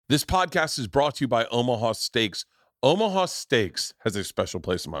This podcast is brought to you by Omaha Steaks. Omaha Steaks has a special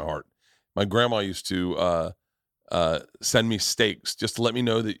place in my heart. My grandma used to send me steaks just to let me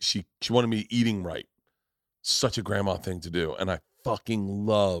know that she wanted me eating right. Such a grandma thing to do. And I fucking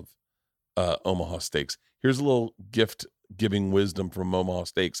love Omaha Steaks. Here's a little gift giving wisdom from Omaha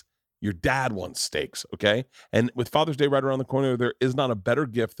Steaks. Your dad wants steaks, okay? And with Father's Day right around the corner, there is not a better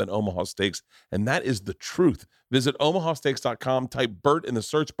gift than Omaha Steaks, and that is the truth. Visit omahasteaks.com, type Bert in the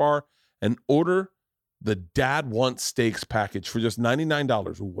search bar, and order the Dad Wants Steaks package for just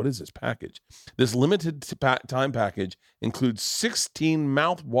 $99. Ooh, what is this package? This limited time package includes 16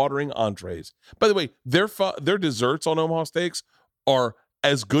 mouth-watering entrees. By the way, their desserts on Omaha Steaks are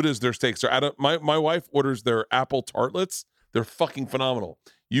as good as their steaks. My wife orders their apple tartlets. They're fucking phenomenal.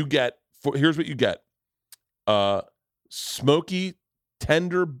 Here's what you get. Smoky,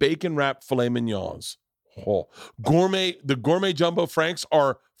 tender, bacon-wrapped filet mignons. Oh. The gourmet jumbo franks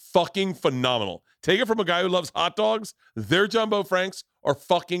are fucking phenomenal. Take it from a guy who loves hot dogs. Their jumbo franks are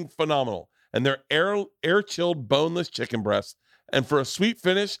fucking phenomenal. And their air-chilled boneless chicken breasts. And for a sweet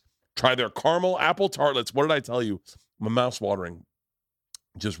finish, try their caramel apple tartlets. What did I tell you? My mouth's watering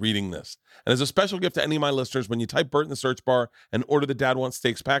just reading this. And as a special gift to any of my listeners, when you type Bert in the search bar and order the Dad Wants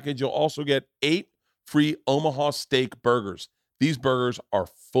Steaks package, you'll also get 8 free Omaha Steak burgers. These burgers are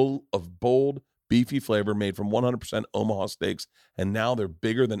full of bold, beefy flavor made from 100% Omaha steaks, and now they're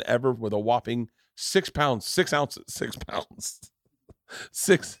bigger than ever with a whopping 6 pounds.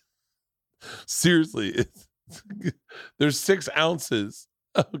 Seriously, there's 6 ounces.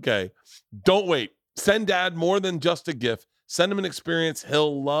 Okay, don't wait. Send Dad more than just a gift. Send him an experience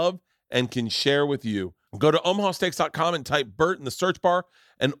he'll love and can share with you. Go to omahasteaks.com and type Bert in the search bar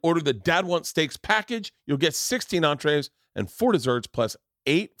and order the Dad Wants Steaks package. You'll get 16 entrees and 4 desserts plus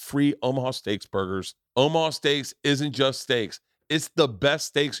 8 free Omaha Steaks burgers. Omaha Steaks isn't just steaks. It's the best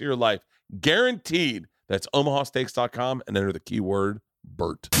steaks of your life. Guaranteed. That's omahasteaks.com and enter the keyword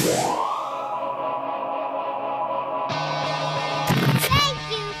Bert. Thank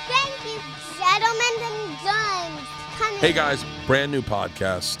you, gentlemen and guns. Hey guys, brand new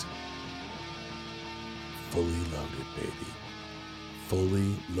podcast. Fully loaded, baby.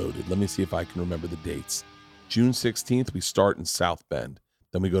 Fully loaded. Let me see if I can remember the dates. June 16th, we start in South Bend.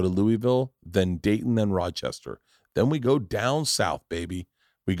 Then we go to Louisville, then Dayton, then Rochester. Then we go down south, baby.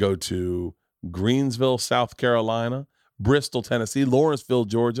 We go to Greensville, South Carolina, Bristol, Tennessee, Lawrenceville,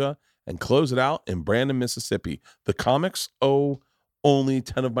 Georgia, and close it out in Brandon, Mississippi. The comics, only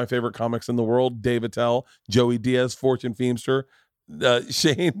 10 of my favorite comics in the world: Dave Attell, Joey Diaz, Fortune Feimster,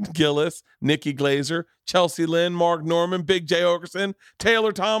 Shane Gillis, Nikki Glazer, Chelsea Lynn, Mark Norman, Big J. Okerson,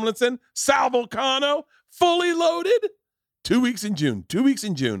 Taylor Tomlinson, Sal Vulcano, fully loaded. 2 weeks in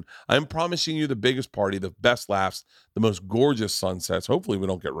June. I'm promising you the biggest party, the best laughs, the most gorgeous sunsets. Hopefully we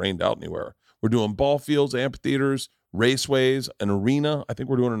don't get rained out anywhere. We're doing ball fields, amphitheaters, raceways, an arena. I think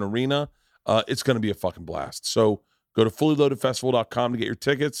we're doing an arena. It's going to be a fucking blast. So go to fullyloadedfestival.com to get your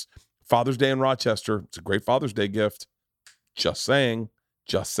tickets. Father's Day in Rochester. It's a great Father's Day gift. Just saying.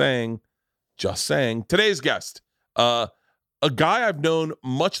 Today's guest, a guy I've known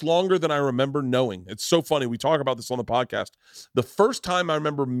much longer than I remember knowing. It's so funny. We talk about this on the podcast. The first time I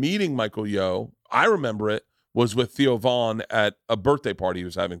remember meeting Michael Yo, I remember it, was with Theo Vaughn at a birthday party he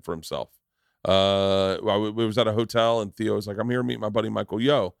was having for himself. It was at a hotel, and Theo was like, I'm here to meet my buddy Michael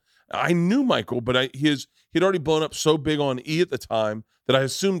Yo. I knew Michael, but he'd already blown up so big on E! At the time that I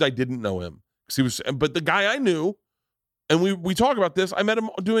assumed I didn't know him. But the guy I knew, and we talk about this, I met him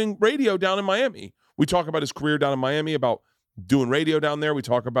doing radio down in Miami. We talk about his career down in Miami, about doing radio down there. We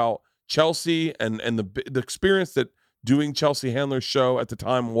talk about Chelsea and the experience that doing Chelsea Handler's show at the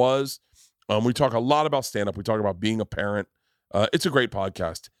time was. We talk a lot about stand-up. We talk about being a parent. It's a great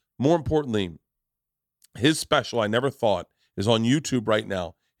podcast. More importantly, his special, I Never Thought, is on YouTube right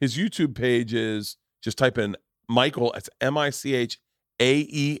now. His YouTube page is, just type in Michael, it's Michael,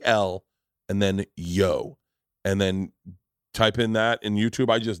 and then Yo. And then type in that in YouTube.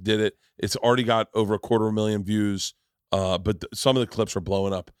 I just did it. It's already got over 250,000 views. But some of the clips are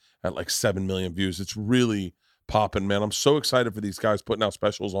blowing up at like 7 million views. It's really popping, man. I'm so excited for these guys putting out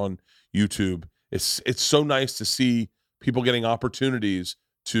specials on YouTube. It's so nice to see people getting opportunities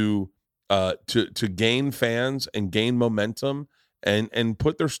to gain fans and gain momentum and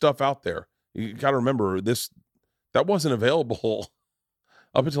put their stuff out there. You got to remember that wasn't available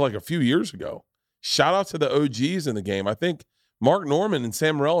up until like a few years ago. Shout out to the OGs in the game. I think Mark Norman and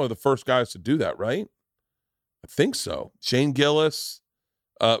Sam Morrell are the first guys to do that, right? I think so. Shane Gillis,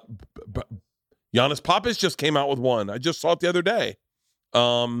 Giannis Pappas just came out with one. I just saw it the other day.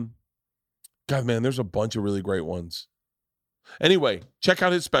 God, man, there's a bunch of really great ones. Anyway, check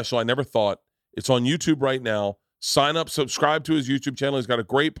out his special. I never thought. It's on YouTube right now. Sign up, subscribe to his YouTube channel. He's got a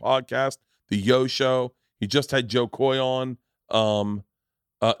great podcast, The Yo Show. He just had Joe Coy on.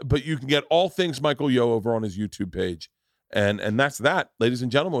 But you can get all things Michael Yo over on his YouTube page. And that's that, ladies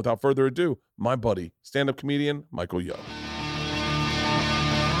and gentlemen. Without further ado, my buddy, stand-up comedian, Michael Yo.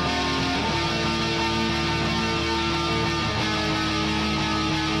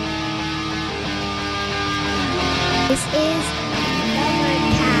 This is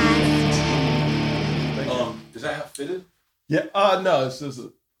Overcast. Is that hat fitted? Yeah. No, it's a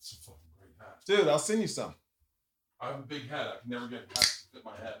fucking great hat. Dude, I'll send you some. I have a big head. I can never get hats to fit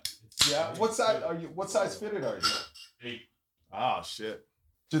my head. Yeah. What size are you? What size fitted are you? 8. Oh shit.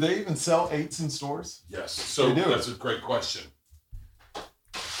 Do they even sell 8s in stores? Yes. So They do. that's a great question.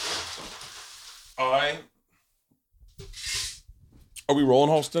 Are we rolling,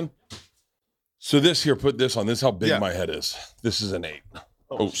 Holston? So this here, put this on. This is how big Yeah. my head is. This is an 8.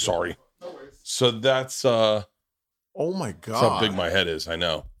 Oh, shit. sorry. No worries. So that's Oh my god. that's how big my head is. I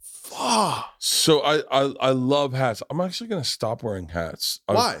know. Fuck. So I love hats. I'm actually gonna stop wearing hats.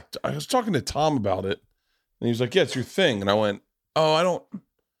 Why? I was talking to Tom about it, and he was like, "Yeah, it's your thing." And I went, "Oh, I don't."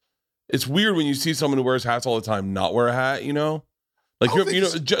 It's weird when you see someone who wears hats all the time not wear a hat. You know, like I don't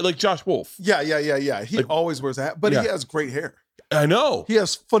think like Josh Wolf. Yeah. He Like- always wears a hat, but Yeah. he has great hair. I know. He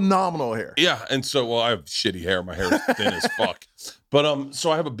has phenomenal hair. Yeah, and so I have shitty hair. My hair is thin as fuck. But so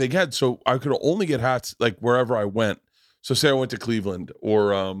I have a big head, so I could only get hats like wherever I went. So say I went to Cleveland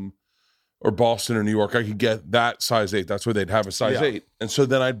or Boston or New York, I could get that size 8. That's where they'd have a size Yeah. 8. And so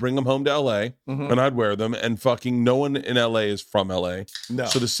then I'd bring them home to LA Mhm. and I'd wear them. And fucking no one in LA is from LA. No.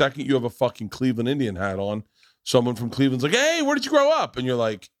 So the second you have a fucking Cleveland Indian hat on, someone from Cleveland's like, "Hey, where did you grow up?" And you're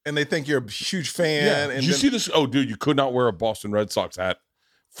like, And they think you're a huge fan. "Yeah." And Did you see this? Oh, dude, you could not wear a Boston Red Sox hat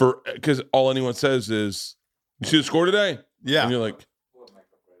because all anyone says is, "You see the score today?" Yeah. And you're like,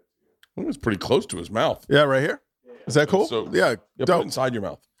 "Well, it's pretty close to his mouth." Yeah, right here. Is that cool? So- yeah. Yeah, put it Dope. inside your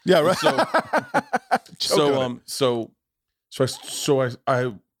mouth. Yeah, right. So, Choke on it.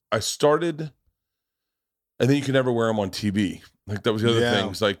 I started. I think you can never wear them on TV. Like that was the other Yeah. thing.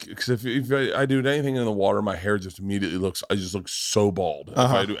 It's like because if I do anything in the water, my hair just immediately looks. I just look so bald if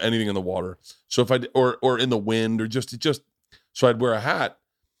Uh-huh. I do anything in the water. So if I or in the wind or just so I'd wear a hat.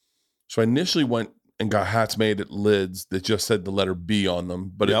 So I initially went and got hats made at Lids that just said the letter B on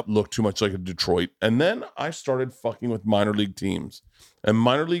them, but Yep. it looked too much like a Detroit. And then I started fucking with minor league teams and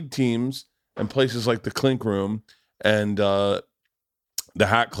places like the Clink Room and the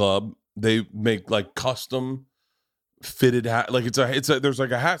Hat Club. They make like custom fitted hat. Like there's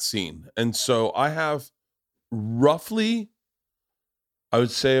like a hat scene. And so I have roughly, I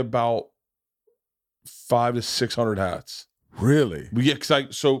would say about 500 to 600 hats. Really? We get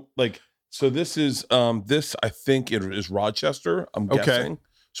excited. So this is this I think it is Rochester. I'm Okay. guessing.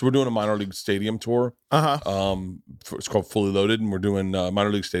 So we're doing a minor league stadium tour. Uh-huh. It's called Fully Loaded, and we're doing minor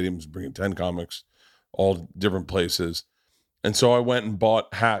league stadiums, bringing 10 comics, all different places. And so I went and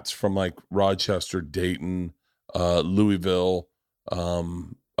bought hats from like Rochester, Dayton, Louisville,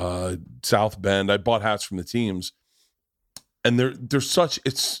 South Bend. I bought hats from the teams, and they're such.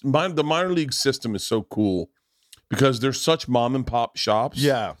 The minor league system is so cool because there's such mom and pop shops.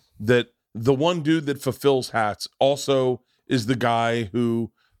 Yeah. That the one dude that fulfills hats also is the guy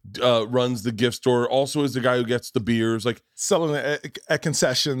who runs the gift store. Also is the guy who gets the beers. Like Selling at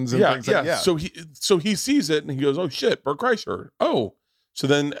concessions and things like that. So he sees it and he goes, "Oh shit, Bert Kreischer." Oh, so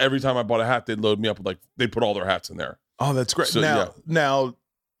then every time I bought a hat, they'd load me up with they put all their hats in there. Oh, that's great. So, Now,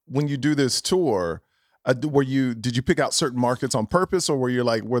 when you do this tour, did you pick out certain markets on purpose, or were you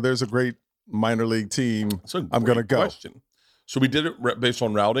like, where there's a great minor league team, So I'm gonna go? Question. So we did it based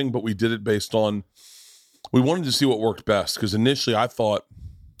on routing, but we did it based on. We wanted to see what worked best because initially I thought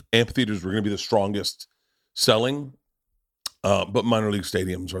amphitheaters were going to be the strongest selling, but minor league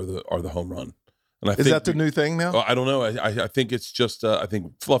stadiums are the home run. And I Is that the new thing now? I don't know. I think it's just. I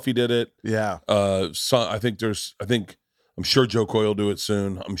think Fluffy did it. Yeah. I'm sure Joe Coy will do it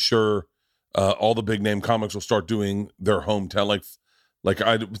soon. I'm sure all the big name comics will start doing their hometown.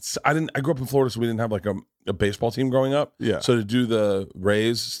 I grew up in Florida, so we didn't have like a baseball team growing up. Yeah. So to do the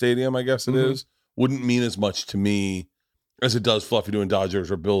Rays Stadium, I guess it Mhm. is, wouldn't mean as much to me as it does Fluffy doing Dodgers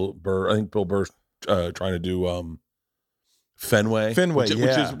or Bill Burr. I think Bill Burr's trying to do Fenway,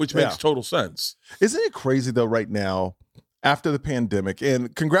 which makes total sense. Isn't it crazy though? Right now, after the pandemic,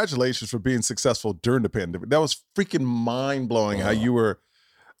 and congratulations for being successful during the pandemic. That was freaking mind blowing. How you were.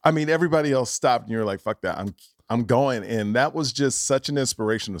 I mean, everybody else stopped, and you were like, "Fuck that! I'm going." And that was just such an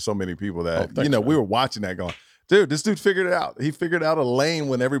inspiration to so many people that thanks, we were watching that going, Dude, this dude figured it out. He figured out a lane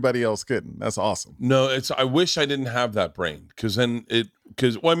when everybody else couldn't. That's awesome. No, I wish I didn't have that brain because then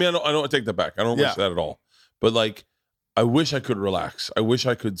well, I mean, I don't take that back. I don't wish that at all. But like, I wish I could relax. I wish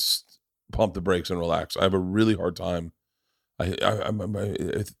I could pump the brakes and relax. I have a really hard time.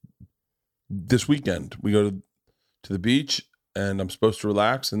 This weekend we go to the beach and I'm supposed to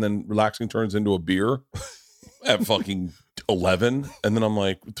relax, and then relaxing turns into a beer at fucking 11, and then I'm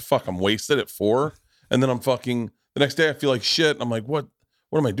like, what the fuck? I'm wasted at 4, and then I'm fucking the next day I feel like shit. And I'm like, what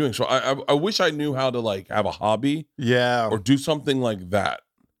am I doing? So I wish I knew how to like have a hobby, or do something like that.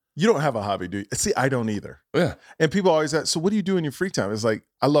 You don't have a hobby, do you? See, I don't either. Yeah. And people always ask, so what do you do in your free time? It's like,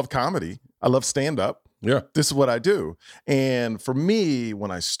 I love comedy. I love stand-up. Yeah. This is what I do. And for me,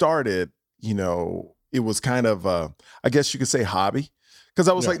 when I started, it was kind of, I guess you could say hobby. Because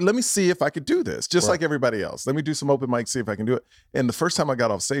I was like, let me see if I could do this, just like everybody else. Let me do some open mics, see if I can do it. And the first time I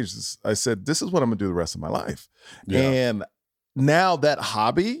got off stage, I said, this is what I'm going to do the rest of my life. Yeah. And now that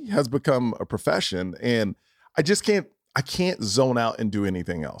hobby has become a profession, and I can't zone out and do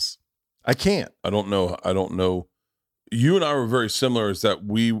anything else. I can't. I don't know. You and I were very similar, is that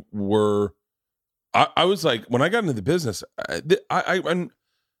we were, I was like, when I got into the business, I got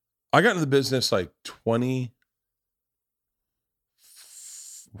into the business like 20,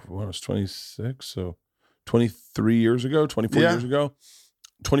 when I was 26, so 23 years ago, 24 years ago,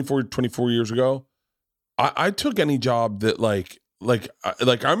 24 years ago. I took any job that like I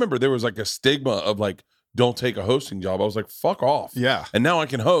remember there was like a stigma of like, don't take a hosting job. I was like, fuck off. Yeah. And now I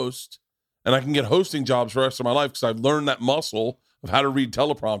can host, and I can get hosting jobs for the rest of my life because I've learned that muscle of how to read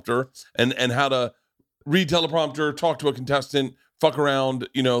teleprompter and how to read teleprompter, talk to a contestant, fuck around,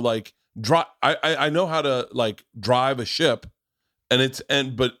 like drive. I know how to like drive a ship,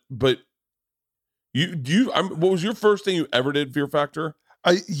 but what was your first thing you ever did, Fear Factor?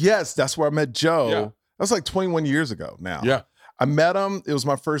 Yes, that's where I met Joe. Yeah. That was like 21 years ago now. Yeah. I met him. It was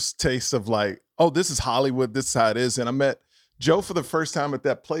my first taste of like, oh, this is Hollywood. This is how it is. And I met Joe for the first time at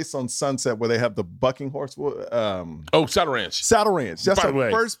that place on Sunset where they have the bucking horse. Saddle Ranch. Saddle Ranch. That's the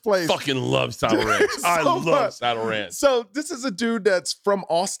first place. Fucking love Saddle Ranch. I love Saddle Ranch. So this is a dude that's from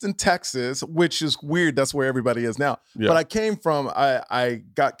Austin, Texas, which is weird. That's where everybody is now. Yeah. But I came from, I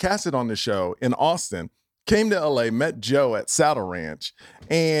got casted on the show in Austin, came to LA, met Joe at Saddle Ranch,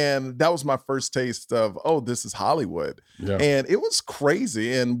 and that was my first taste of, oh, this is Hollywood. Yeah. And it was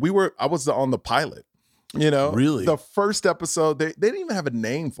crazy. And I was on the pilot. Really? The first episode, they didn't even have a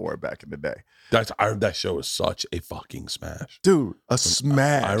name for it back in the day. That show was such a fucking smash. Dude, a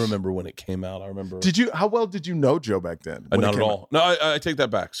smash. I remember when it came out. How well did you know Joe back then? Not at all. No, I take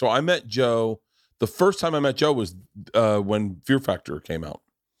that back. So I met Joe, the first time I met Joe was when Fear Factor came out.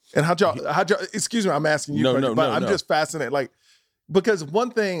 And how'd y'all, excuse me, I'm asking you, I'm just fascinated. Like, because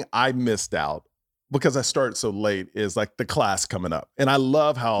one thing I missed out, because I started so late, is like the class coming up. And I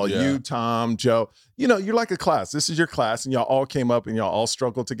love how you, Tom, Joe, you're like a class. This is your class, and y'all all came up and y'all all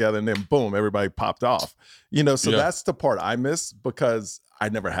struggled together, and then boom, everybody popped off. That's the part I miss because I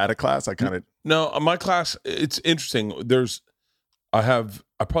never had a class. No, my class, it's interesting. I have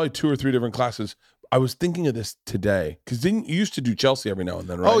probably 2 or 3 different classes. I was thinking of this today because you used to do Chelsea every now and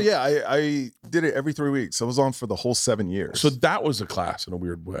then, right? Oh yeah, I did it every 3 weeks. I was on for the whole 7 years. So that was a class in a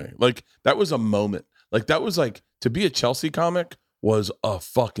weird way. Like that was a moment. Like that was like, to be a Chelsea comic was a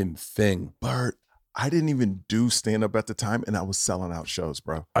fucking thing. Bert, I didn't even do stand up at the time, and I was selling out shows,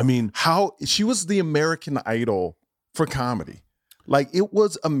 bro. I mean, she was the American Idol for comedy. Like, it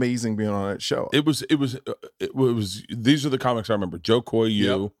was amazing being on that show. It was. These are the comics I remember: Joe Coy,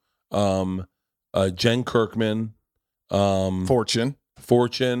 Jen Kirkman, Fortune,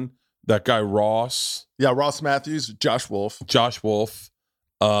 that guy Ross. Yeah, Ross Matthews, Josh Wolf.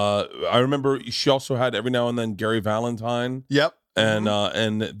 I remember she also had every now and then Gary Valentine. Yep. And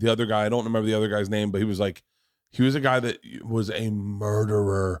the other guy, I don't remember the other guy's name, but he was a guy that was a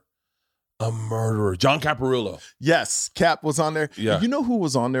murderer. John Caparulo. Yes, Cap was on there. Yeah. You know who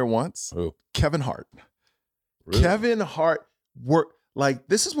was on there once? Who? Kevin Hart. Really? Kevin Hart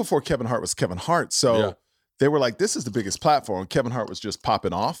this is before Kevin Hart was Kevin Hart. So they were like, this is the biggest platform. Kevin Hart was just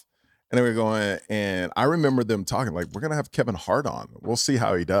popping off. And they were going, and I remember them talking like, we're going to have Kevin Hart on. We'll see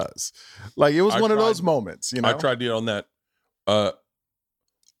how he does. Like, it was one of those moments, I tried to get on that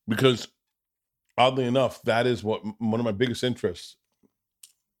because oddly enough, that is one of my biggest interests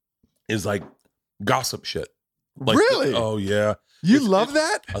is like gossip shit. Like, really? Oh yeah. You love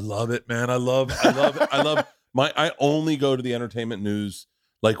that? I love it, man. I love it. I only go to the entertainment news.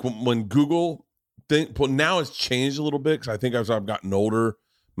 Like when Google now it's changed a little bit because I think as I've gotten older,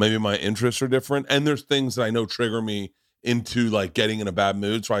 maybe my interests are different. And there's things that I know trigger me into like getting in a bad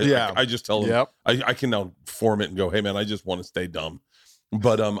mood. So I just tell them, I can now form it and go, hey man, I just want to stay dumb.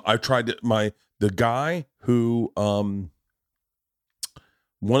 But I tried to, the guy who, one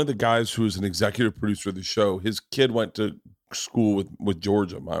of the guys who is an executive producer of the show, his kid went to school with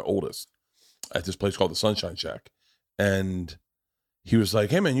Georgia, my oldest, at this place called the Sunshine Shack. And he was like,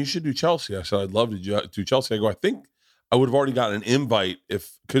 hey man, you should do Chelsea. I said, I'd love to do Chelsea. I go, I think I would have already gotten an invite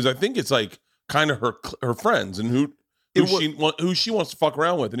because I think it's like kind of her friends and who she wants to fuck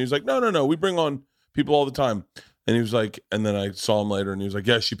around with. And he was like, no, we bring on people all the time. And he was like, and then I saw him later and he was like,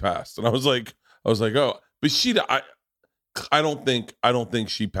 yeah, she passed. And I was like, oh, but I don't think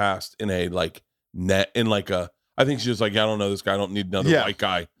she passed in a like net in like a, I think she was like, I don't know this guy. I don't need another white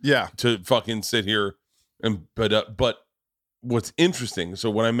guy to fucking sit here. And, but what's interesting.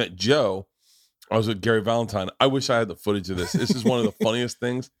 So when I met Joe, I was with Gary Valentine. I wish I had the footage of this. This is one of the funniest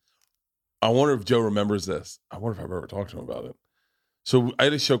things. I wonder if Joe remembers this. I wonder if I've ever talked to him about it. So I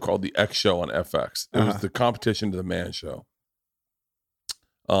had a show called The X Show on FX. It was the competition to The Man Show.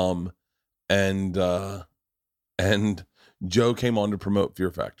 And Joe came on to promote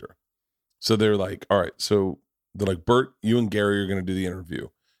Fear Factor. So they're like, all right. So they're like, Bert, you and Gary are going to do the interview.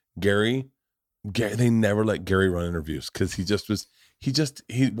 Gary, they never let Gary run interviews because he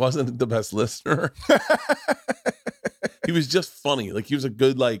wasn't the best listener. He was just funny. Like he was a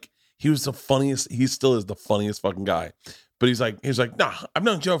good, like he was the funniest. He still is the funniest fucking guy. But he's like, nah, I've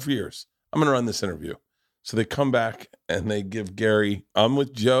known Joe for years. I'm going to run this interview. So they come back and they give Gary, I'm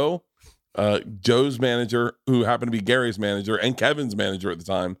with Joe, Joe's manager, who happened to be Gary's manager and Kevin's manager at the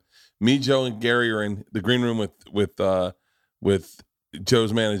time. Me, Joe, and Gary are in the green room with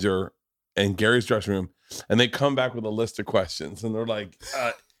Joe's manager and Gary's dressing room. And they come back with a list of questions. And they're like,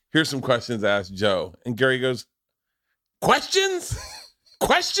 here's some questions to ask Joe. And Gary goes, questions?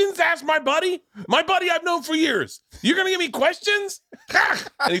 Questions? Ask my buddy? My buddy I've known for years. You're going to give me questions?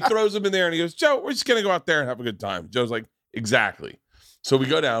 And he throws them in there and he goes, Joe, we're just going to go out there and have a good time. Joe's like, exactly. So we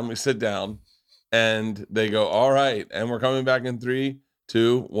go down, we sit down, and they go, all right. And we're coming back in 3,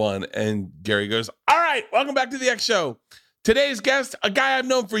 2, 1. And Gary goes, all right, welcome back to the X Show. Today's guest, a guy I've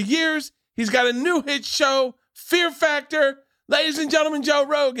known for years. He's got a new hit show, Fear Factor. Ladies and gentlemen, Joe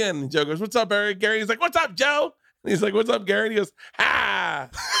Rogan. And Joe goes, what's up, Eric? Gary's like, what's up, Joe? And he's like, what's up, Gary? And he goes, ha,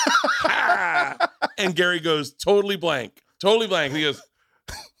 ha. And Gary goes, totally blank. And he goes,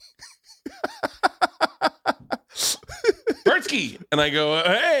 Bertsky. And I go,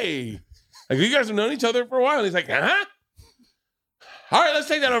 hey. I go, you guys have known each other for a while. And he's like, uh-huh. All right, let's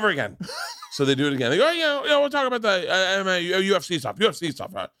take that over again. So they do it again. They go, we'll talk about the UFC stuff.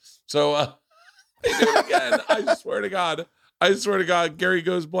 So they do it again. I swear to God, Gary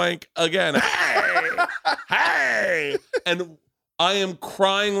goes blank again. Hey. And I am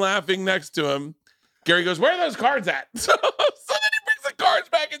crying, laughing next to him. Gary goes, where are those cards at? So then he brings the cards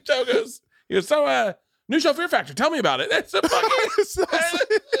back and Joe goes, new show Fear Factor. Tell me about it. It's a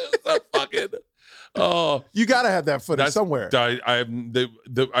fucking, oh. You got to have that footage somewhere.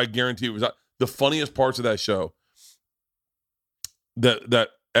 I guarantee it was the funniest parts of that show. That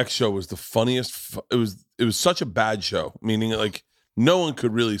X Show was the funniest. It was such a bad show, meaning like no one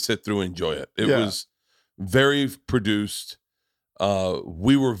could really sit through and enjoy it. It was very produced.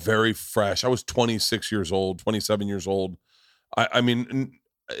 We were very fresh. I was 26 years old, 27 years old. I mean,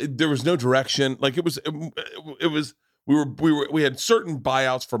 there was no direction. Like it was we had certain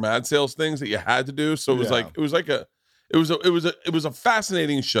buyouts for ad sales things that you had to do. So it was a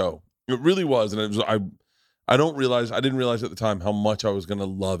fascinating show. It really was. And it was, I didn't realize at the time how much I was going to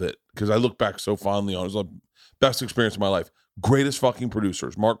love it because I look back so fondly on it. It was the best experience of my life. Greatest fucking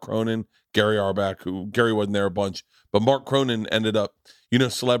producers, Mark Cronin, Gary Arbach, who Gary wasn't there a bunch, but Mark Cronin ended up,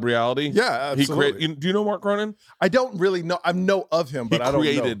 Celebrity. Yeah, absolutely. Do you know Mark Cronin? I don't really know. I know of him, but I don't know.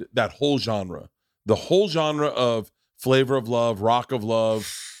 He created that whole genre, the whole genre of Flavor of Love, Rock of Love,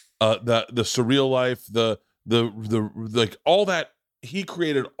 the Surreal Life, the like all that. He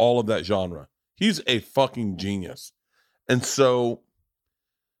created all of that genre. He's a fucking genius. And so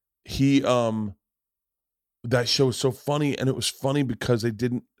that show was so funny, and it was funny because at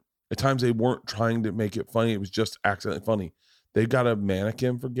times they weren't trying to make it funny. It was just accidentally funny. They got a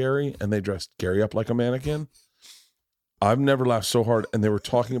mannequin for Gary, and they dressed Gary up like a mannequin. I've never laughed so hard. And they were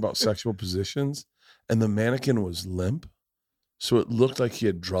talking about sexual positions, and the mannequin was limp. So it looked like he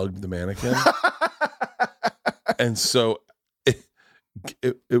had drugged the mannequin. And so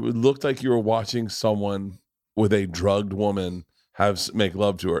it looked like you were watching someone with a drugged woman make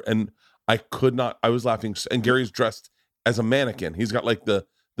love to her. And I was laughing. And Gary's dressed as a mannequin. He's got like the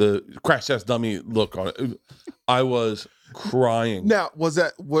crash test dummy look on it. I was crying. Now, was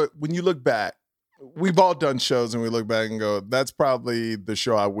that when you look back, we've all done shows and we look back and go, that's probably the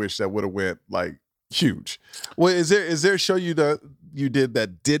show I wish that would have went like huge. Well, is there a show you did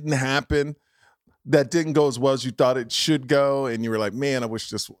that didn't happen, that didn't go as well as you thought it should go, and you were like, man,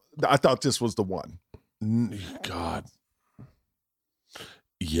 I thought this was the one? God.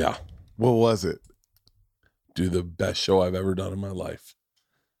 Yeah. What was it? Dude, the best show I've ever done in my life.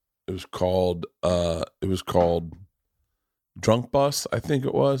 It was called Drunk Bus, I think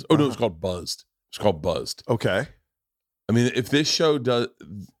it was. Oh, no, it was called Buzzed. It's called Buzzed. Okay. I mean, if this show does...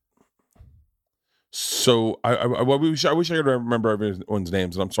 So, I wish I could remember everyone's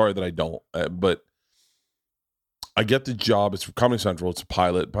names, and I'm sorry that I don't. But I get the job. It's for Comedy Central. It's a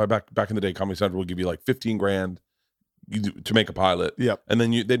pilot. Back in the day, Comedy Central would give you like $15,000 to make a pilot. Yep. And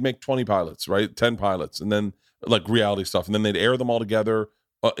then they'd make 20 pilots, right? 10 pilots. And then like reality stuff. And then they'd air them all together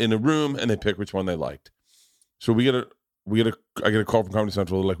in a room, and they pick which one they liked. So I get a call from Comedy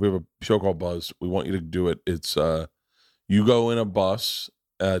Central. They're like, we have a show called Buzz. We want you to do it. It's you go in a bus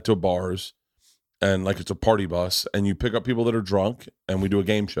to bars, and like it's a party bus, and you pick up people that are drunk, and we do a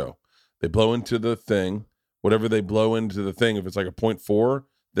game show. They blow into the thing, whatever they blow into the thing. If it's like a 0.4,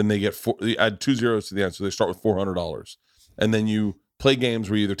 then they get they add 2 zeros to the end, so they start with $400, and then you play games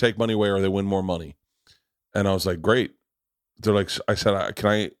where you either take money away or they win more money. And I was like, great. They're like, I said, can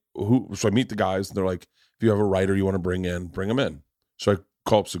I? So I meet the guys, and they're like, if you have a writer you want to bring them in. So I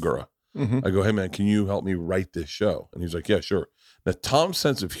call up Segura. Mm-hmm. I go, hey man, can you help me write this show? And he's like, yeah, sure. Now Tom's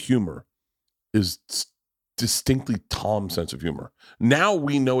sense of humor is distinctly Tom's sense of humor. Now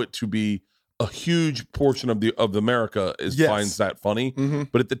we know it to be a huge portion of America finds that funny. Mm-hmm.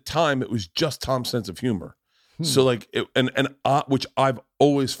 But at the time, it was just Tom's sense of humor. So like, which I've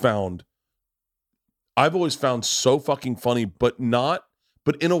always found so fucking funny, but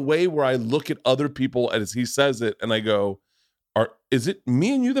in a way where I look at other people as he says it, and I go, is it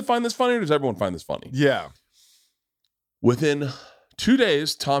me and you that find this funny, or does everyone find this funny? Yeah. Within 2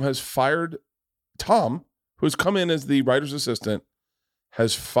 days, Tom, who has come in as the writer's assistant,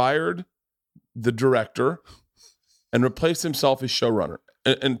 has fired the director and replaced himself as showrunner.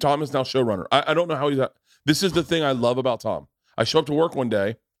 And Tom is now showrunner. I don't know how he's at. This is the thing I love about Tom. I show up to work one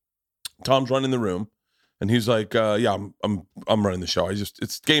day, Tom's running the room, and he's like, yeah, I'm running the show.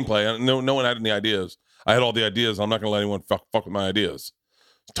 It's gameplay. No one had any ideas. I had all the ideas. I'm not going to let anyone fuck with my ideas.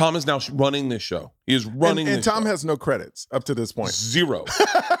 Tom is now running this show. He is running and this Tom show. has no credits up to this point. 0.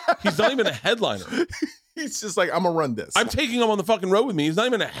 He's not even a headliner. He's just like, I'm going to run this. I'm taking him on the fucking road with me. He's not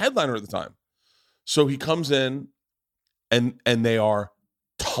even a headliner at the time. So he comes in, and they are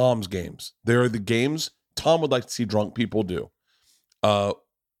Tom's games. They are the games Tom would like to see drunk people do.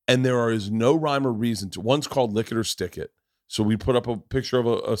 And there is no rhyme or reason to. One's called Lick It or Stick It. So we put up a picture of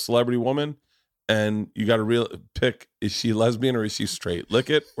a celebrity woman, and you got to pick, is she lesbian or is she straight? Lick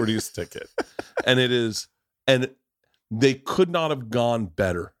it or do you stick it? And it is, and they could not have gone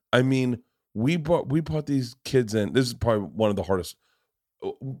better. I mean, we brought these kids in. This is probably one of the hardest.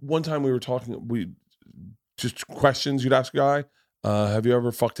 One time we were talking, just questions you'd ask a guy, have you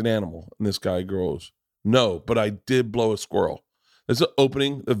ever fucked an animal? And this guy goes, no, but I did blow a squirrel. This is the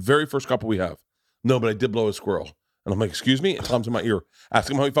opening, the very first couple we have. No, but I did blow a squirrel. And I'm like, excuse me? And Tom's in my ear.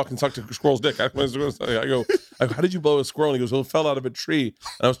 Ask him how he fucking sucked a squirrel's dick. I go, how did you blow a squirrel? And he goes, well, it fell out of a tree.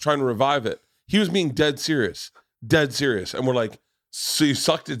 And I was trying to revive it. He was being dead serious. And we're like, so you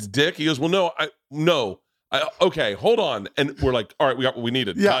sucked its dick? He goes, well, no. Okay, hold on. And we're like, all right, we got what we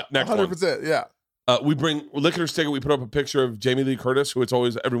needed. Yeah, next 100%, one. yeah. We bring Lick It or Stick It. We put up a picture of Jamie Lee Curtis, who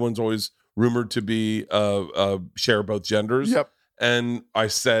everyone's always rumored to be share both genders. Yep. And I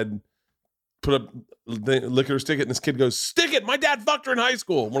said, put up Lick It or Stick It, and this kid goes, stick it, my dad fucked her in high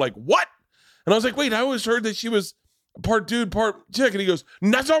school. And we're like, what? And I was like, wait, I always heard that she was part dude, part chick. And he goes,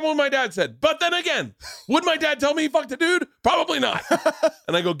 that's not what my dad said. But then again, would my dad tell me he fucked a dude? Probably not.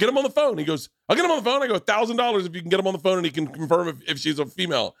 And I go, get him on the phone. He goes, I'll get him on the phone. I go, $1,000 if you can get him on the phone and he can confirm if she's a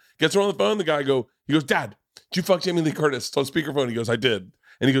female. Gets her on the phone. The guy he goes, Dad, did you fuck Jamie Lee Curtis? So on speakerphone, he goes, I did.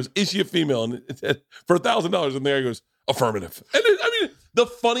 And he goes, is she a female? And for $1,000. And there he goes, affirmative. And I mean, the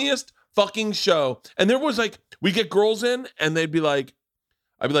funniest fucking show. And there was like, we get girls in and I'd be like,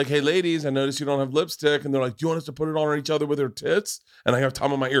 hey ladies, I noticed you don't have lipstick. And they're like, do you want us to put it on each other with our tits? And I have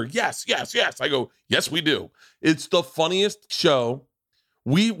Tom in my ear. Yes. I go, yes, we do. It's the funniest show.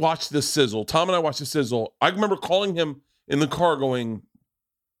 We watched The Sizzle. Tom and I watched The Sizzle. I remember calling him in the car going,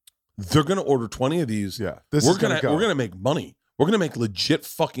 they're going to order 20 of these. Yeah. We're going to make money. We're going to make legit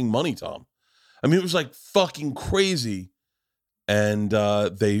fucking money, Tom. I mean, it was like fucking crazy. And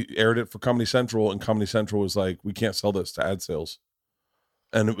they aired it for Comedy Central, and Comedy Central was like, we can't sell this to ad sales.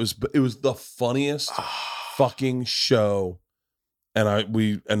 And it was the funniest fucking show and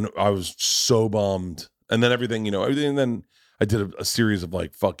I was so bummed. And then everything. And then I did a series of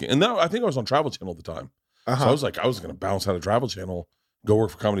like fucking, and then I think I was on Travel Channel at the time. So I was like, I was going to bounce out of Travel Channel, go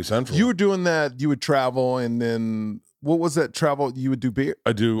work for Comedy Central. You were doing that. You would travel, and then what was that travel? You would do beer.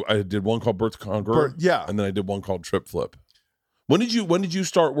 I did one called Birth to Conquer. Yeah, and then I did one called Trip Flip. When did you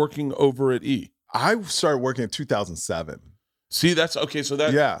start working over at E? I started working in 2007. See, that's okay. So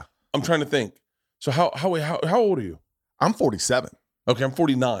that Yeah, I'm trying to think. So how old are you? I'm 47. Okay, I'm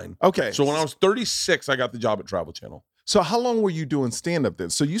 49. Okay, So when I was 36, I got the job at Travel Channel. So how long were you doing stand up then?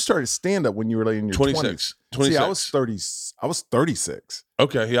 So you started stand up when you were like in your 26. 20s. 26. See, I was 36.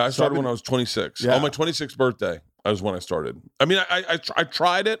 Okay, yeah, I started I've been- when I was 26. Yeah. On my 26th birthday, that was when I started. I mean, I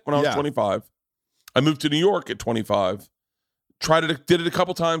tried it when I was Yeah. 25. I moved to New York at 25. Tried it, did it a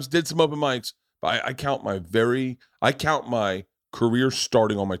couple times, did some open mics. But I count my career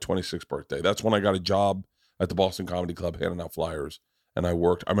starting on my 26th birthday. That's when I got a job at the Boston Comedy Club handing out flyers, and I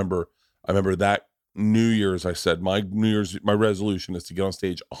worked. I remember that New Year's. I said my resolution is to get on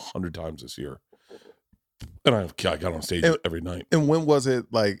stage 100 times this year, and I got on stage every night. And when was it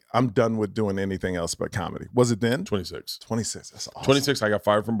like, I'm done with doing anything else but comedy? Was it then? 26. 26. That's awesome. 26. I got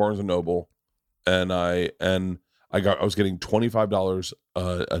fired from Barnes and Noble, and I was getting $25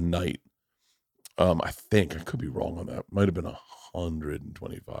 a night. I think I could be wrong on that. Might have been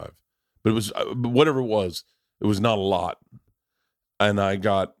 125, but it was whatever it was not a lot. And it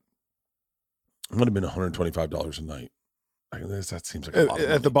might have been $125 a night. That seems like a lot of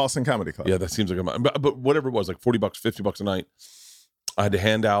money. At the Boston Comedy Club. Yeah, that seems like a lot. But whatever it was, like $40, $50 a night. I had to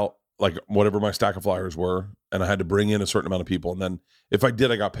hand out like whatever my stack of flyers were, and I had to bring in a certain amount of people. And then if I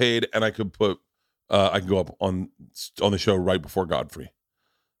did, I got paid, and I could I could go up on the show right before Godfrey.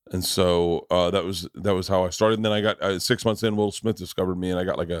 And so that was how I started. And then I got 6 months in, Will Smith discovered me, and I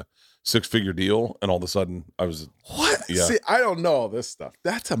got like a 6-figure deal. And all of a sudden, I was What? Yeah. See, I don't know all this stuff.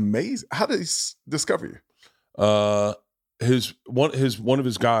 That's amazing. How did he discover you? One of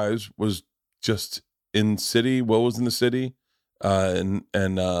his guys was just in city. Will was in the city, and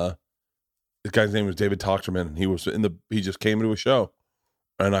the guy's name was David Tochterman, and he just came into a show,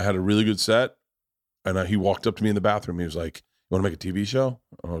 and I had a really good set, and he walked up to me in the bathroom. He was like, "You want to make a TV show?"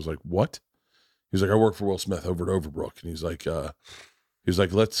 And I was like, "What?" He was like, "I work for Will Smith over at Overbrook," and he's like,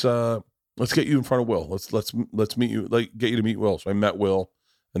 let's get you in front of Will. Let's meet you, like get you to meet Will. So I met Will,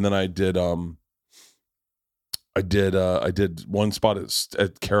 and then I did one spot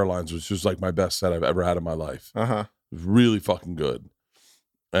at Caroline's, which was like my best set I've ever had in my life. Uh-huh. It was really fucking good.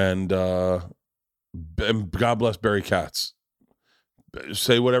 And God bless Barry Katz.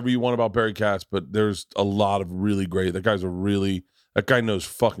 Say whatever you want about Barry Katz, but there's a lot of really great. That guy knows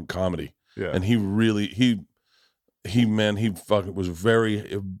fucking comedy. Yeah. And he fucking was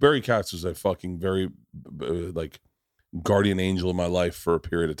Barry Katz was a fucking very like guardian angel in my life for a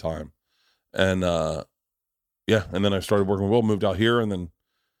period of time. And yeah, and then I started working with Will, moved out here, and then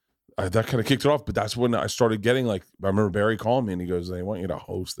that kind of kicked it off. But that's when I started getting like, I remember Barry calling me and he goes, "They want you to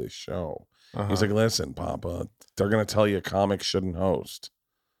host this show." Uh-huh. He's like, "Listen, Papa, they're going to tell you a comic shouldn't host.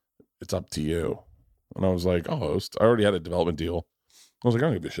 It's up to you." And I was like, "I'll host." I already had a development deal. I was like, "I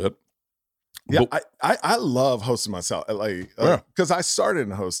don't give a shit." Yeah, But- I love hosting myself, like because I started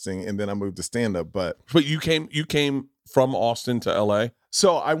in hosting and then I moved to stand up. But you came from Austin to LA.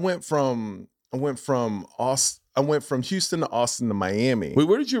 so I went from Houston to Austin to Miami. Wait,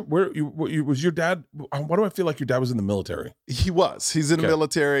 was your dad? Why do I feel like your dad was in the military? He's in the Okay.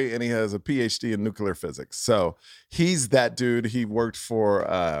 military and he has a PhD in nuclear physics. So he's that dude. He worked for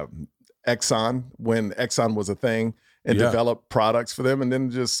Exxon when Exxon was a thing and Yeah. developed products for them, and then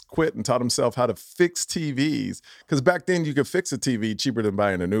just quit and taught himself how to fix TVs. Because back then you could fix a TV cheaper than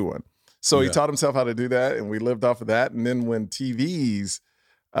buying a new one. So he Yeah. taught himself how to do that, and we lived off of that. And then when TVs,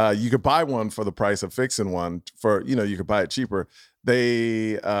 you could buy one for the price of fixing one for, you could buy it cheaper.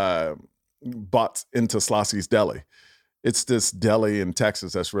 They bought into Slosky's Deli. It's this deli in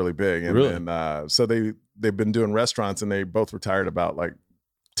Texas that's really big. And, Really? so they've been doing restaurants, and they both retired about like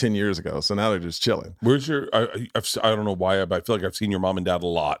 10 years ago. So now they're just chilling. Where's your? I don't know why, but I feel like I've seen your mom and dad a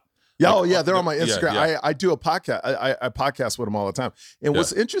lot. Yeah, Like, they're on my yeah, Instagram. yeah. I do a podcast. I podcast with them all the time. And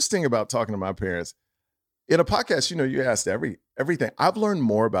what's interesting about talking to my parents, in a podcast, you asked everything. I've learned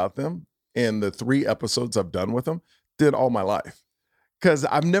more about them in the 3 episodes I've done with them than all my life. Because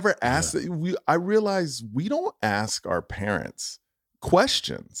I've never asked. I realize we don't ask our parents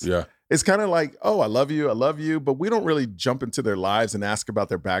questions. Yeah, It's kind of like, "Oh, I love you," but we don't really jump into their lives and ask about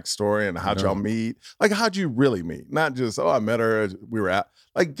their backstory and how'd y'all meet. Like, how'd you really meet? Not just, "Oh, I met her, we were at,"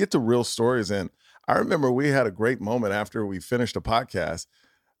 like, get the real stories. And I remember we had a great moment after we finished a podcast.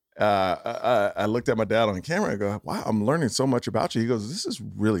 I looked at my dad on the camera and go, wow, I'm learning so much about you. He goes, this is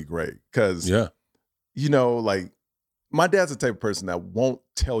really great. Because, you know, like my dad's the type of person that won't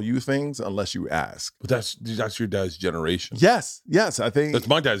tell you things unless you ask. But that's your dad's generation. Yes. I think. That's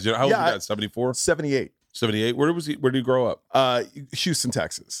my dad's generation. How old is your dad? 74? 78. 78. Where did he grow up? Houston,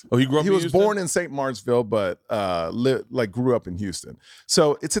 Texas. Oh, he grew up in Houston? He was born in St. Martinsville, but grew up in Houston.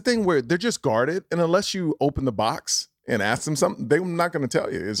 So it's a thing where they're just guarded. And unless you open the box and ask them something, they're not going to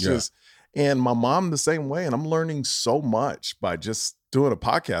tell you. It's just, and my mom the same way. And I'm learning so much by just doing a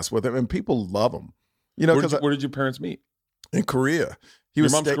podcast with him. And people love him. You know, where did your parents meet? In Korea. Your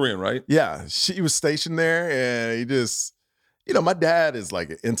mom's Korean, right? Yeah. She was stationed there and he just, you know, my dad is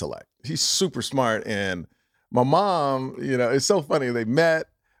like an intellect. He's super smart. And my mom, you know, it's so funny. They met.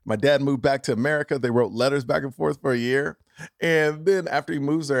 My dad moved back to America. They wrote letters back and forth for a year. And then after he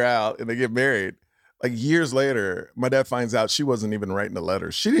moves her out and they get married, like years later, my dad finds out she wasn't even writing the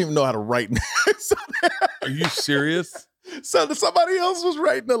letters. She didn't even know how to write. Are you serious? So somebody else was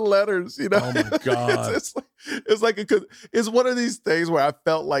writing the letters, you know. Oh my God. It's one of these things where I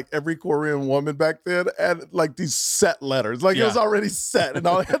felt like every Korean woman back then had like these set letters. Like it was already set and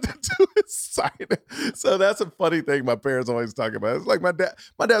all I had to do is sign it. So that's a funny thing my parents always talk about. It's like my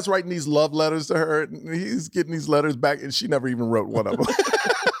dad's writing these love letters to her and he's getting these letters back and she never even wrote one of them.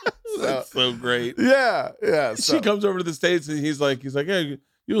 That's so great. Yeah. She comes over to the States and he's like, hey,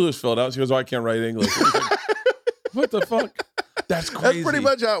 you just filled out. She goes, oh, I can't write English. What the fuck? That's crazy. That's pretty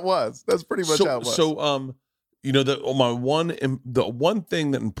much how it was. So, you know, the one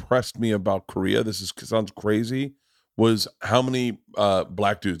thing that impressed me about Korea, sounds crazy, was how many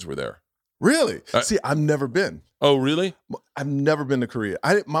black dudes were there. Really? See, I've never been. Oh, really? I've never been to Korea.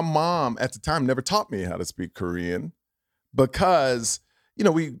 My mom at the time never taught me how to speak Korean because, you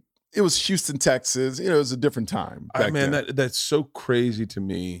know, it was Houston, Texas. You know, it was a different time. That's so crazy to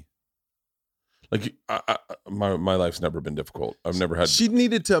me. Like my life's never been difficult. I've never had. She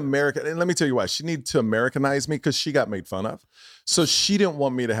needed to American, and let me tell you why. She needed to Americanize me because she got made fun of. So she didn't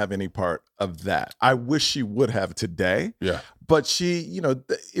want me to have any part of that. I wish she would have today. Yeah. But she, you know,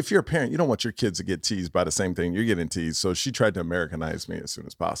 if you're a parent, you don't want your kids to get teased by the same thing you're getting teased. So she tried to Americanize me as soon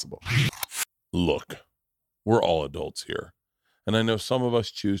as possible. Look, we're all adults here. And I know some of us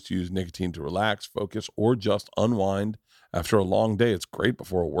choose to use nicotine to relax, focus, or just unwind. After a long day, it's great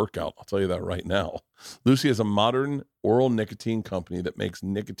before a workout. I'll tell you that right now. Lucy is a modern oral nicotine company that makes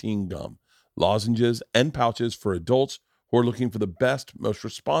nicotine gum, lozenges, and pouches for adults who are looking for the best, most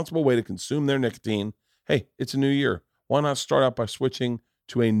responsible way to consume their nicotine. Hey, it's a new year. Why not start out by switching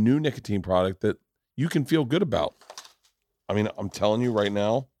to a new nicotine product that you can feel good about? I mean, I'm telling you right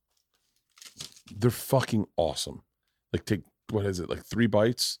now, they're fucking awesome. Like take, what is it, like 3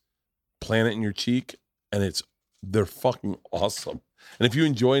 bites, plant it in your cheek, and they're fucking awesome. And if you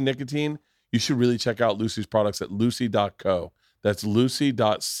enjoy nicotine, you should really check out Lucy's products at lucy.co. That's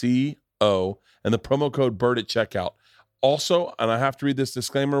lucy.co and the promo code BIRD at checkout. Also, and I have to read this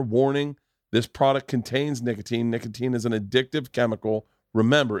disclaimer, warning, this product contains nicotine. Nicotine is an addictive chemical.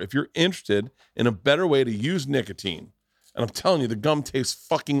 Remember, if you're interested in a better way to use nicotine, and I'm telling you, the gum tastes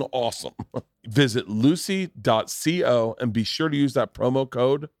fucking awesome, visit lucy.co and be sure to use that promo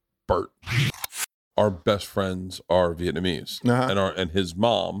code BIRD. Our best friends are Vietnamese, and his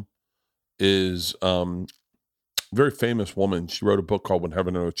mom is a very famous woman. She wrote a book called When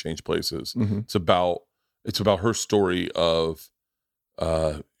Heaven and Earth Change Places. Mm-hmm. It's about her story of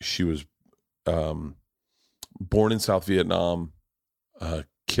she was born in South Vietnam,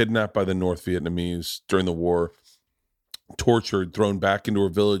 kidnapped by the North Vietnamese during the war, tortured, thrown back into her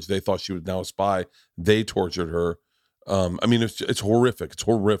village. They thought she was now a spy. They tortured her. I mean, it's horrific. It's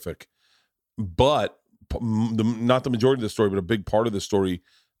horrific. But not the majority of the story, but a big part of the story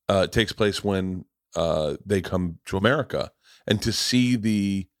takes place when they come to America. And to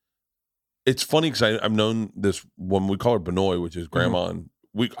see it's funny because I've known this woman. We call her Benoy, which is grandma, and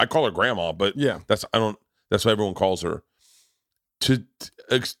I call her grandma, but that's what everyone calls her. To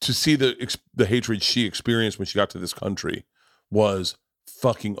see the hatred she experienced when she got to this country was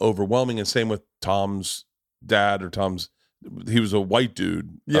fucking overwhelming. And same with Tom's dad, he was a white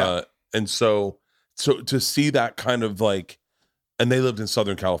dude. Yeah. And so to see that kind of like, and they lived in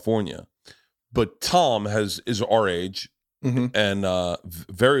Southern California, but Tom is our age and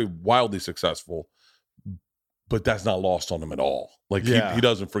very wildly successful, but that's not lost on him at all. Like he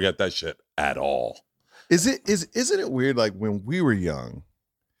doesn't forget that shit at all. Isn't it weird? Like when we were young,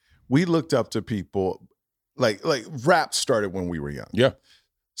 we looked up to people like rap started when we were young. Yeah.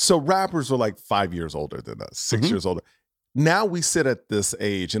 So rappers were like 5 years older than us, 6 years older. Now we sit at this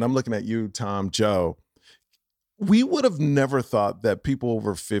age, and I'm looking at you, Tom, Joe. we would have never thought that people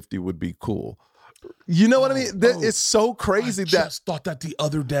over 50 would be cool. You know what I mean? That it's so crazy I that just thought that the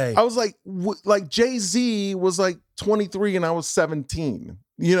other day. I was like Jay-Z was like 23 and I was 17,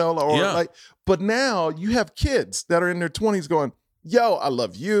 you know, or like, but now you have kids that are in their 20s going, yo, I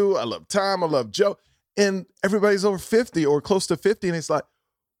love you. I love Tom. I love Joe. And everybody's over 50 or close to 50. And it's like,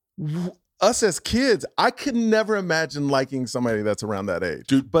 us as kids, I could never imagine liking somebody that's around that age.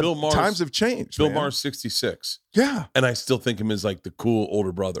 Dude, but Bill Maher's, times have changed. Bill man. Maher's 66. Yeah. And I still think him as like the cool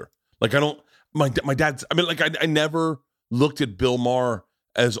older brother. Like my dad's, I mean, like I never looked at Bill Maher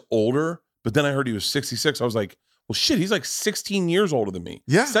as older, but then I heard he was 66. I was like, well, shit, he's like 16 years older than me.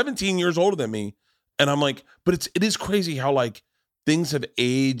 Yeah. 17 years older than me. And I'm like, but it is crazy how like things have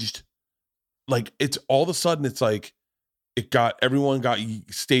aged. Like it's all of a sudden it's like everyone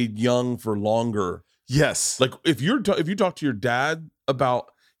stayed young for longer. Yes. Like if you talk to your dad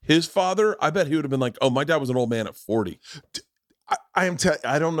about his father, I bet he would have been like, oh, my dad was an old man at 40. I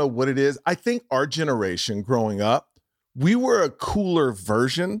don't know what it is. I think our generation growing up, we were a cooler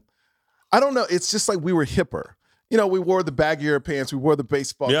version. I don't know. It's just like we were hipper. You know, we wore the baggier pants, we wore the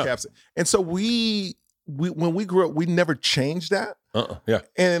baseball caps. And so we when we grew up, we never changed that. Yeah.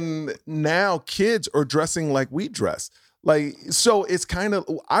 And now kids are dressing like we dress. Like, so it's kind of,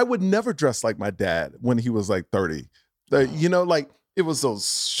 I would never dress like my dad when he was like 30. You know, like it was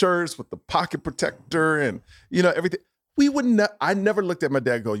those shirts with the pocket protector and, you know, everything. I never looked at my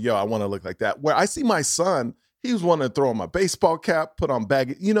dad and go, yo, I want to look like that. Where I see my son, he was wanting to throw on my baseball cap, put on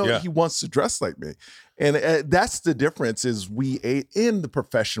baggy, you know, he wants to dress like me. And that's the difference is in the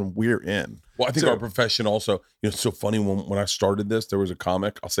profession we're in. Well, I think our profession also, you know, it's so funny when I started this, there was a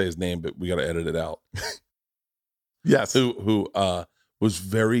comic, I'll say his name, but we got to edit it out. Yes. Who was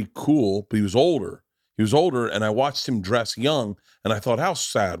very cool, but he was older. He was older, and I watched him dress young, and I thought, how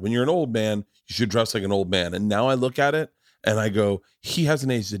sad. When you're an old man, you should dress like an old man. And now I look at it, and I go, he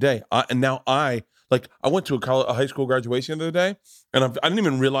hasn't aged a day. I went to a high school graduation the other day, and I didn't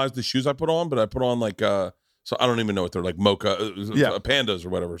even realize the shoes I put on, but I put on like, so I don't even know what they're like, mocha, pandas or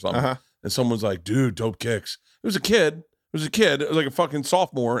whatever, something. Uh-huh. And someone's like, dude, dope kicks. It was a kid. It was like a fucking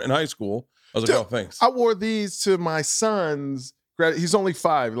sophomore in high school. I was like, oh, thanks. I wore these to my son's, he's only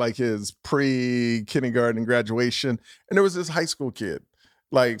 5, like his pre-kindergarten graduation. And there was this high school kid,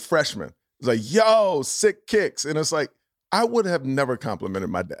 like freshman. It was like, yo, sick kicks. And it's like, I would have never complimented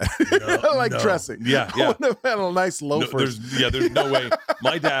my dad. Dressing. Yeah. I would have had a nice loafers. There's no way.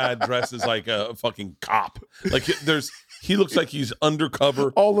 My dad dresses like a fucking cop. Like he looks like he's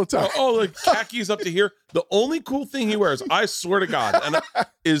undercover all the time. Oh, like khakis up to here. The only cool thing he wears, I swear to God, and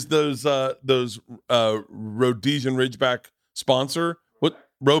is those Rhodesian Ridgeback sponsor. What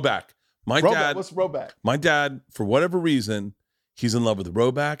Rhoback? What's Rhoback? My dad, for whatever reason, he's in love with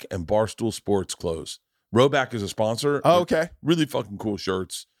Rhoback and Barstool Sports clothes. Rhoback is a sponsor. Oh, okay. Really fucking cool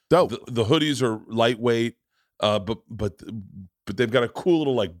shirts. Dope. The hoodies are lightweight, but they've got a cool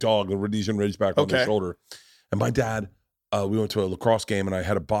little like dog, a Rhodesian Ridgeback on their shoulder. And my dad, we went to a lacrosse game, and I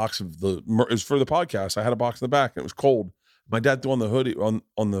had a box of it was for the podcast. I had a box in the back, and it was cold. My dad threw on the hoodie on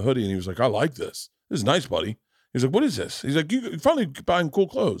the hoodie, and he was like, "I like this. This is nice, buddy." He's like, "What is this?" He's like, "You finally buying cool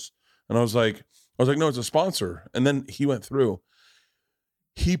clothes." And I was like, "No, it's a sponsor." And then he went through.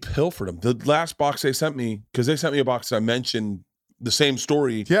 He pilfered them. The last box they sent me, because they sent me a box that I mentioned the same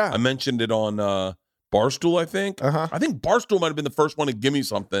story. Yeah. I mentioned it on Barstool, I think. Uh-huh. I think Barstool might have been the first one to give me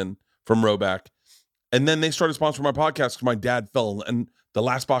something from Rhoback. And then they started sponsoring my podcast because my dad fell. And the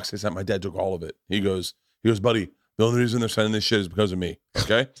last box they sent, my dad took all of it. He goes, buddy, the only reason they're sending this shit is because of me.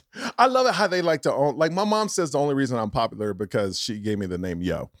 Okay. I love it how they like to own. Like my mom says the only reason I'm popular because she gave me the name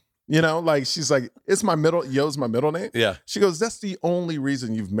Yo. You know, like she's like, Yo's my middle name. Yeah. She goes, that's the only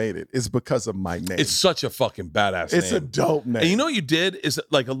reason you've made it is because of my name. It's such a fucking badass name. It's a dope name. And you know what you did is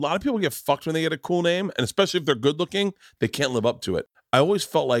like a lot of people get fucked when they get a cool name. And especially if they're good looking, they can't live up to it. I always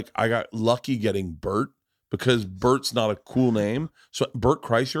felt like I got lucky getting Bert because Bert's not a cool name. So Bert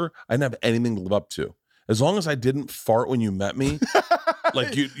Kreischer, I didn't have anything to live up to. As long as I didn't fart when you met me,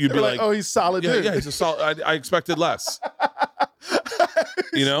 like you'd be like, oh, he's solid. Yeah, dude. yeah, he's a solid. I expected less.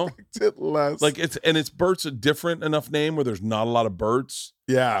 You know, less. like it's Bert's a different enough name where there's not a lot of Berts.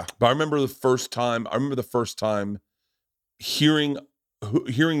 Yeah, but I remember the first time hearing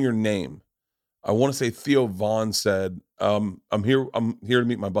your name. I want to say Theo Vaughn said, "I'm here to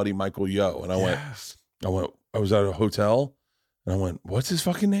meet my buddy Michael Yo," and I was at a hotel, and I went, "What's his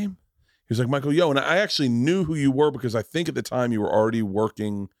fucking name?" He was like, "Michael Yo," and I actually knew who you were because I think at the time you were already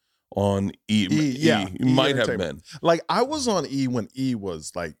working on E. Yeah, you might have been. Like I was on E when E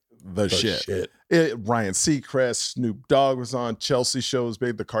was like the shit. Ryan Seacrest, Snoop Dogg was on, Chelsea shows,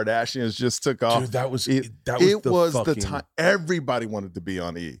 babe. The Kardashians just took off. Dude, that was the time everybody wanted to be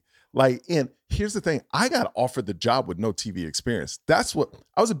on E. Like, and here's the thing, I got offered the job with no TV experience. That's what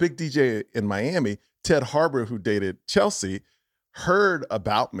I was a big DJ in Miami. Ted Harbor, who dated Chelsea, heard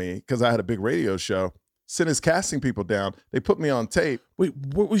about me because I had a big radio show. Sent his casting people down. They put me on tape. Wait,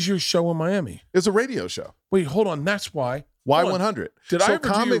 what was your show in Miami? It was a radio show. Wait, hold on. That's why. Y100. Did I ever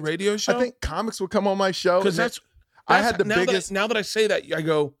do your radio show? I think comics would come on my show. Because I had the biggest. Now that I say that, I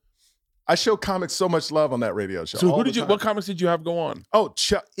go. I show comics so much love on that radio show. So what comics did you have go on? Oh,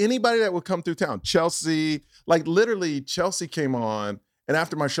 anybody that would come through town. Chelsea, like literally Chelsea came on, and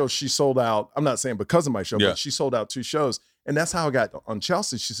after my show, she sold out. I'm not saying because of my show, but she sold out 2 shows. And that's how I got on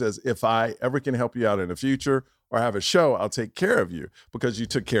Chelsea. She says, if I ever can help you out in the future or have a show, I'll take care of you because you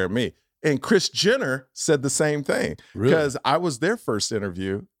took care of me. And Kris Jenner said the same thing because I was their first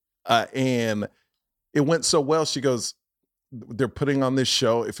interview and it went so well. She goes, they're putting on this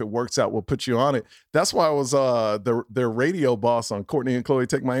show. If it works out, we'll put you on it. That's why I was their radio boss on Courtney and Chloe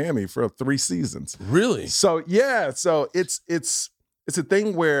Take Miami for 3 seasons. Really? So yeah, so it's a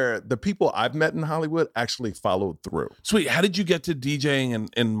thing where the people I've met in Hollywood actually followed through. Sweet. How did you get to DJing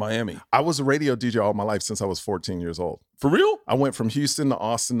in Miami? I was a radio DJ all my life since I was 14 years old. For real? I went from Houston to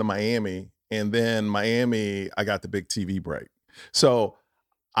Austin to Miami, and then Miami, I got the big TV break. So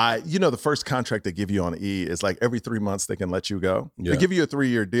the first contract they give you on E is like every 3 months they can let you go. Yeah. They give you a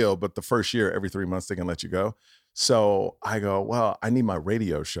 3-year deal, but the first year, every 3 months they can let you go. So I go, well, I need my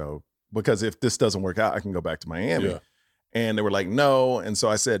radio show because if this doesn't work out, I can go back to Miami. Yeah. And they were like, no. And so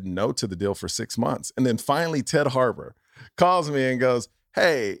I said no to the deal for 6 months. And then finally, Ted Harbor calls me and goes,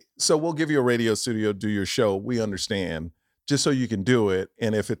 hey, so we'll give you a radio studio, do your show. We understand, just so you can do it.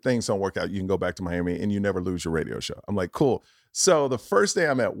 And if things don't work out, you can go back to Miami and you never lose your radio show. I'm like, cool. So the first day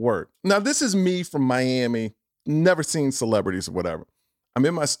I'm at work. Now, this is me from Miami, never seen celebrities or whatever. I'm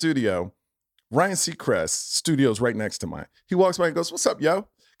in my studio. Ryan Seacrest studio's right next to mine. He walks by and goes, what's up, yo?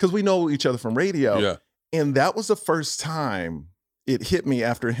 Because we know each other from radio. Yeah. And that was the first time it hit me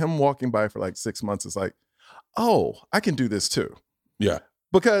after him walking by for like 6 months. It's like, oh, I can do this too. Yeah.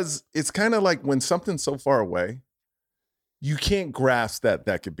 Because it's kind of like when something's so far away, you can't grasp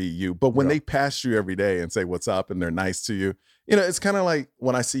that could be you. But when they pass you every day and say what's up and they're nice to you, it's kind of like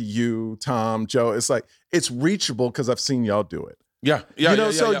when I see you, Tom, Joe, it's like it's reachable because I've seen y'all do it. Yeah.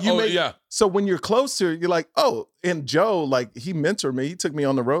 So when you're closer, you're like, oh, and Joe, like he mentored me. He took me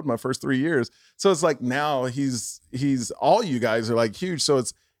on the road my first 3 years. So it's like now he's all you guys are like huge. So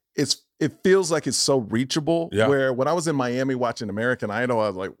it feels like it's so reachable. Yeah. Where when I was in Miami watching American Idol, I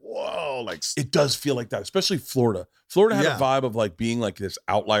was like, whoa, like it does feel like that, especially Florida. Florida had a vibe of like being like this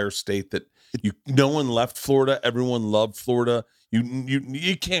outlier state that no one left Florida. Everyone loved Florida.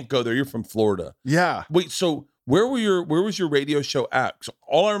 You can't go there. You're from Florida. Yeah. Wait, so where was your radio show at? So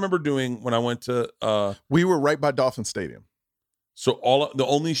all I remember doing when I went to we were right by Dolphin Stadium. So the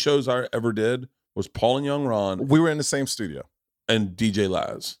only shows I ever did was Paul and Young Ron. We were in the same studio. And DJ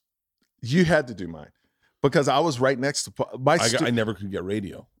Laz. You had to do mine because I was right next to I never could get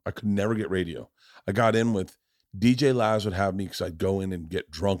radio. I could never get radio. I got in with DJ Laz would have me because I'd go in and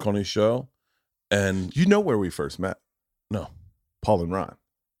get drunk on his show. And you know where we first met? No. Paul and Ron.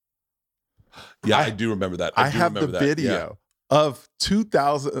 Yeah, I do remember that. I have the video of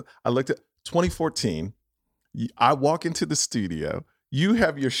 2000. I looked at 2014. I walk into the studio. You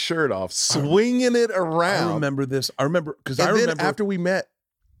have your shirt off, swinging it around. I remember this. I remember because after we met,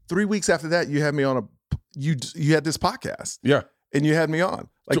 3 weeks after that, you had me on you had this podcast. Yeah, and you had me on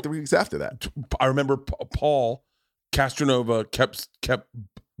 3 weeks after that. I remember Paul Castronova kept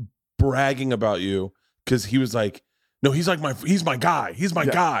bragging about you because he was like, no, he's my guy. He's my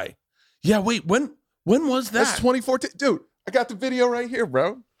guy. Yeah, wait, when was that? That's 2014. Dude, I got the video right here,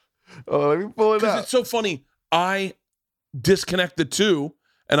 bro. Oh, let me pull it up. It's so funny. I disconnect the two,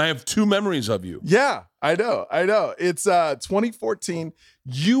 and I have 2 memories of you. Yeah, I know. It's 2014.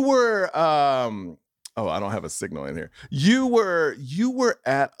 You were I don't have a signal in here. You were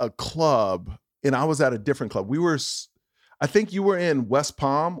at a club, and I was at a different club. I think you were in West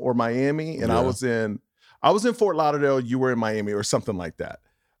Palm or Miami, and I was in Fort Lauderdale. You were in Miami or something like that.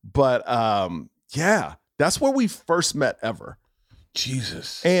 But that's where we first met ever.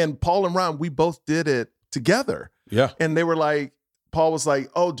 Jesus. And Paul and Ron, we both did it together. Yeah. And they were like, Paul was like,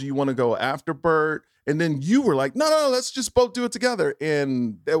 oh, do you want to go after Bert? And then you were like, no, let's just both do it together.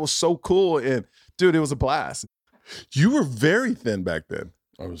 And it was so cool. And dude, it was a blast. You were very thin back then.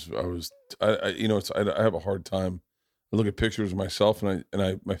 I have a hard time. I look at pictures of myself and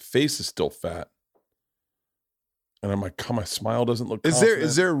my face is still fat. And I'm like, God, my smile doesn't look Is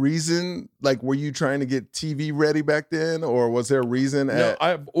confident. there a reason? Like, were you trying to get TV ready back then, or was there a reason? No,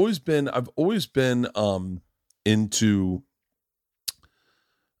 I've always been into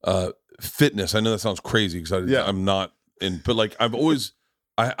fitness. I know that sounds crazy because I'm not in, but like I've always,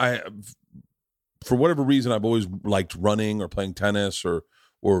 I for whatever reason, I've always liked running or playing tennis or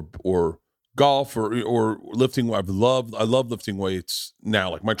golf or lifting. I love lifting weights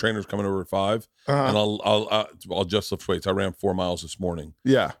now. Like my trainer's coming over at 5, and I'll just lift weights. I ran 4 miles this morning.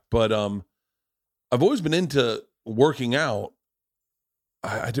 Yeah, but I've always been into working out.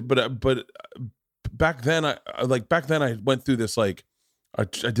 I did, but back then I went through this like I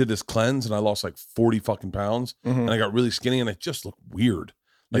did this cleanse and I lost like 40 fucking pounds and I got really skinny and I just look weird.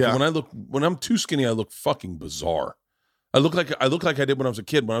 Like when I'm too skinny, I look fucking bizarre. I look like I did when I was a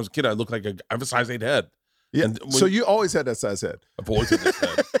kid. When I was a kid, I look like I have a size 8 head. Yeah. So you always had that size head. I've always had this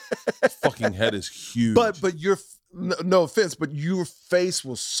head. Fucking head is huge. But your no offense, but your face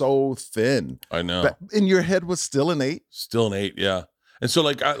was so thin. I know. And your head was still an 8. Still an 8, yeah. And so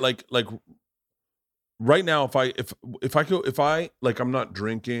like right now, if I I'm not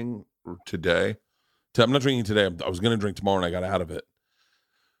drinking today. I'm not drinking today. I was going to drink tomorrow and I got out of it.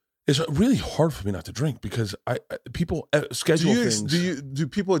 It's really hard for me not to drink because people schedule things. Do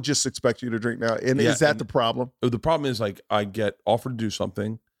people just expect you to drink now? And is that the problem? The problem is like I get offered to do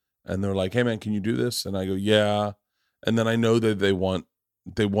something and they're like, "Hey man, can you do this?" And I go, "Yeah." And then I know that they want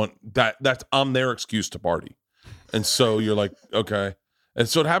that's I'm their excuse to party. And so you're like, "Okay." And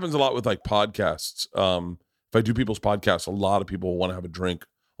so it happens a lot with like podcasts. If I do people's podcasts, a lot of people want to have a drink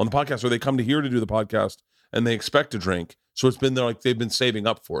on the podcast, or they come to here to do the podcast and they expect to drink. So it's been there like they've been saving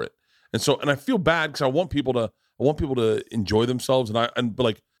up for it. And I feel bad because I want people to enjoy themselves.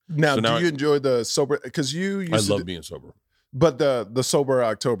 But now, do you enjoy the sober? Because I love being sober. But the sober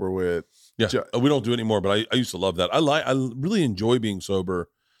October with we don't do it anymore. But I used to love that. I really enjoy being sober,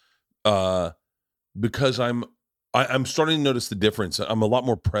 because I'm starting to notice the difference. I'm a lot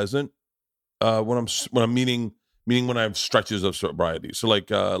more present when I'm meaning when I have stretches of sobriety. So like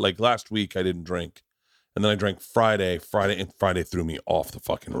last week I didn't drink. And then I drank Friday threw me off the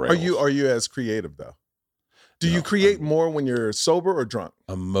fucking rails. Are you as creative though? Do you create more when you're sober or drunk?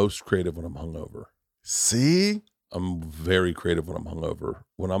 I'm most creative when I'm hungover. See? I'm very creative when I'm hungover.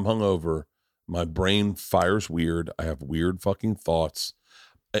 When I'm hungover, my brain fires weird. I have weird fucking thoughts.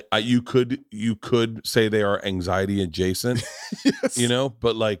 You could say they are anxiety adjacent, Yes.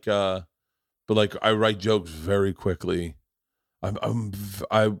 but I write jokes very quickly.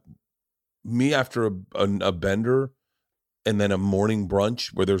 Me after a bender and then a morning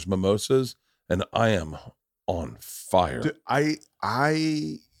brunch where there's mimosas and I am on fire. Dude, I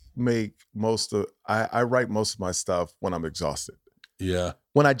make I write most of my stuff when I'm exhausted. Yeah.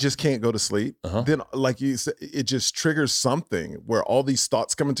 When I just can't go to sleep, then like you said, it just triggers something where all these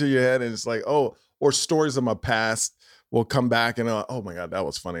thoughts come into your head and it's like, oh, or stories of my past will come back and oh my God, that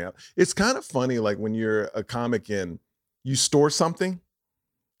was funny. It's kind of funny like when you're a comic and you store something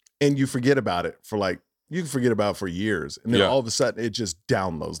and you forget about it you can forget about it for years. And then all of a sudden it just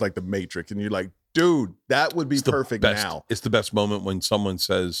downloads like the Matrix. And you're like, dude, that would be perfect now. It's the best moment when someone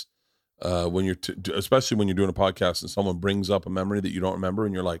says, especially when you're doing a podcast and someone brings up a memory that you don't remember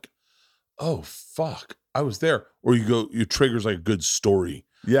and you're like, oh, fuck, I was there. Or you triggers like a good story.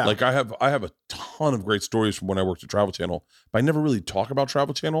 Yeah. Like I have a ton of great stories from when I worked at Travel Channel, but I never really talk about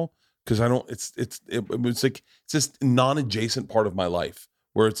Travel Channel because it's this non-adjacent part of my life.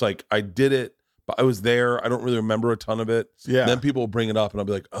 Where it's like, I did it, but I was there. I don't really remember a ton of it. Yeah. And then people will bring it up and I'll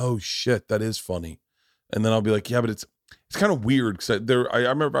be like, oh shit, that is funny. And then I'll be like, yeah, but it's kind of weird. Cause I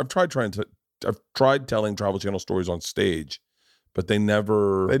remember I've tried telling Travel Channel stories on stage, but they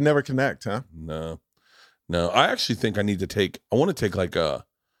never connect, huh? No. I actually think I want to take like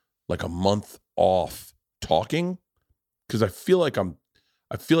a month off talking. Cause I feel like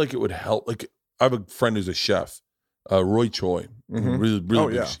it would help. Like I have a friend who's a chef. Roy Choi, really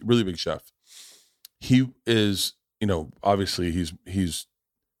big chef. He is, obviously he's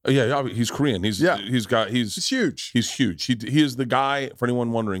Korean. He's huge. He's huge. He is the guy, for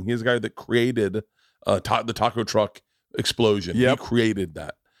anyone wondering, he is the guy that created the taco truck explosion. Yep. He created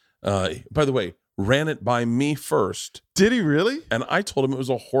that. By the way, ran it by me first. Did he really? And I told him it was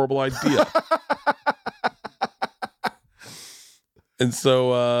a horrible idea. And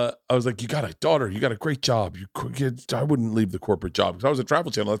so I was like, you got a daughter. You got a great job. I wouldn't leave the corporate job because I was at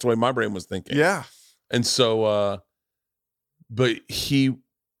Travel Channel. That's the way my brain was thinking. Yeah. And so, but we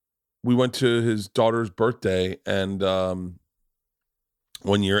went to his daughter's birthday and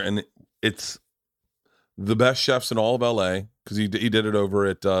one year, and it's the best chefs in all of LA because he did it over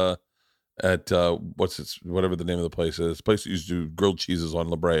at at whatever the name of the place is. The place that used to do grilled cheeses on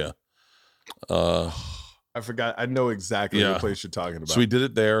La Brea. I forgot. I know exactly the place you're talking about. So we did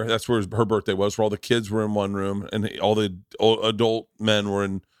it there. That's where her birthday was. Where all the kids were in one room, and all the adult men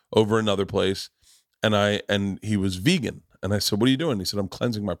were over another place. And he was vegan. And I said, "What are you doing?" He said, "I'm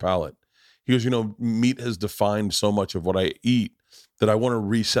cleansing my palate." He goes, meat has defined so much of what I eat that I want to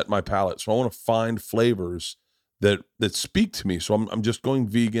reset my palate. So I want to find flavors that speak to me. So I'm just going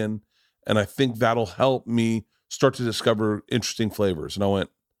vegan, and I think that'll help me start to discover interesting flavors. And I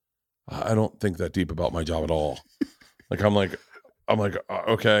went, I don't think that deep about my job at all. I'm like,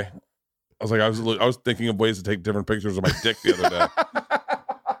 okay. I was thinking of ways to take different pictures of my dick the other day.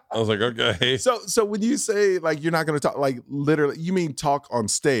 I was like, okay. So when you say like you're not going to talk, like literally, you mean talk on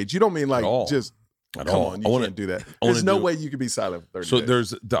stage? You don't mean like just at come all. on, you can't do that. There's no way you can be silent for 30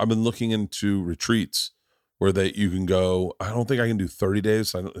 days. I've been looking into retreats where you can go. I don't think I can do 30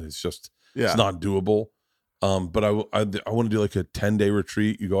 days. It's not doable. But I want to do like a 10-day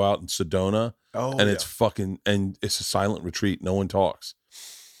retreat. You go out in Sedona, and it's it's a silent retreat. No one talks.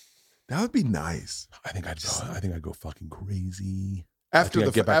 That would be nice. I think I'd go fucking crazy. After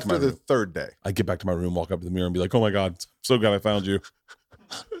the third day, I get back to my room, walk up to the mirror, and be like, "Oh my God, so glad I found you."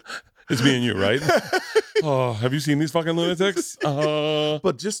 It's me and you, right? Oh, have you seen these fucking lunatics?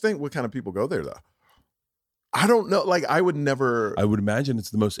 But just think what kind of people go there, though. I don't know. Like, I would never. I would imagine it's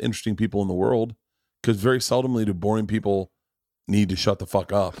the most interesting people in the world, because very seldomly do boring people need to shut the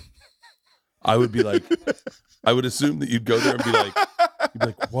fuck up. I would be like, I would assume that you'd go there and be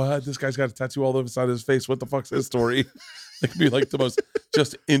like, "What? This guy's got a tattoo all over the side of his face. What the fuck's his story?" It could be like the most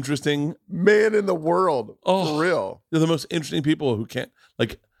just interesting man in the world. For real. They're the most interesting people who can't,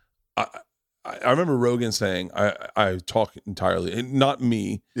 like, I remember Rogan saying, I talk entirely, and not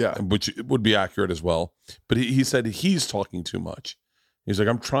me, which would be accurate as well. But he said he's talking too much. He's like,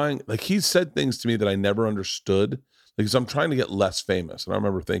 I'm trying, like, he said things to me that I never understood, because I'm trying to get less famous. And I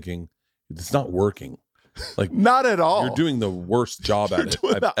remember thinking, it's not working. Like, not at all. You're doing the worst job at it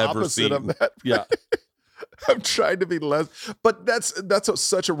I've ever seen. Of that. Yeah. I'm trying to be less, but that's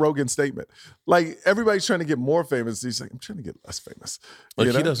such a Rogan statement. Like, everybody's trying to get more famous. He's like, I'm trying to get less famous.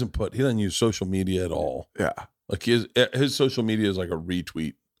 Like, he doesn't use social media at all. Yeah. Like his social media is like a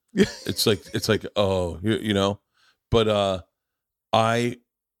retweet. It's like, oh, but I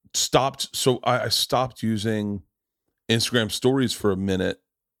stopped. So I stopped using Instagram stories for a minute,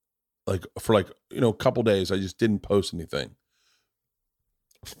 like for a couple days. I just didn't post anything.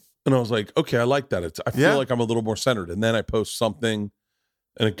 And I was like, okay, I like that. I feel like I'm a little more centered. And then I post something,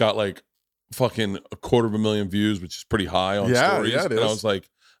 and it got like fucking 250,000 views, which is pretty high on stories. Yeah, it is. And I was like,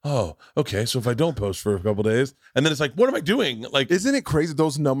 oh, okay. So if I don't post for a couple days, and then it's like, what am I doing? Like, isn't it crazy?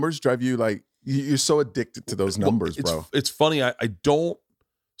 Those numbers drive you like you're so addicted to those numbers, bro. It's funny. I don't.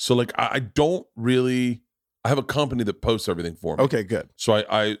 So like, I don't really. I have a company that posts everything for me. Okay, good. So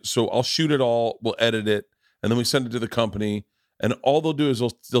so I'll shoot it all. We'll edit it, and then we send it to the company. And all they'll do is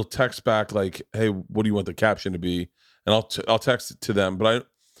they'll text back like, "Hey, what do you want the caption to be?" And I'll text it to them. But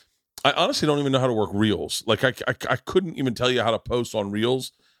I honestly don't even know how to work Reels. Like, I couldn't even tell you how to post on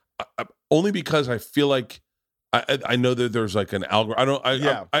Reels, only because I feel like I know that there's like an algorithm.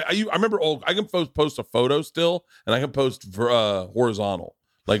 I remember I can post a photo still, and I can post horizontal,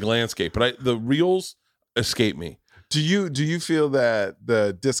 like landscape. But the Reels escape me. Do you feel that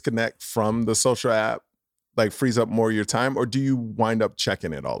the disconnect from the social app like frees up more of your time, or do you wind up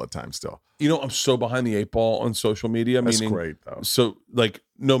checking it all the time still? I'm so behind the 8 ball on social media. That's great though. So like,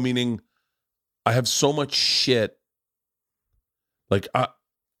 no, meaning I have so much shit. Like I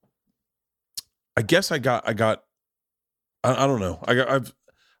guess I don't know.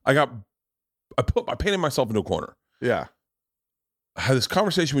 I painted myself into a corner. Yeah. I had this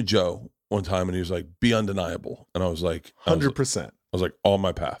conversation with Joe one time, and he was like, be undeniable. And I was like, 100%. I was like, on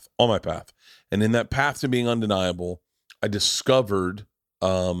my path. And in that path to being undeniable, I discovered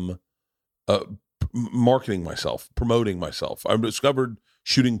marketing myself, promoting myself. I discovered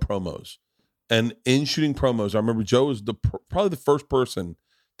shooting promos. And in shooting promos, I remember Joe was probably the first person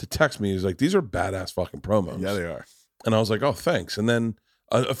to text me. He's like, these are badass fucking promos. Yeah, they are. And I was like, oh, thanks. And then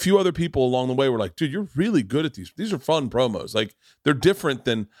a few other people along the way were like, dude, you're really good at these. These are fun promos. Like, they're different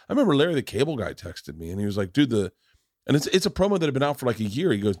than, I remember Larry the Cable Guy texted me, and he was like, dude, and it's a promo that had been out for like a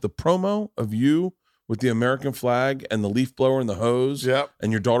year. He goes, the promo of you with the American flag and the leaf blower and the hose,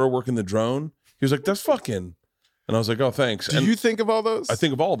 and your daughter working the drone. He was like, that's fucking. And I was like, oh, thanks. Do you think of all those? I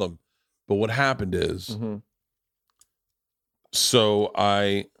think of all of them. But what happened is, so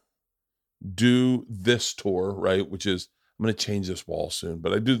I do this tour, right? Which is, I'm going to change this wall soon,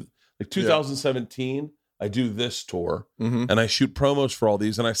 but I do like 2017. I do this tour, Mhm. and I shoot promos for all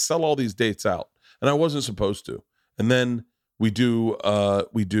these, and I sell all these dates out, and I wasn't supposed to. And then we do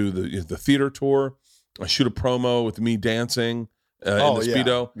the theater tour. I shoot a promo with me dancing in the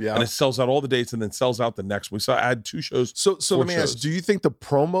Speedo, yeah. and it sells out all the dates, and then sells out the next week. So I had 2 shows. So 4 let me ask, shows. do you think the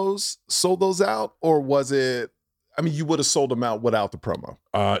promos sold those out, or was it? I mean, you would have sold them out without the promo.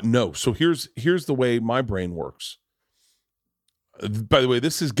 No. So here's the way my brain works. By the way,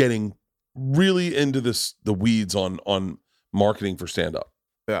 this is getting really into the weeds on marketing for stand-up.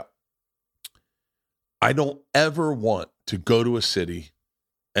 Yeah. I don't ever want to go to a city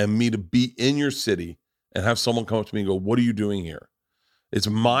and me to be in your city and have someone come up to me and go, "What are you doing here?" It's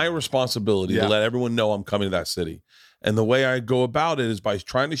my responsibility to let everyone know I'm coming to that city. And the way I go about it is by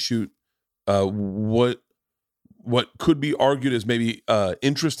trying to shoot what could be argued as maybe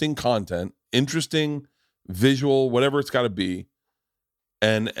interesting content, interesting visual, whatever it's got to be,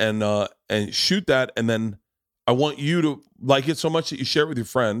 and shoot that. And then I want you to like it so much that you share it with your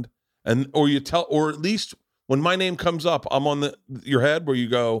friend, or you tell, or at least when my name comes up, I'm on your head where you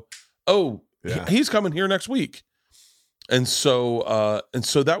go, "Oh, he's coming here next week." And so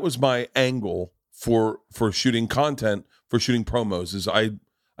that was my angle for shooting content, for shooting promos. Is I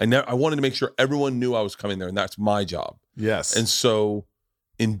wanted to make sure everyone knew I was coming there, and that's my job. Yes. And so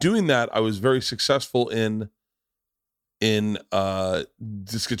in doing that, I was very successful in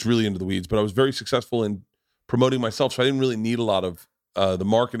this gets really into the weeds, but I was very successful in promoting myself. So I didn't really need a lot of the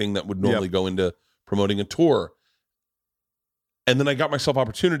marketing that would normally go into promoting a tour. And then I got myself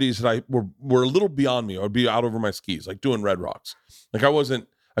opportunities that were a little beyond me. I would be out over my skis, like doing Red Rocks. Like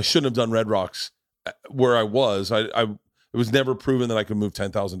I shouldn't have done Red Rocks where I was. It was never proven that I could move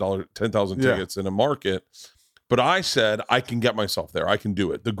 10,000 tickets in a market. But I said, I can get myself there. I can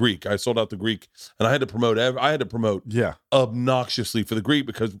do it. The Greek, I sold out the Greek, and I had to promote obnoxiously for the Greek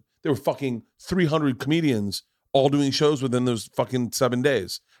because there were fucking 300 comedians all doing shows within those fucking 7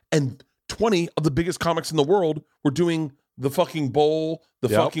 days. And 20 of the biggest comics in the world were doing the fucking Bowl, the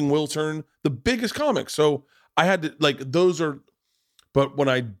fucking Wiltern, the biggest comics. So I had to, but when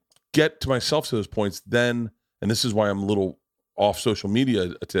I get to myself to those points, then, and this is why I'm a little off social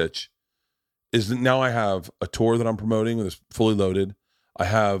media a titch, is that now I have a tour that I'm promoting that's fully loaded. I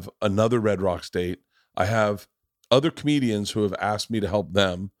have another Red Rocks date. I have other comedians who have asked me to help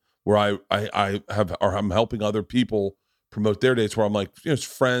them, where I'm helping other people promote their dates, where I'm like, it's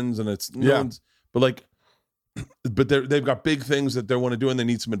friends and it's but they've got big things that they want to do and they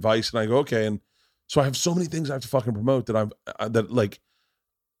need some advice, and I go, okay. And so I have so many things I have to fucking promote that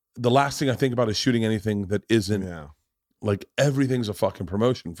the last thing I think about is shooting anything that isn't like everything's a fucking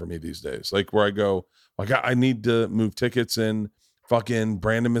promotion for me these days. Like where I go, I need to move tickets in fucking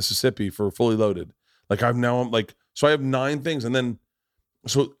Brandon, Mississippi for Fully Loaded. Like I'm so I have 9 things, and then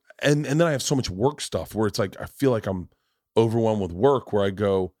and then I have so much work stuff where it's like I feel like I'm overwhelmed with work, where I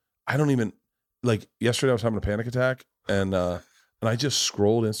go, I don't even, like yesterday I was having a panic attack, and I just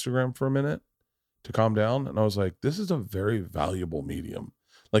scrolled Instagram for a minute to calm down, and I was like, this is a very valuable medium.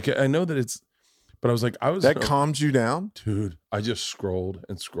 Like I know that it's, but I was like, calmed you down, dude. I just scrolled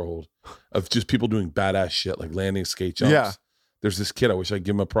and scrolled of just people doing badass shit, like landing skate jumps. Yeah. There's this kid, I wish I'd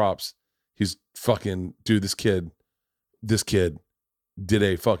give him a props. He's fucking, dude, this kid did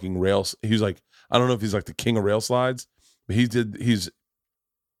a fucking rails. He was like, I don't know if he's like the king of rail slides, but he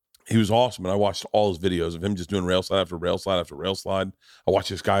was awesome. And I watched all his videos of him just doing rail slide after rail slide after rail slide. I watched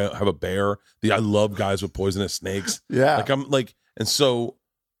this guy have a bear. I love guys with poisonous snakes. Yeah. There's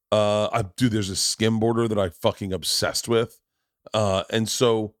a skimboarder that I fucking obsessed with. And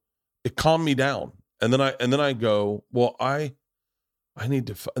so it calmed me down. And then I go, well, I need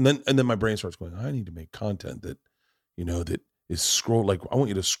to, and then my brain starts going, I need to make content that, that is scroll. Like I want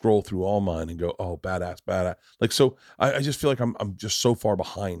you to scroll through all mine and go, oh, badass. Like, so I just feel like I'm just so far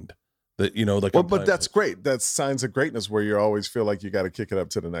behind that, but that's great. That's signs of greatness where you always feel like you got to kick it up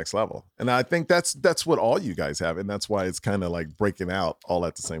to the next level. And I think that's what all you guys have. And that's why it's kind of like breaking out all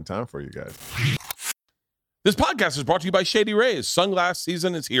at the same time for you guys. This podcast is brought to you by Shady Rays. Sunglass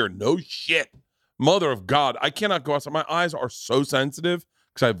season is here. No shit. Mother of God. I cannot go outside. My eyes are so sensitive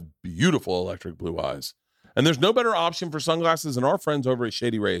because I have beautiful electric blue eyes. And there's no better option for sunglasses than our friends over at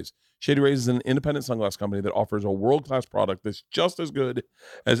Shady Rays. Shady Rays is an independent sunglass company that offers a world-class product that's just as good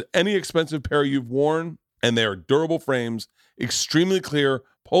as any expensive pair you've worn, and they are durable frames, extremely clear,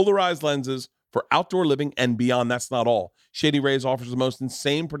 polarized lenses for outdoor living and beyond. That's not all. Shady Rays offers the most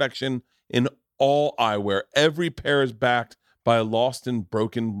insane protection in all eyewear. Every pair is backed by lost and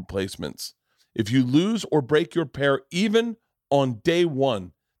broken replacements. If you lose or break your pair, even on day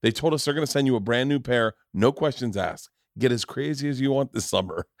one, they told us they're going to send you a brand new pair, no questions asked. Get as crazy as you want this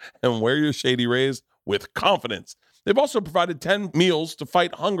summer and wear your Shady Rays with confidence. They've also provided 10 meals to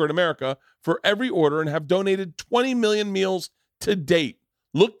fight hunger in America for every order and have donated 20 million meals to date.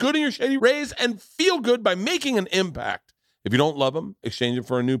 Look good in your Shady Rays and feel good by making an impact. If you don't love them, exchange them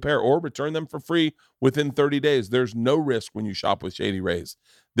for a new pair or return them for free within 30 days. There's no risk when you shop with Shady Rays.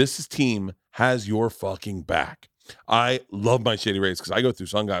 This team has your fucking back. I love my Shady Rays because I go through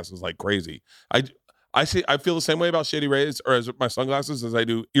sunglasses like crazy. I feel the same way about Shady Rays or as my sunglasses as I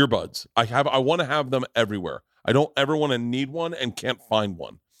do earbuds. I want to have them everywhere. I don't ever want to need one and can't find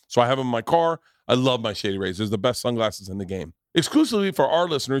one. So I have them in my car. I love my Shady Rays. They're the best sunglasses in the game. Exclusively for our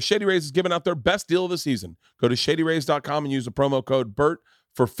listeners, Shady Rays is giving out their best deal of the season. Go to shadyrays.com and use the promo code BERT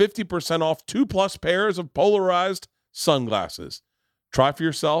for 50% off 2+ pairs of polarized sunglasses. Try for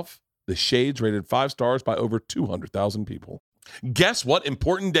yourself the shades rated 5 stars by over 200,000 people. Guess what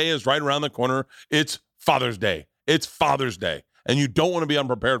important day is right around the corner? It's Father's Day. It's Father's Day. And you don't want to be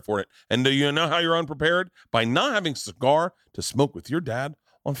unprepared for it. And do you know how you're unprepared? By not having a cigar to smoke with your dad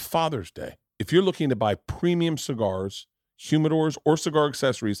on Father's Day. If you're looking to buy premium cigars, humidors, or cigar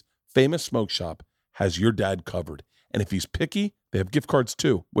accessories, Famous Smoke Shop has your dad covered. And if he's picky, they have gift cards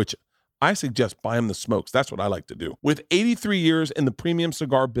too, which I suggest buy him the smokes. That's what I like to do. With 83 years in the premium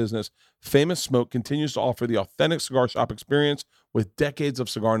cigar business, Famous Smoke continues to offer the authentic cigar shop experience with decades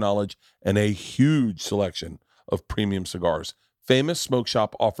of cigar knowledge and a huge selection of premium cigars. Famous Smoke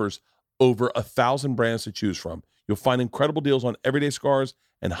Shop offers over 1,000 brands to choose from. You'll find incredible deals on everyday cigars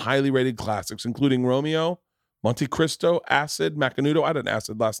and highly rated classics, including Romeo, Monte Cristo, Acid, Macanudo. I had an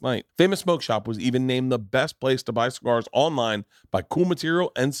Acid last night. Famous Smoke Shop was even named the best place to buy cigars online by Cool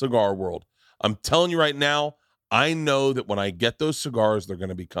Material and Cigar World. I'm telling you right now, I know that when I get those cigars, they're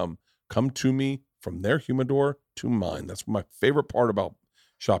going to come to me from their humidor to mine. That's my favorite part about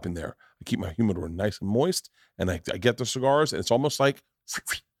shopping there. I keep my humidor nice and moist, and I get the cigars, and it's almost like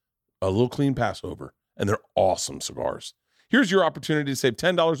a little clean Passover, and they're awesome cigars. Here's your opportunity to save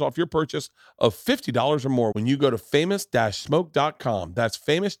 $10 off your purchase of $50 or more when you go to famous-smoke.com. That's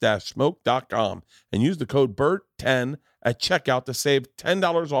famous-smoke.com and use the code BERT10 at checkout to save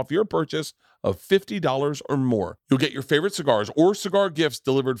 $10 off your purchase of $50 or more. You'll get your favorite cigars or cigar gifts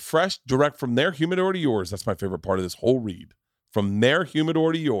delivered fresh, direct from their humidor to yours. That's my favorite part of this whole read. From their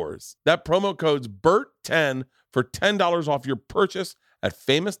humidor to yours. That promo code's BERT10 for $10 off your purchase at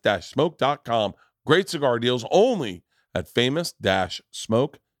famous-smoke.com. Great cigar deals only at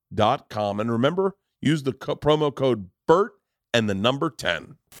famous-smoke.com. And remember, use the promo code BERT and the number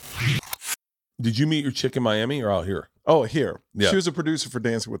 10. Did you meet your chick in Miami or out here? Oh, here. Yeah. She was a producer for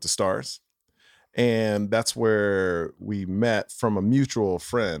Dancing with the Stars. And that's where we met from a mutual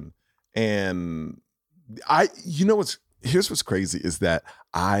friend. And here's what's crazy is that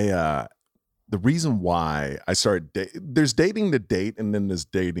the reason why I started there's dating to date and then there's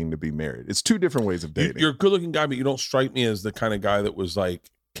dating to be married. It's two different ways of dating. You're a good looking guy, but you don't strike me as the kind of guy that was like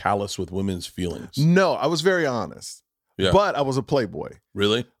callous with women's feelings. No, I was very honest. Yeah. But I was a playboy.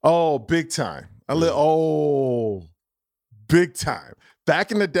 Really? Oh, big time. Big time.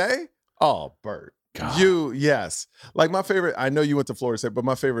 Back in the day, Bert. God. Yes. Like my favorite, I know you went to Florida State, but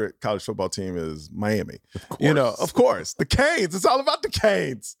my favorite college football team is Miami. Of course. The Canes. It's all about the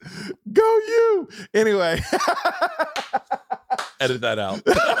Canes. Go you. Anyway. Edit that out.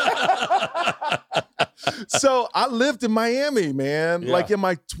 So I lived in Miami, man. Yeah. Like in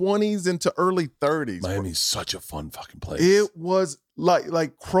my 20s into early 30s. Miami's such a fun fucking place. It was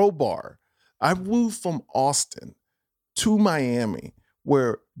like Crowbar. I moved from Austin to Miami,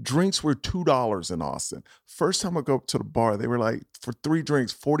 where drinks were $2 in Austin. First time I go up to the bar, they were like, for 3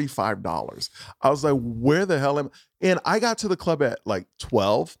 drinks, $45. I was like, where the hell am I? And I got to the club at like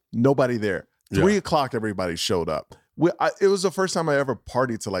 12, nobody there. 3 o'clock, everybody showed up. It was the first time I ever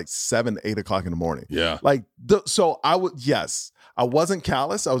partied to like 7, 8 o'clock in the morning. Yeah. I wasn't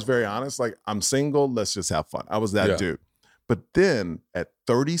callous. I was very honest. Like, I'm single. Let's just have fun. I was that dude. But then at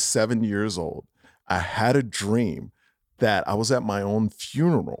 37 years old, I had a dream that I was at my own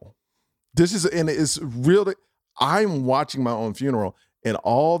funeral. It's real. I'm watching my own funeral, and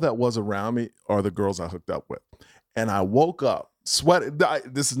all that was around me are the girls I hooked up with. And I woke up sweating.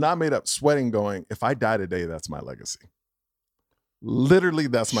 This is not made up. Sweating, going, if I die today, that's my legacy. Literally,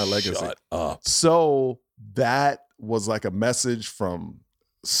 that's my legacy. Shut up. So that was like a message from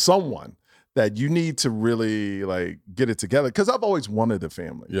someone that you need to really like get it together. Because I've always wanted a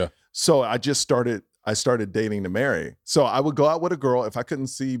family. Yeah. So I started dating to marry. So I would go out with a girl. If I couldn't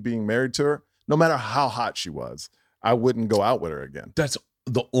see being married to her, no matter how hot she was, I wouldn't go out with her again. That's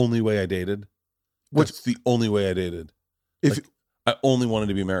the only way I dated. That's the only way I dated. I only wanted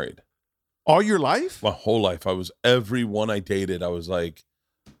to be married. All your life? My whole life. Everyone I dated, I was like,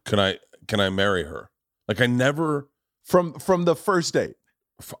 can I marry her? Like I never from the first date.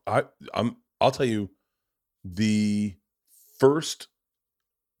 I'll tell you, the first,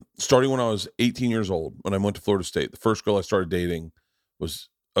 starting when I was 18 years old, when I went to Florida State, the first girl I started dating was,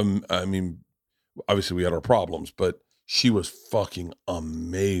 I mean, obviously we had our problems, but she was fucking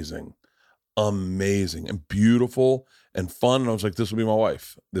amazing and beautiful and fun. And I was like, this will be my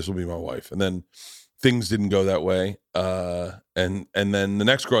wife. This will be my wife. And then things didn't go that way. And then the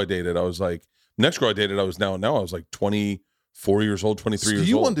next girl I dated, I was like, I was like 24 years old, 23 years old.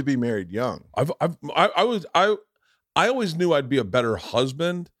 You wanted to be married young. I always knew I'd be a better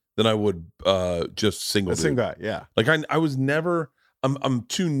husband than I would just single. A single guy, yeah. Like I was never. I'm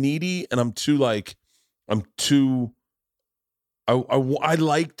too needy, and I'm too like. I'm too. I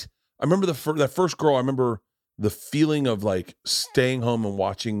liked. I remember that first girl. I remember the feeling of like staying home and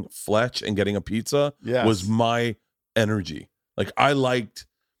watching Fletch and getting a pizza. Yes. Was my energy. Like I liked.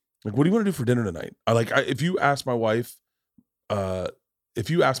 Like, what do you want to do for dinner tonight? If you ask my wife,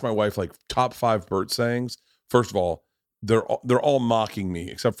 like top 5 Bert sayings, first of all, they're all mocking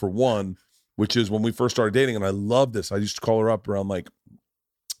me except for one, which is when we first started dating, and I love this. I used to call her up around like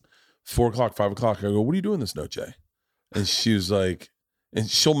 4 o'clock, 5 o'clock. I go, "What are you doing this noche?" And she was like, and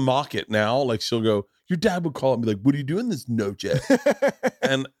she'll mock it now. Like she'll go, "Your dad would call it and be like, 'What are you doing this noche?'"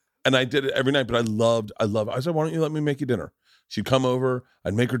 and I did it every night, but I loved it. I said, "Why don't you let me make you dinner?" She'd come over,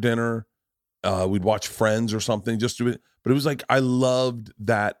 I'd make her dinner. We'd watch Friends or something, just do it. But it was like, I loved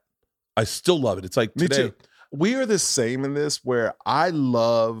that. I still love it. It's like today. Me too. We are the same in this, where I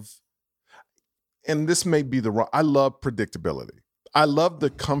love, and this may be the wrong, I love predictability. I love the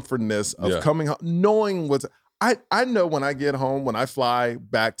comfortness of coming home, knowing what's, I know when I get home, when I fly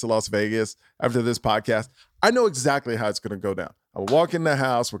back to Las Vegas after this podcast, I know exactly how it's going to go down. I'll walk in the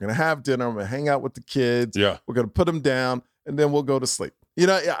house, we're going to have dinner, I'm going to hang out with the kids. Yeah. We're going to put them down, and then we'll go to sleep. You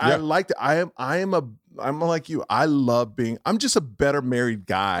know, I like that. I'm like you. I love being, I'm just a better married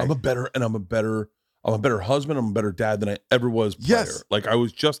guy. I'm a better husband. I'm a better dad than I ever was prior. Yes. Like I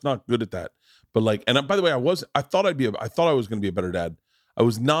was just not good at that. But like, and by the way, I thought I was going to be a better dad. I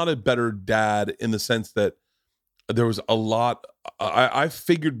was not a better dad in the sense that there was a lot. I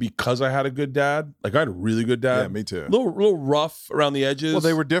figured because I had a good dad, like I had a really good dad. Yeah, me too. Little rough around the edges. Well,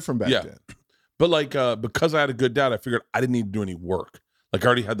 they were different back then. But like, because I had a good dad, I figured I didn't need to do any work. Like I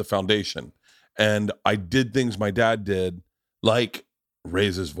already had the foundation, and I did things my dad did, like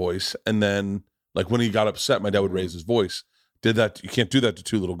raise his voice. And then like when he got upset, my dad would raise his voice. Did that. You can't do that to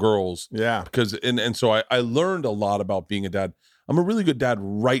 2 little girls. Yeah. Because, and so I learned a lot about being a dad. I'm a really good dad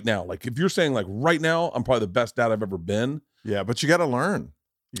right now. Like if you're saying like right now, I'm probably the best dad I've ever been. Yeah. But you got to learn.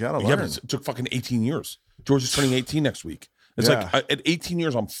 Yeah, but it took fucking 18 years. George is turning 18 next week. It's like at 18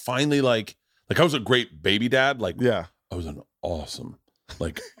 years, I'm finally like I was a great baby dad. Like, yeah, I was an awesome,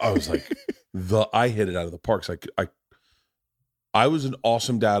 like, I was like, I hit it out of the parks. I was an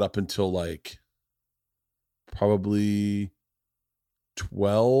awesome dad up until like probably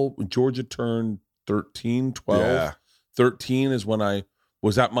 12. When Georgia turned 13, 12. Yeah. 13 is when I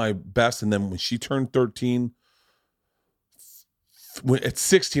was at my best. And then when she turned 13, at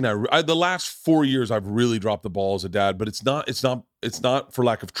 16, the last 4 years I've really dropped the ball as a dad, but it's not for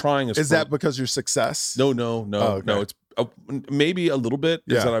lack of trying. Is that because your success? No. Oh, okay. No, it's maybe a little bit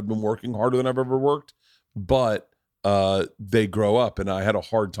is that I've been working harder than I've ever worked, but they grow up, and I had a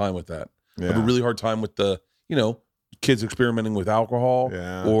hard time with that. I have a really hard time with the, kids experimenting with alcohol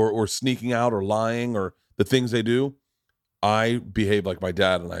or sneaking out or lying or the things they do. I behave like my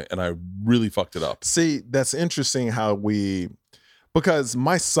dad, and I really fucked it up. See, that's interesting because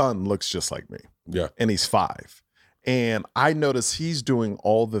my son looks just like me. Yeah. And he's 5. And I notice he's doing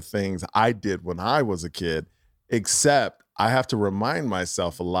all the things I did when I was a kid, except I have to remind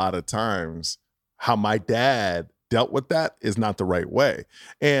myself a lot of times how my dad dealt with that is not the right way.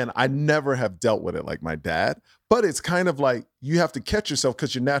 And I never have dealt with it like my dad, but it's kind of like you have to catch yourself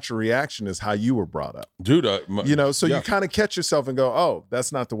because your natural reaction is how you were brought up. Dude, you kind of catch yourself and go, oh,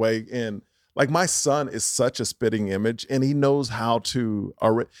 that's not the way. And like my son is such a spitting image, and he knows how to,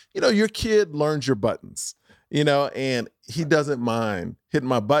 your kid learns your buttons, and he doesn't mind hitting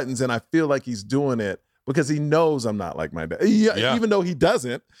my buttons. And I feel like he's doing it because he knows I'm not like my dad. Even though he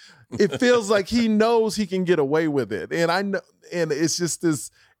doesn't, it feels like he knows he can get away with it. And I know, and it's just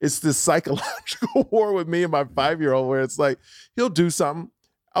this psychological war with me and my 5-year-old where it's like, he'll do something.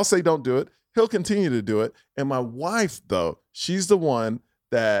 I'll say, don't do it. He'll continue to do it. And my wife, though, she's the one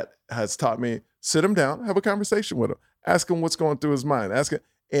that has taught me, sit him down, have a conversation with him, ask him what's going through his mind, ask him.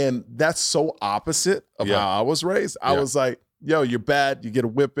 And that's so opposite of how I was raised. I was like, yo, you're bad. You get a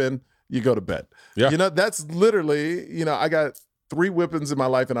whipping, you go to bed. Yeah. That's literally, I got 3 whippings in my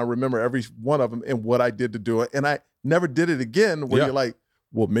life, and I remember every one of them and what I did to do it. And I never did it again where you're like,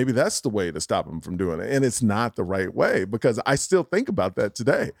 well, maybe that's the way to stop him from doing it. And it's not the right way, because I still think about that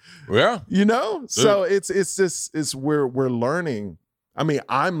today. Yeah. You know? So it's we're learning. I mean,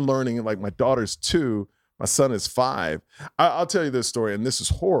 I'm learning, like my daughter's 2, my son is 5. I'll tell you this story, and this is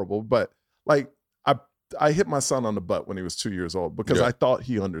horrible, but like I hit my son on the butt when he was 2 years old because I thought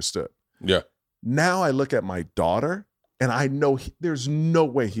he understood. Yeah. Now I look at my daughter and I know there's no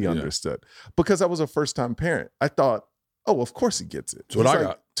way he understood, because I was a first-time parent. I thought, oh, of course he gets it. That's what I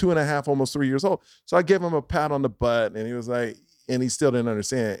got. 2.5, almost 3 years old. So I gave him a pat on the butt, and he was like, and he still didn't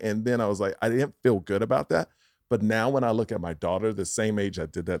understand. And then I was like, I didn't feel good about that. But now when I look at my daughter, the same age I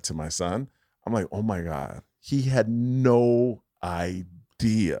did that to my son, I'm like, oh my God, he had no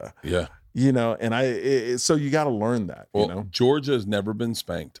idea. Yeah. You know, and so you got to learn that. Well, you know, Georgia has never been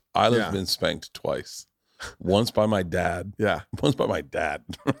spanked. Isla's been spanked twice. Once by my dad. Yeah. Once by my dad.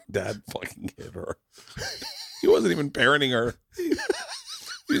 My dad fucking hit her. He wasn't even parenting her. He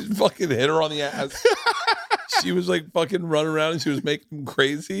just fucking hit her on the ass. She was like fucking running around and she was making him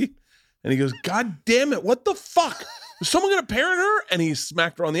crazy. And he goes, God damn it, what the fuck? Is someone gonna parent her? And he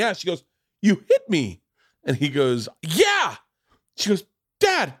smacked her on the ass. She goes, you hit me. And he goes, yeah. She goes,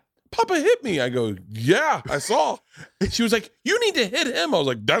 Dad, Papa hit me. I go, yeah, I saw. She was like, you need to hit him. I was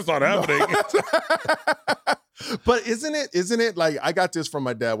like, that's not happening. But isn't it like, I got this from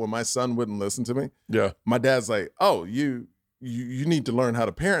my dad when my son wouldn't listen to me. Yeah. My dad's like, oh, you need to learn how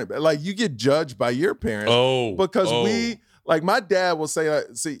to parent. Like, you get judged by your parents. Because like my dad will say,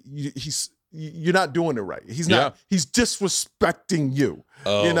 see, you're not doing it right. He's not, he's disrespecting you.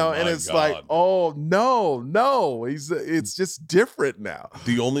 Oh, you know, and it's like, oh no, it's just different now.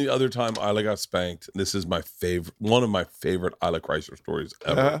 The only other time Isla got spanked, this is my favorite, one of my favorite Isla Chrysler stories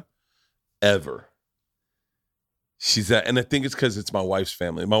ever. Ever. She's at, and I think it's because it's my wife's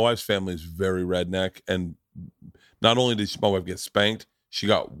family. My wife's family is very redneck, and not only did my wife get spanked, she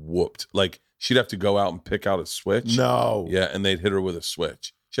got whooped. Like, she'd have to go out and pick out a switch. No. Yeah, and they'd hit her with a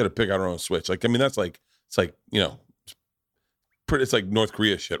switch. She had to pick out her own switch. Like, I mean, that's like, it's like, you know, it's like North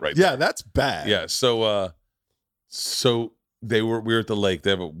Korea shit right there. Yeah, that's bad. Yeah, so we were at the lake.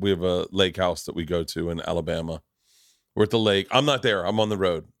 We have a lake house that we go to in Alabama. We're at the lake. I'm not there. I'm on the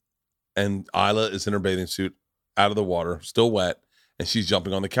road. And Isla is in her bathing suit, out of the water, still wet, and she's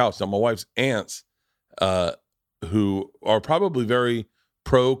jumping on the couch. Now, my wife's aunts, who are probably very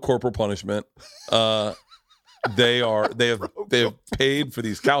pro corporal punishment, they have paid for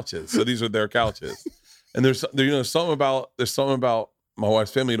these couches, so these are their couches. And there's something about my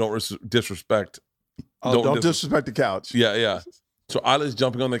wife's family. Don't disrespect. Don't disrespect the couch. Yeah. So Isla's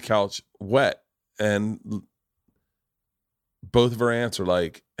jumping on the couch, wet, and both of her aunts are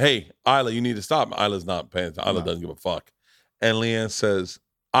like, hey, Isla, you need to stop. Isla's not paying attention. Isla doesn't give a fuck. And Leanne says,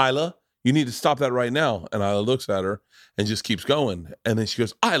 Isla, you need to stop that right now. And Isla looks at her and just keeps going. And then she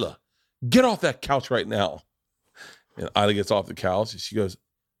goes, Isla, get off that couch right now. And Isla gets off the couch and she goes,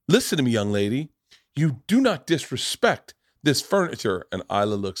 listen to me, young lady. You do not disrespect this furniture. And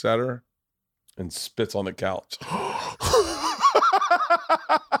Isla looks at her and spits on the couch.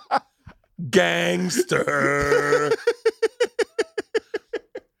 Gangster.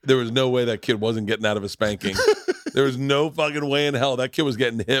 There was no way that kid wasn't getting out of a spanking. There was no fucking way in hell that kid was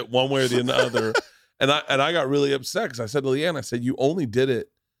getting hit one way or the other. And I got really upset because I said to Leanne, I said, you only did it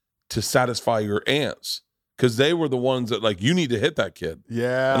to satisfy your aunts because they were the ones that like, you need to hit that kid.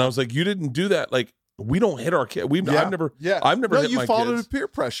 Yeah. And I was like, you didn't do that. Like, we don't hit our kid. I've never hit my kids. You followed the peer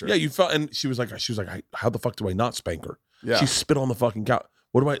pressure. Yeah, you felt, and she was like, how the fuck do I not spank her? Yeah. She spit on the fucking couch.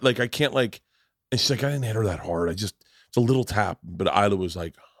 What do I, like, I can't like, and she's like, I didn't hit her that hard. it's a little tap. But Isla was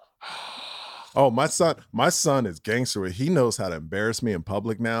like, oh, my son is gangster. He knows how to embarrass me in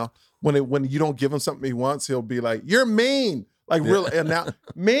public now. When you don't give him something he wants, he'll be like, you're mean. Like, really, and now,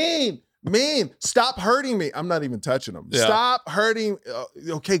 mean, stop hurting me. I'm not even touching him. Yeah. Stop hurting.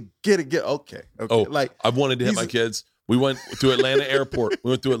 Okay, get it. Okay. Oh, like, I've wanted to hit my kids. We went to Atlanta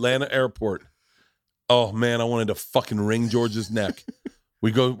Airport. Oh, man, I wanted to fucking wring George's neck.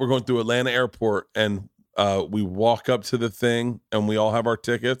 We're going through Atlanta Airport, and we walk up to the thing, and we all have our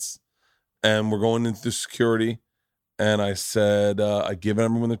tickets, and we're going into security. And I said, I give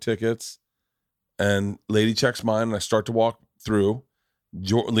everyone their tickets, and lady checks mine, and I start to walk through.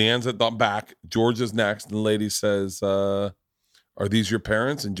 Leanne's at the back. George is next, and the lady says, are these your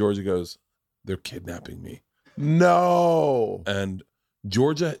parents? And Georgia goes, they're kidnapping me. No. And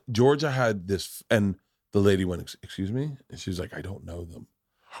Georgia had this, and the lady went, excuse me? And she was like, I don't know them.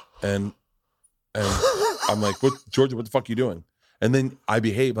 And I'm like, what, Georgia, what the fuck are you doing? And then I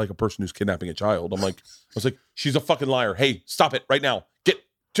behave like a person who's kidnapping a child. I was like, she's a fucking liar. Hey, stop it right now. Get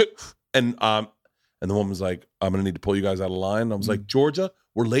to, and the woman's like, I'm gonna need to pull you guys out of line. I was like, Georgia,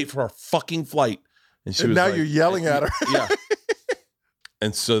 we're late for our fucking flight. And she was now like, you're yelling at her. Yeah.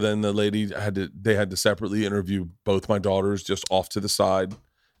 And so then the lady they had to separately interview both my daughters just off to the side.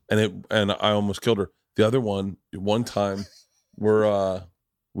 And I almost killed her. The other one time we're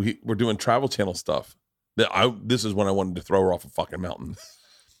doing Travel Channel stuff. This is when I wanted to throw her off a fucking mountain.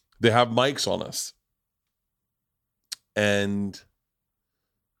 They have mics on us. And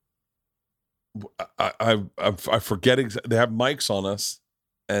I forget they have mics on us,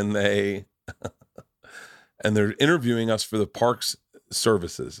 and they're interviewing us for the park's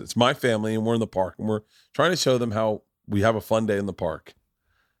services. It's my family, and we're in the park, and we're trying to show them how we have a fun day in the park.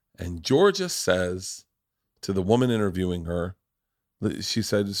 And Georgia says to the woman interviewing her, she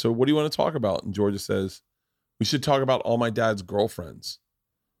said, so what do you want to talk about? And Georgia says, we should talk about all my dad's girlfriends.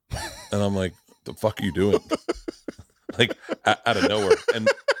 And I'm like, the fuck are you doing? Like out of nowhere. And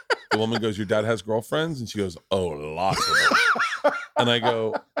the woman goes, your dad has girlfriends? And she goes, oh, lots of them. And I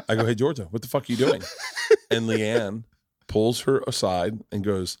go, hey, Georgia, what the fuck are you doing? And Leanne pulls her aside and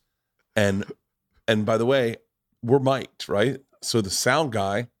goes, and by the way, we're mic'd, right? So the sound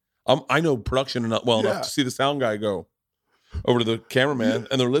guy, I know production enough to see the sound guy go over to the cameraman,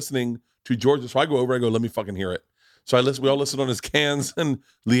 and they're listening to Georgia. So I go over, I go, let me fucking hear it. So we all listened on his cans, and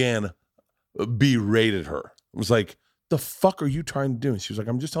Leanne berated her. It was like, the fuck are you trying to do? And she was like,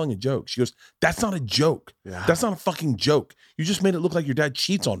 I'm just telling a joke. She goes, that's not a joke. Yeah. That's not a fucking joke. You just made it look like your dad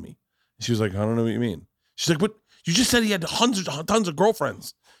cheats on me. And she was like, I don't know what you mean. She's like, but you just said he had tons of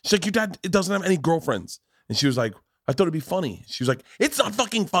girlfriends. She's like, your dad doesn't have any girlfriends. And she was like, I thought it'd be funny. She was like, it's not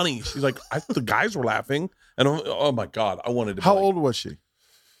fucking funny. She's like, the guys were laughing. And oh my God, I wanted to. How old was she?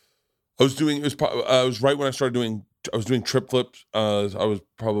 I was right when I was doing trip flips. I was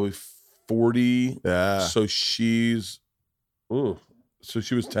probably 40. Yeah. So she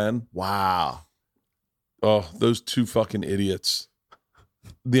was 10. Wow. Oh, those two fucking idiots.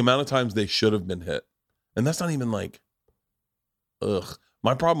 The amount of times they should have been hit. And that's not even like, ugh.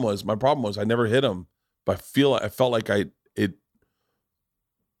 My problem was I never hit them, but I felt like I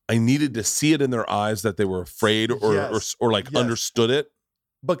needed to see it in their eyes that they were afraid or understood it.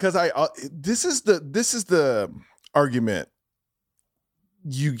 Because this is the argument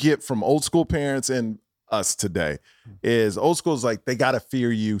you get from old school parents and us today is old school is like, they got to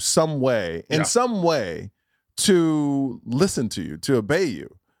fear you some way to listen to you, to obey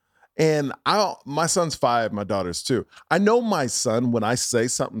you. And my son's 5, my daughter's 2. I know my son, when I say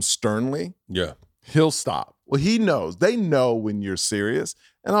something sternly, he'll stop. Well, he knows. They know when you're serious,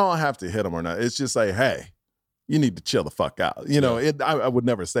 and I don't have to hit him or not. It's just like, hey, you need to chill the fuck out. You know, I would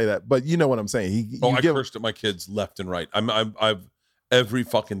never say that, but you know what I'm saying. I cursed at my kids left and right. I've every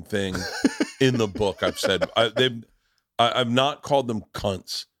fucking thing in the book I've said. I've not called them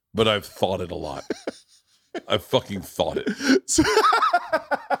cunts, but I've thought it a lot. I've fucking thought it.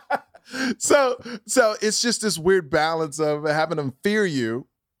 So it's just this weird balance of having them fear you,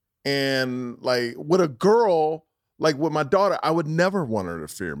 and like with a girl, like with my daughter, I would never want her to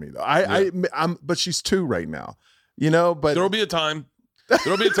fear me though. But she's 2 right now, you know. But there'll be a time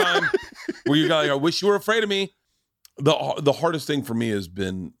where you're like, I wish you were afraid of me. The hardest thing for me has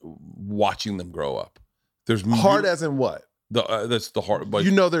been watching them grow up. There's hard as in what? That's the hard. Like,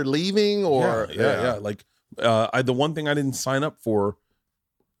 you know, they're leaving or yeah. Like the one thing I didn't sign up for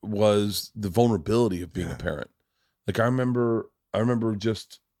was the vulnerability of being a parent. Like I remember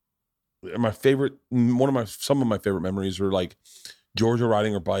just some of my favorite memories were like Georgia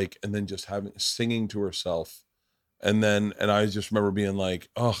riding her bike and then just singing to herself. And I just remember being like,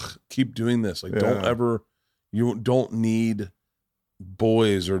 ugh, keep doing this. Like you don't need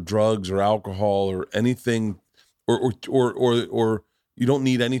boys or drugs or alcohol or anything or you don't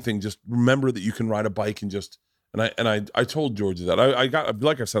need anything. Just remember that you can ride a bike and just, and I told Georgia that I got,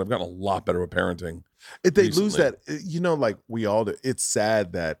 like I said, I've gotten a lot better with parenting. If they lose that, you know, like we all do, it's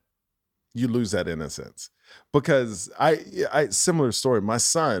sad that you lose that innocence, because I similar story. My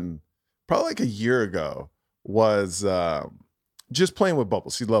son, probably like a year ago, was just playing with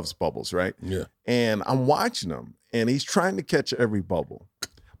bubbles. He loves bubbles, right? Yeah. And I'm watching him, and he's trying to catch every bubble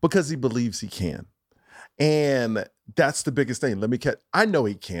because he believes he can. And that's the biggest thing. I know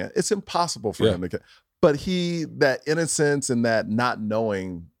he can't. It's impossible for him to catch. But that innocence and that not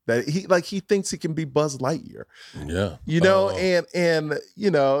knowing that he thinks he can be Buzz Lightyear. Yeah. You know, and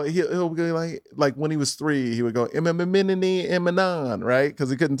you know, he'll go like when he was 3, he would go, Emanon, right? Because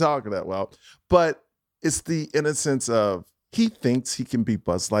he couldn't talk that well. But it's the innocence of he thinks he can be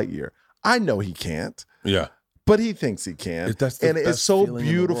Buzz Lightyear. I know he can't. Yeah. but he thinks he can. That's the and it's best so feeling in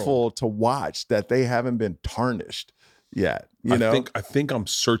the beautiful world. to watch that they haven't been tarnished yet. You know? I think I'm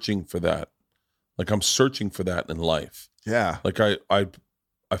searching for that. Like I'm searching for that in life. Yeah. Like I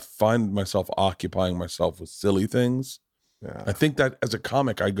find myself occupying myself with silly things. Yeah. I think that as a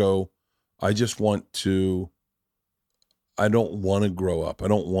comic, I don't want to grow up. I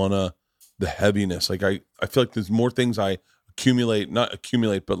don't want the heaviness. Like I feel like there's more things I not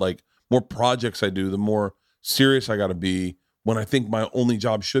accumulate, but like more projects I do, the more serious I got to be, when I think my only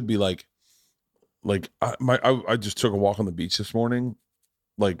job should be like I just took a walk on the beach this morning.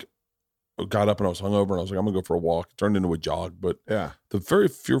 Like got up and I was hungover and I was like, I'm gonna go for a walk. It turned into a jog, but Yeah. the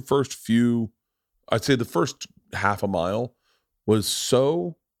first few, I'd say the first half a mile was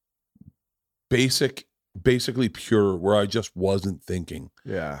so basically pure, where I just wasn't thinking.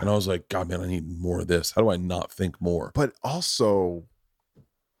 Yeah. And I was like, God, man, I need more of this. How do I not think more? But also,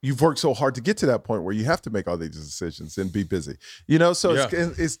 you've worked so hard to get to that point where you have to make all these decisions and be busy. You know, so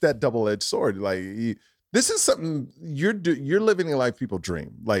it's that double-edged sword. Like this is something you're living a life people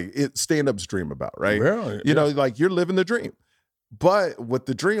dream, like stand-ups dream about, right? Really? You know, like you're living the dream. But with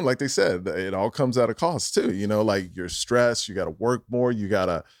the dream, like they said, it all comes at a cost too. You know, like you're stressed, you got to work more, you got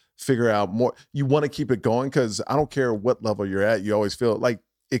to figure out more. You want to keep it going because I don't care what level you're at, you always feel like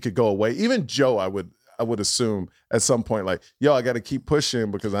it could go away. Even Joe, I would assume at some point, like, yo, I got to keep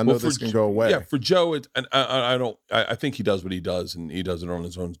pushing because I know this can go away. Yeah, for Joe, I think he does what he does, and he does it on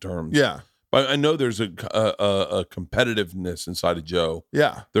his own terms. Yeah. But I know there's a competitiveness inside of Joe.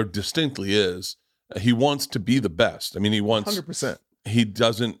 Yeah. There distinctly is. He wants to be the best. I mean, he wants 100%.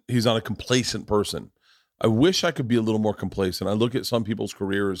 He's not a complacent person. I wish I could be a little more complacent. I look at some people's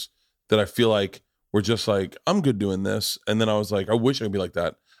careers that I feel like were just like, I'm good doing this. And then I was like, I wish I could be like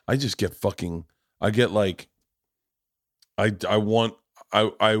that. I just get I don't want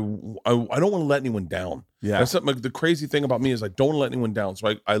to let anyone down. Yeah. That's something, like, the crazy thing about me is I don't want to let anyone down.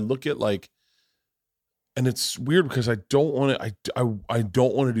 So I look at like, and it's weird because I don't want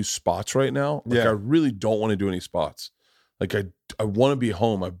to do spots right now. Like, Yeah. I really don't want to do any spots. Like I want to be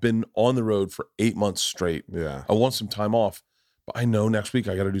home. I've been on the road for 8 months straight. Yeah. I want some time off, but I know next week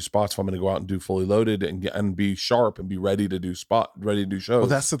I got to do spots if I'm going to go out and do Fully Loaded and be sharp and be ready to do shows. Well,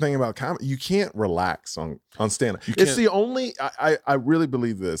 that's the thing about comedy. You can't relax on stand-up. You It's can't- the only, I really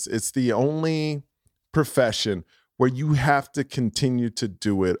believe this. It's the only profession where you have to continue to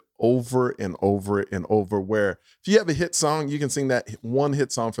do it over and over and over, where if you have a hit song, you can sing that one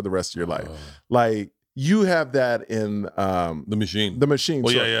hit song for the rest of your life. Like, you have that in The Machine. The Machine.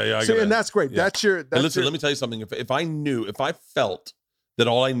 Well, So- yeah. I See, gotta- and that's great. yeah. That's your. And That's listen, your, let me tell you something. If I felt that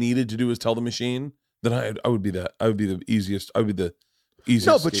all I needed to do was tell The Machine, then I would be that. I would be the easiest. I would be the easiest.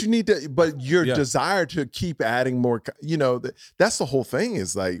 No, but you need to. But your Yeah. desire to keep adding more. You know, that's the whole thing.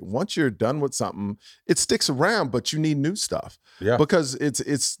 Is like once you're done with something, it sticks around, but you need new stuff. Yeah. Because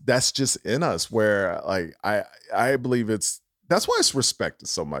it's that's just in us. Where like I believe that's why it's respected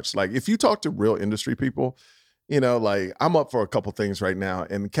so much. Like if you talk to real industry people, you know, like I'm up for a couple things right now,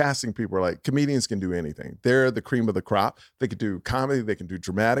 and casting people are like, comedians can do anything. They're the cream of the crop. They can do comedy, they can do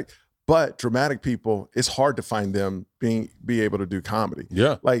dramatic, but dramatic people, it's hard to find them be able to do comedy.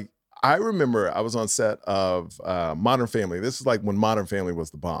 Yeah. Like I remember I was on set of Modern Family. This is like when Modern Family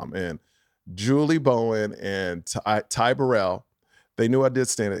was the bomb, and Julie Bowen and Ty Burrell, they knew I did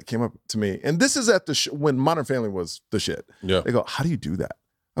stand-up, came up to me, and this is at when Modern Family was the shit. Yeah. They go, how do you do that?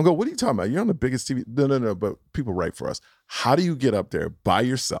 I'm going, what are you talking about? You're on the biggest TV. No, but people write for us. How do you get up there by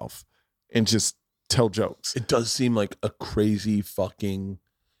yourself and just tell jokes? It does seem like a crazy fucking.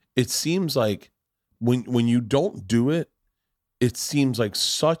 It seems like when you don't do it, it seems like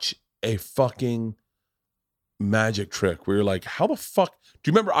such a fucking magic trick where you're like, how the fuck?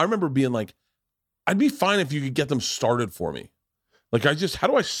 Do you remember? I remember being like, I'd be fine if you could get them started for me. Like how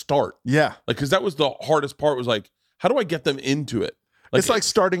do I start? Yeah. Like, because that was the hardest part, was like, how do I get them into it? It's like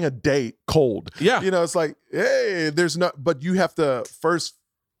starting a date cold. Yeah. You know, it's like, hey, but you have to first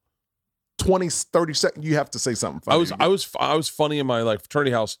 20, 30 seconds, you have to say something funny. I was funny in my like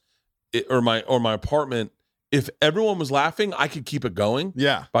fraternity house or my apartment. If everyone was laughing, I could keep it going.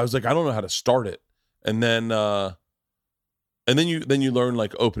 Yeah. But I was like, I don't know how to start it. And then you learn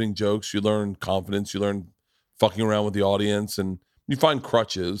like opening jokes, you learn confidence, you learn fucking around with the audience, and you find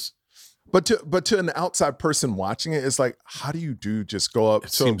crutches. But to an outside person watching it, it's like, how do you just go up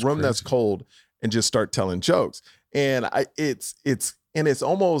to a room that's cold and just start telling jokes? And it's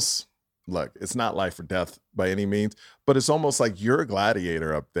almost, look, it's not life or death by any means, but it's almost like you're a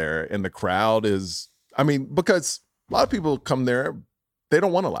gladiator up there, and the crowd is, I mean, because a lot of people come there, they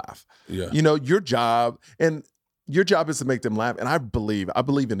don't want to laugh. Yeah. You know, your job, and your job is to make them laugh. And I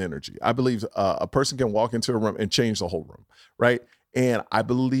believe in energy. I believe a person can walk into a room and change the whole room, right? And I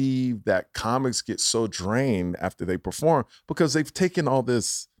believe that comics get so drained after they perform because they've taken all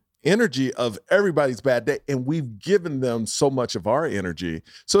this energy of everybody's bad day and we've given them so much of our energy.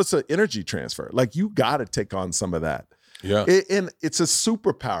 So it's an energy transfer. Like you got to take on some of that. Yeah. And it's a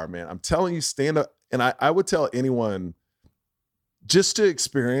superpower, man. I'm telling you, stand up. And I would tell anyone just to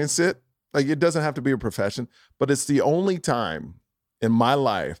experience it. Like it doesn't have to be a profession, but it's the only time in my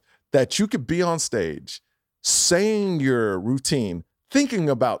life that you could be on stage saying your routine, thinking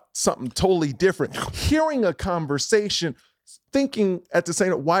about something totally different, hearing a conversation, thinking at the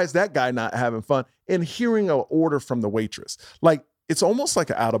same time, why is that guy not having fun? And hearing an order from the waitress. Like it's almost like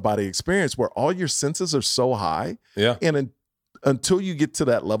an out-of-body experience where all your senses are so high. Yeah. And until you get to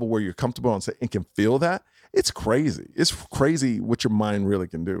that level where you're comfortable on stage and can feel that, it's crazy. It's crazy what your mind really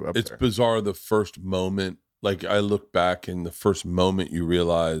can do up It's there. bizarre the first moment. Like I look back and the first moment you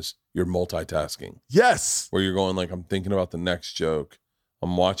realize you're multitasking. Yes. Where you're going like, I'm thinking about the next joke.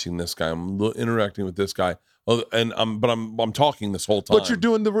 I'm watching this guy. I'm interacting with this guy. Oh, and I'm talking this whole time. But you're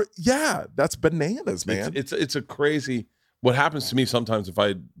doing that's bananas, man. It's a crazy. What happens to me sometimes if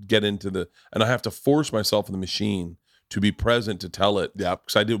I get into and I have to force myself in the machine to be present to tell it. Yeah.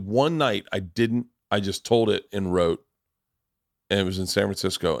 Because I did one night, I just told it and wrote, and it was in San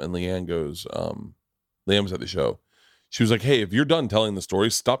Francisco. And Leanne goes, Leanne was at the show. She was like, hey, if you're done telling the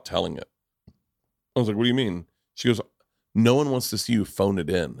story, stop telling it. I was like, what do you mean? She goes, no one wants to see you phone it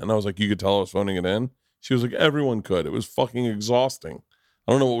in. And I was like, you could tell I was phoning it in? She was like, everyone could. It was fucking exhausting.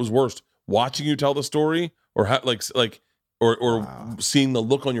 I don't know what was worst, watching you tell the story or wow. Seeing the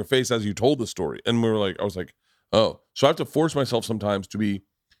look on your face as you told the story. And I was like, oh. So I have to force myself sometimes to be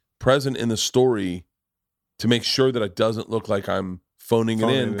present in the story to make sure that it doesn't look like I'm phoning it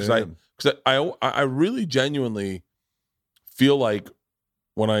in. Because I really genuinely feel like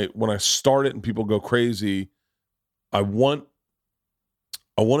when I start it and people go crazy, I know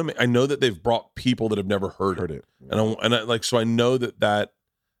that they've brought people that have never heard it. Yeah. So I know that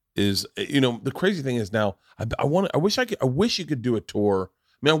is, the crazy thing is now I wish you could do a tour.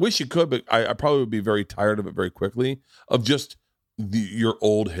 I mean, I wish you could, but I probably would be very tired of it very quickly, of just your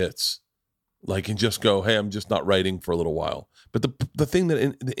old hits, like, and just go, hey, I'm just not writing for a little while. But the thing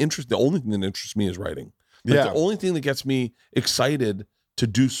the only thing that interests me is writing. Like, yeah. The only thing that gets me excited to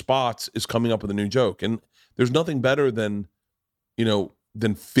do spots is coming up with a new joke. And there's nothing better than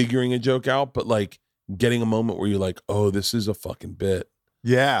figuring a joke out, but like getting a moment where you're like, oh, this is a fucking bit.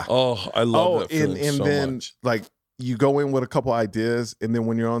 Yeah. Oh, I love that feeling and so then, much. Like, you go in with a couple ideas, and then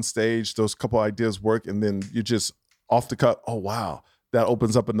when you're on stage, those couple ideas work, and then you just off the cut, oh, wow, that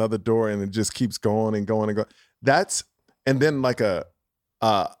opens up another door, and it just keeps going and going and going. And then like a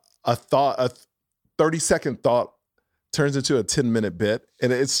 30-second thought turns into a 10-minute bit,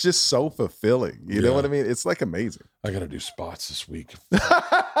 and it's just so fulfilling. You know what I mean? It's like amazing. I got to do spots this week.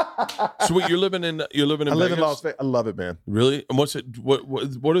 So wait, you're living in I live Vegas? in Las Vegas. I love it, man. Really? And what's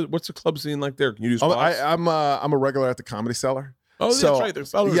the club scene like there? Can you do spots? I'm a regular at the Comedy Cellar. Oh, so, that's right.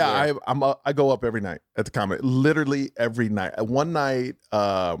 There's sellers there. I go up every night at the Comedy, literally every night. One night,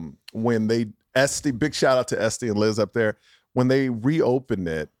 when big shout out to Esty and Liz up there, when they reopened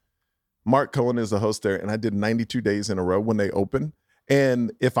it, Mark Cohen is the host there, and I did 92 days in a row when they opened.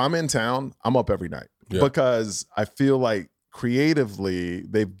 And if I'm in town, I'm up every night because I feel like creatively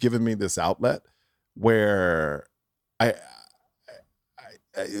they've given me this outlet where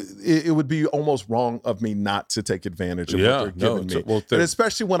it would be almost wrong of me not to take advantage of what they're giving me. And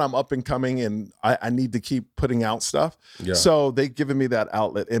especially when I'm up and coming and I need to keep putting out stuff. Yeah. So they've given me that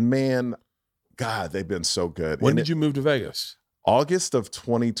outlet. And man, God, they've been so good. When did you move to Vegas? August of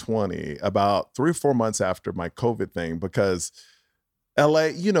 2020, about 3 or 4 months after my COVID thing, because LA,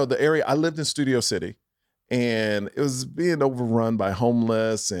 the area, I lived in Studio City and it was being overrun by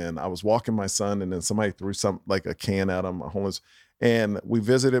homeless, and I was walking my son and then somebody threw a can at him, homeless. And we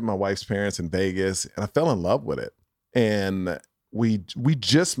visited my wife's parents in Vegas and I fell in love with it. And we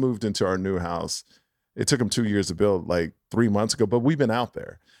just moved into our new house. It took them 2 years to build, like 3 months ago, but we've been out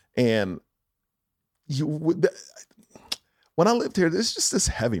there. And when I lived here, there's just this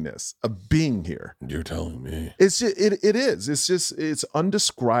heaviness of being here. You're telling me. It's just, it is. It's just, it's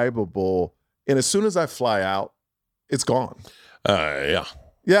undescribable. And as soon as I fly out, it's gone. Yeah.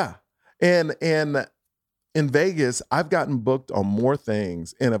 Yeah. And in Vegas, I've gotten booked on more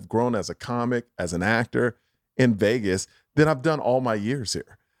things and have grown as a comic, as an actor in Vegas than I've done all my years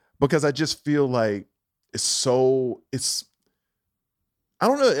here. Because I just feel like I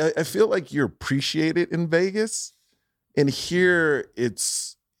don't know. I feel like you're appreciated in Vegas. And here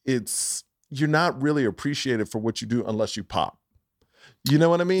it's you're not really appreciated for what you do unless you pop. You know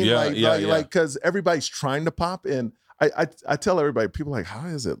what I mean? Yeah, Like, because everybody's trying to pop. And I tell everybody, people are like, how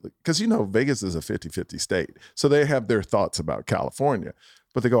is it? Because, Vegas is a 50-50 state. So they have their thoughts about California.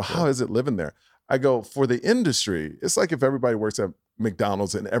 But they go, how is it living there? I go, for the industry, it's like if everybody works at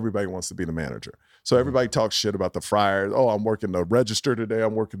McDonald's and everybody wants to be the manager. So everybody talks shit about the fryers. Oh, I'm working the register today.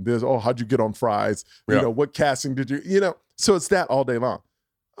 I'm working this. Oh, how'd you get on fries? Yeah. What casting did you, So it's that all day long.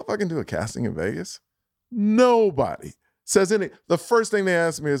 If I can do a casting in Vegas, nobody says anything. The first thing they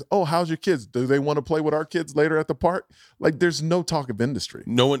ask me is, oh, how's your kids? Do they want to play with our kids later at the park? Like, there's no talk of industry.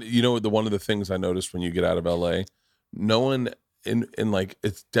 No one, one of the things I noticed when you get out of LA, no one in like,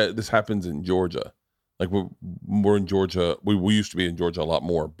 this happens in Georgia. Like we're in Georgia. We used to be in Georgia a lot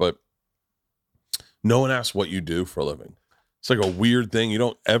more, but no one asks what you do for a living. It's like a weird thing. You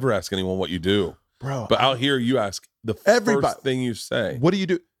don't ever ask anyone what you do. Bro. But out here, you ask the first thing you say. What do you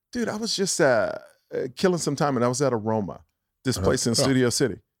do? Dude, I was just killing some time, and I was at Aroma, this place in Studio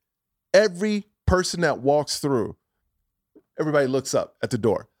City. Every person that walks through, everybody looks up at the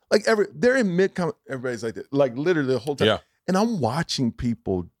door. Like they're in everybody's like this, like literally the whole time. Yeah. And I'm watching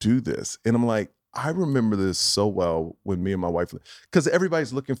people do this, and I'm like, I remember this so well when me and my wife, because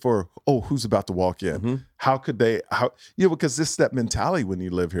everybody's looking for, who's about to walk in? Mm-hmm. How could they, because this is that mentality when you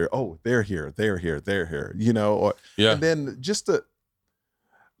live here. Oh, they're here, they're here, they're here, and then just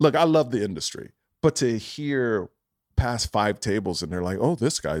look, I love the industry, but to hear past 5 tables and they're like, oh,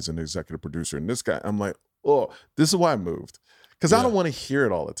 this guy's an executive producer and this guy, I'm like, oh, this is why I moved. Because I don't want to hear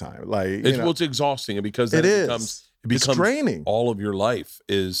it all the time. Like, it's exhausting because it becomes draining. All of your life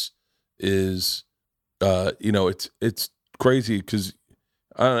is it's crazy because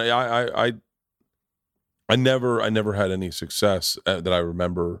I never had any success that I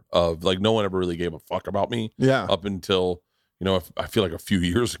remember of. Like, no one ever really gave a fuck about me. Yeah. Up until I feel like a few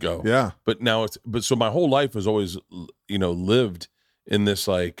years ago. Yeah. But now so my whole life was always lived in this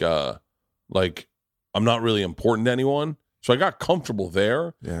like I'm not really important to anyone. So I got comfortable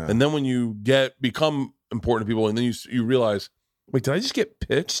there. Yeah. And then when you become important to people, and then you realize, wait, did I just get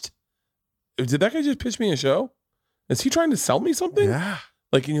pitched? Did that guy just pitch me a show? Is he trying to sell me something? Yeah.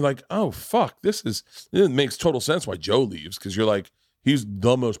 Like, and you're like, oh, fuck, it makes total sense why Joe leaves, because you're like, he's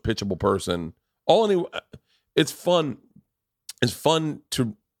the most pitchable person. It's fun. It's fun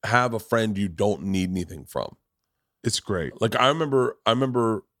to have a friend you don't need anything from. It's great. Like, I remember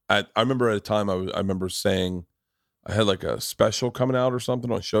at a time I remember saying I had like a special coming out or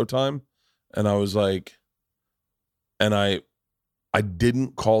something on Showtime, and I was like, and I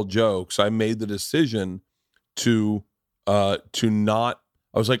didn't call Joe because I made the decision to not.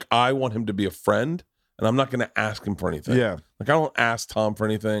 I was like, I want him to be a friend, and I'm not going to ask him for anything. Yeah, like I don't ask Tom for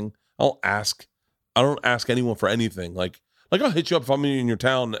anything. I don't ask anyone for anything. Like I'll hit you up if I'm in your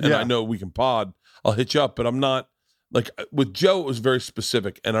town and I know we can pod. I'll hit you up, but I'm not like with Joe. It was very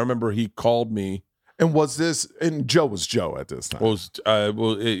specific, and I remember he called me. And Joe was Joe at this time?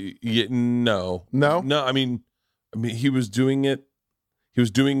 No. I mean, he was doing it. He was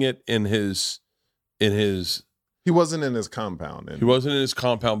doing it in his. He wasn't in his compound. He wasn't in his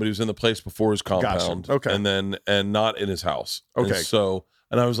compound, but he was in the place before his compound. Gotcha. Okay. And not in his house. Okay.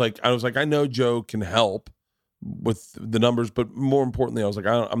 And I was like, I know Joe can help with the numbers, but more importantly, I was like,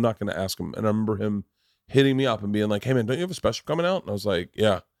 I'm not going to ask him. And I remember him hitting me up and being like, hey man, don't you have a special coming out? And I was like,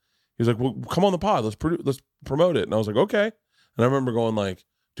 yeah. He was like, well, come on the pod. Let's promote it. And I was like, okay. And I remember going like,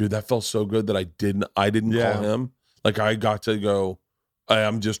 dude, that felt so good that I didn't call him. Like, I got to go,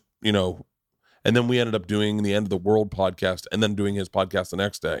 I'm just, and then we ended up doing the End of the World podcast and then doing his podcast the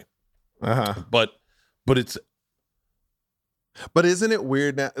next day. Uh-huh. But isn't it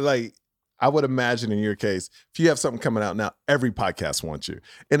weird now? Like, I would imagine in your case, if you have something coming out now, every podcast wants you.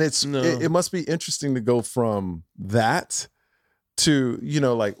 And it must be interesting to go from that to,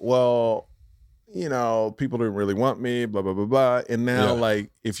 like, well, people don't really want me, blah, blah, blah, blah. And now, like,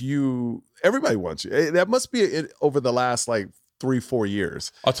 everybody wants you. That must be it over the last, like, 3-4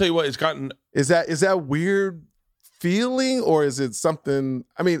 years. I'll tell you what, it's gotten... Is that weird feeling, or is it something...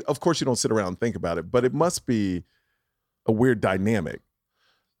 I mean, of course you don't sit around and think about it, but it must be a weird dynamic.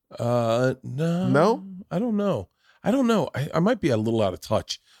 No? I don't know. I might be a little out of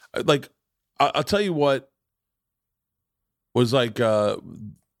touch. Like, I'll tell you what was like the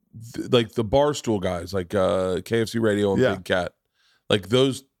Barstool guys, like KFC Radio and Big Cat, like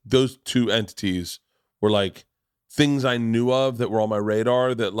those two entities were like things I knew of that were on my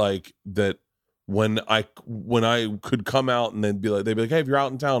radar that when I could come out and they'd be like, hey, if you're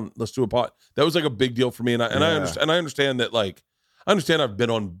out in town, let's do a pod. That was like a big deal for me, and I understand that, like, I understand I've been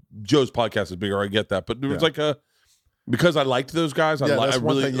on Joe's podcast is bigger, I get that, but there was like because I liked those guys. Yeah, I that's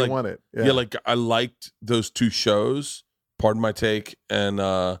one really thing you like. wanted. Yeah. Like I liked those two shows. Pardon My Take and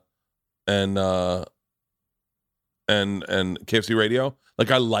KFC Radio.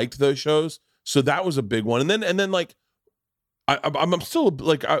 Like I liked those shows, so that was a big one. And then like I'm still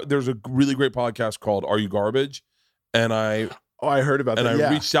like there's a really great podcast called Are You Garbage, and I heard about that. And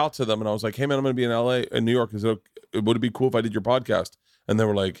I reached out to them and I was like, hey man, I'm going to be in LA, in New York. Would it be cool if I did your podcast? And they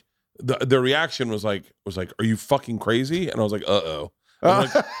were like, their reaction was like, are you fucking crazy? And I was like, uh-oh.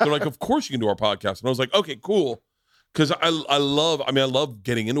 They're like, of course you can do our podcast. And I was like, okay, cool. Because I love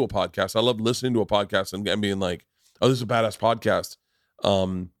getting into a podcast. I love listening to a podcast and being like, oh, this is a badass podcast.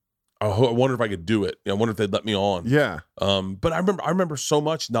 I wonder if I could do it. I wonder if they'd let me on. Yeah. But I remember so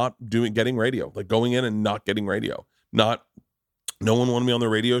much not getting radio, like going in and not getting radio. No one wanted me on their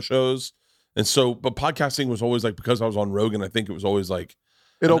radio shows. And so, but podcasting was always like, because I was on Rogan, I think it was always like,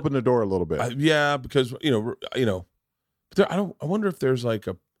 it opened the door a little bit. Yeah, because but I wonder if there's like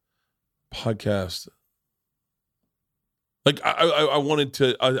a podcast. Like I wanted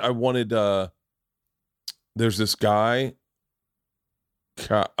there's this guy,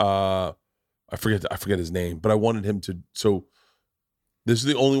 I forget his name, but I wanted him to. So this is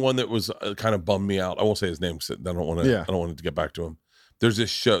the only one that was kind of bummed me out. I won't say his name because I don't want to. Yeah. I don't want to get back to him. There's this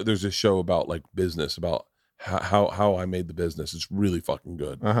show about like business, about how I made the business. It's really fucking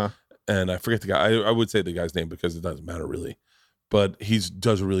good. And I forget the guy. I would say the guy's name because it doesn't matter really, but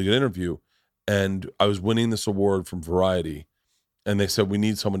does a really good interview. And I was winning this award from Variety, and they said we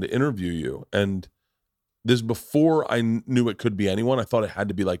need someone to interview you. And this before I knew it could be anyone. I thought it had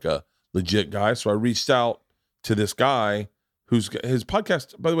to be like a legit guy. So I reached out to this guy who's his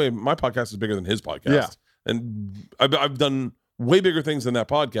podcast. By the way, my podcast is bigger than his podcast. Yeah. And I've done way bigger things than that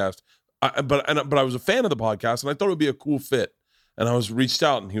podcast. But I was a fan of the podcast, and I thought it would be a cool fit. And I was reached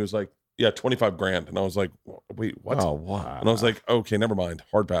out, and he was like, "Yeah, $25,000." And I was like, "Wait, what?" Oh, wow. And I was like, "Okay, never mind.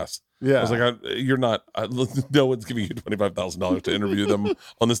 Hard pass." Yeah. I was like, "You're not. No one's giving you $25,000 to interview them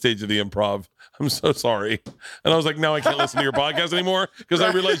on the stage of the Improv. I'm so sorry." And I was like, "Now I can't listen to your podcast anymore because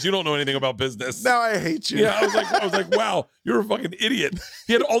I realized you don't know anything about business." Now I hate you. Yeah, I was like, "Wow, you're a fucking idiot."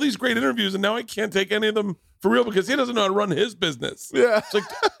 He had all these great interviews, and now I can't take any of them for real because he doesn't know how to run his business. Yeah. It's like,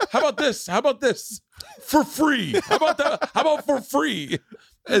 how about this? How about this? For free. How about that? How about for free?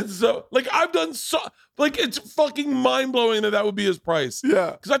 And so, like, I've done so, like, it's fucking mind blowing that would be his price. Yeah.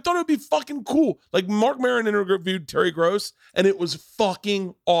 Because I thought it would be fucking cool. Like, Mark Maron interviewed Terry Gross, and it was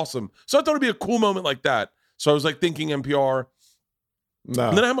fucking awesome. So I thought it'd be a cool moment like that. So I was like thinking NPR. No.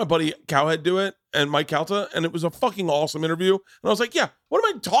 And then I had my buddy Cowhead do it, and Mike Calta, and it was a fucking awesome interview. And I was like, yeah, what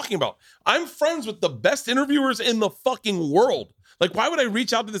am I talking about? I'm friends with the best interviewers in the fucking world. Like, why would I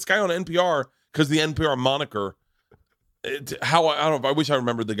reach out to this guy on NPR? Because the NPR moniker. I don't know. I wish I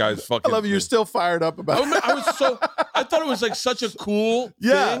remembered the guy's fucking. I love you. You're still fired up about it. I thought it was like such a cool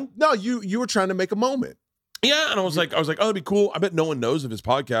thing. No, you were trying to make a moment. Yeah, and I was like, oh, that'd be cool. I bet no one knows of his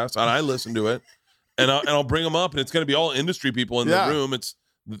podcast, and I listen to it, and I'll bring him up, and it's gonna be all industry people in the room.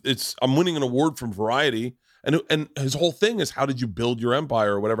 I'm winning an award from Variety, and his whole thing is, how did you build your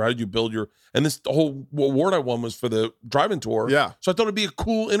empire or whatever? How did you build your? And the whole award I won was for the drive-in tour. Yeah. So I thought it'd be a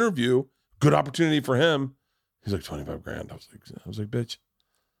cool interview, good opportunity for him. He's like $25,000. I was like, bitch.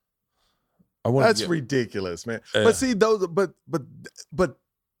 That's ridiculous, man. But see, those, but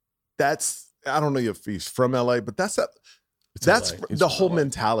that's, I don't know if he's from LA, but that's the whole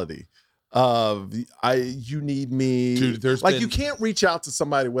mentality of you need me. Dude, you can't reach out to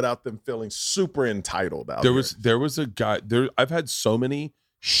somebody without them feeling super entitled out there. There was a guy there. I've had so many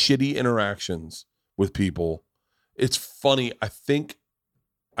shitty interactions with people. It's funny. I think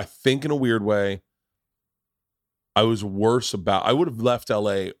in a weird way, I was worse about. I would have left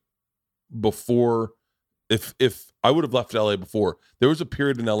LA before. If I would have left LA before, there was a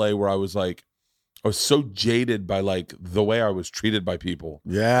period in LA where I was so jaded by like the way I was treated by people.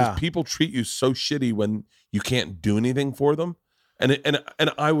 Yeah, people treat you so shitty when you can't do anything for them, and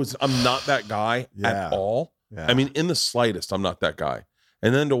I'm not that guy at all. Yeah. I mean, in the slightest, I'm not that guy.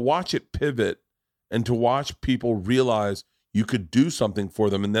 And then to watch it pivot, and to watch people realize you could do something for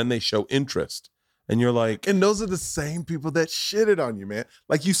them, and then they show interest. And you're like, and those are the same people that shitted on you, man.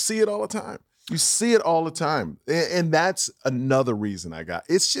 Like, you see it all the time. You see it all the time. And that's another reason I got.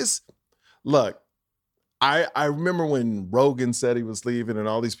 It's just, look, I remember when Rogan said he was leaving and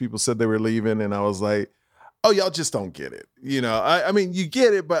all these people said they were leaving. And I was like, oh, y'all just don't get it. You know, I mean, you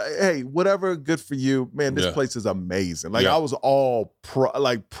get it, but hey, whatever, good for you. Man, this place is amazing. Like, I was all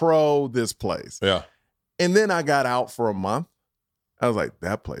pro this place. Yeah. And then I got out for a month. I was like,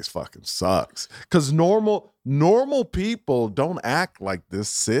 that place fucking sucks. Because normal people don't act like this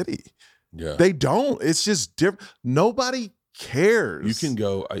city. Yeah. They don't. It's just different. Nobody cares. You can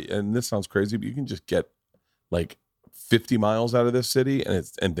go, and this sounds crazy, but you can just get like 50 miles out of this city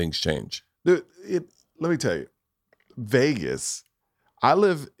and things change. Let me tell you, Vegas, I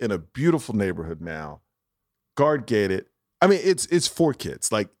live in a beautiful neighborhood now, guard gated. I mean, it's for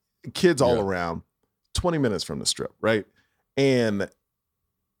kids, like kids all around, 20 minutes from the strip, right? And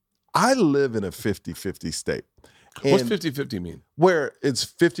I live in a 50-50 state. What's 50-50 mean? Where it's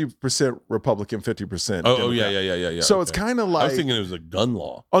 50% Republican, 50% Oh, yeah. So it's kind of like... I was thinking it was a gun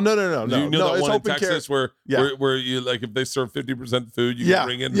law. Oh, no. You know that one in Texas where you, like, if they serve 50% food, you can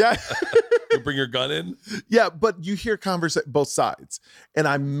bring in... Yeah. You bring your gun in? Yeah, but you hear both sides. And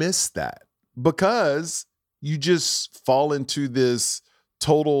I miss that because you just fall into this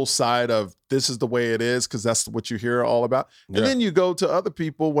total side of this is the way it is because that's what you hear all about. And then you go to other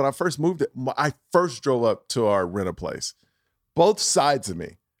people. When I first moved, I first drove up to our rental place. Both sides of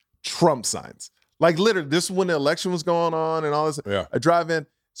me, Trump signs. Like literally, this is when the election was going on and all this. Yeah. I drive in.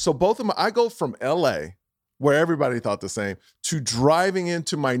 So both of I go from LA, where everybody thought the same, to driving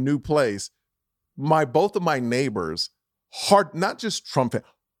into my new place. Both of my neighbors, not just Trump fans,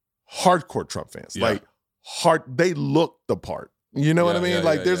 hardcore Trump fans. Yeah. Like they look the part. You know what I mean?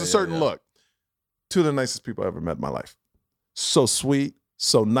 There's a certain look. Two of the nicest people I ever met in my life. So sweet,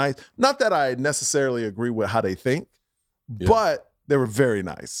 so nice. Not that I necessarily agree with how they think, but they were very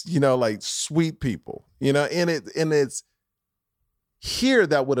nice. You know, like sweet people. You know, and it's here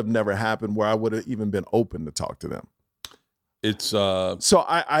that would have never happened where I would have even been open to talk to them. It's so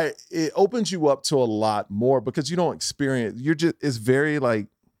it opens you up to a lot more because you don't experience. It's very like.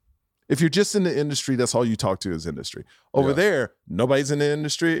 If you're just in the industry, that's all you talk to is industry. Over there, nobody's in the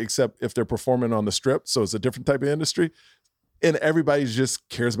industry except if they're performing on the strip. So it's a different type of industry. And everybody just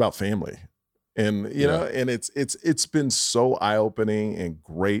cares about family. And, you know, and it's been so eye-opening and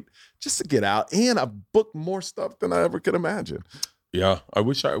great just to get out. And I've booked more stuff than I ever could imagine. Yeah. I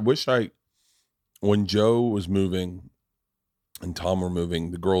wish when Joe was moving and Tom were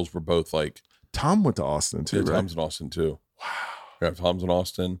moving, the girls were both like. Tom went to Austin too, right? Tom's in Austin too. Wow. Yeah, Tom's in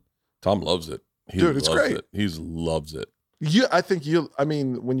Austin. Tom loves it. Dude, it's great. He loves it. I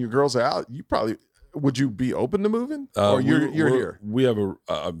mean, when your girls are out, would you be open to moving? Or you're here? We have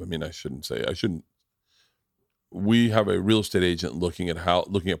we have a real estate agent looking at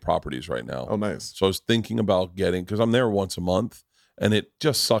properties right now. Oh, nice. So I was thinking about because I'm there once a month and it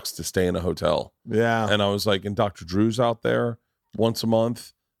just sucks to stay in a hotel. Yeah. And I was like, and Dr. Drew's out there once a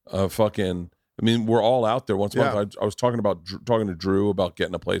month. We're all out there once a month. I was talking to Drew about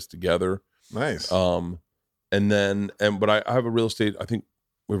getting a place together. Nice. But I have a real estate. I think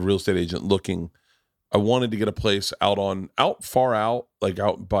we have a real estate agent looking. I wanted to get a place far out, like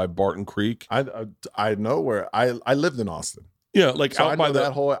out by Barton Creek. I know where I lived in Austin. Yeah, like so out by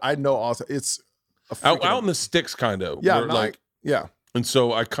I know Austin. It's out in the sticks, kind of. Yeah, And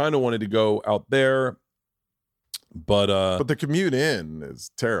so I kind of wanted to go out there. But the commute in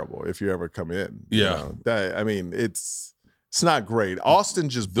is terrible if you ever come in. Yeah. It's not great. Austin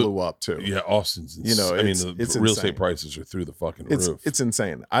just blew up too. Yeah, Austin's it's real estate prices are through the fucking roof. It's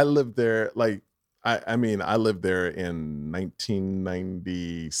insane. I lived there I lived there in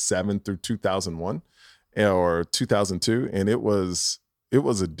 1997 through 2001 or 2002 and it was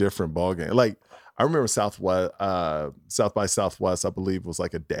a different ballgame. Like I remember South by Southwest, I believe was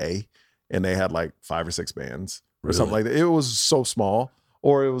like a day and they had like 5 or 6 bands. Or something like that. It was so small,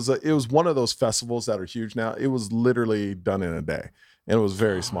 or it was one of those festivals that are huge now. It was literally done in a day, and it was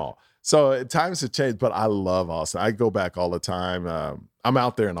very small. So times have changed, but I love Austin. I go back all the time. I'm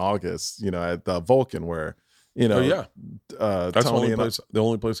out there in August, at the Vulcan, where that's Tony the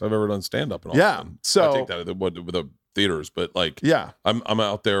only place I've ever done stand up in Austin. Yeah, so I take that with the theaters, but I'm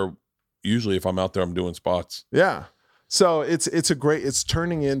out there. Usually, if I'm out there, I'm doing spots. Yeah. So it's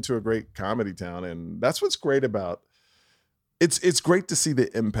turning into a great comedy town, and that's what's great about. It's great to see the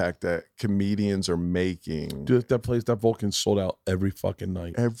impact that comedians are making. Dude, that Vulcan sold out every fucking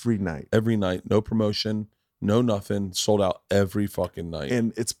night. Every night, no promotion, no nothing, sold out every fucking night.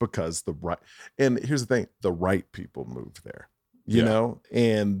 And it's because and here's the thing, the right people moved there, you know,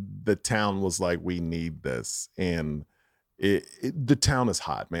 and the town was like, we need this, and. The town is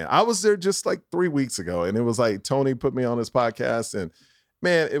hot, man. I was there just like 3 weeks ago, and it was like Tony put me on his podcast, and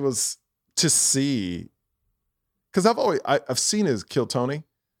man, it was to see because I've seen his Kill Tony.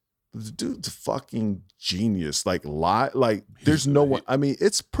 The dude's a fucking genius. Like there's no one. I mean,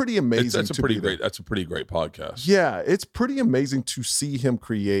 it's pretty amazing. That's a pretty great podcast. Yeah, it's pretty amazing to see him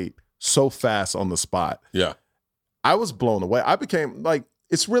create so fast on the spot. Yeah, I was blown away. I became like,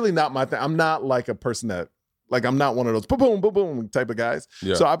 it's really not my thing. I'm not like a person that Like I'm not one of those boom, boom, boom type of guys.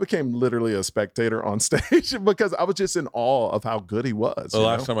 Yeah. So I became literally a spectator on stage because I was just in awe of how good he was. The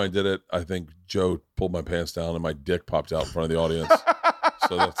last time I did it, I think Joe pulled my pants down and my dick popped out in front of the audience.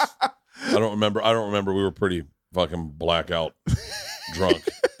 So I don't remember. We were pretty fucking blackout, drunk,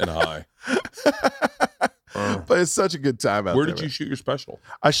 and high. But it's such a good time out Where there. did you shoot your special?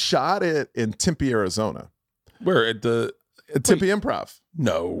 I shot it in Tempe, Arizona. Where at Tempe Improv.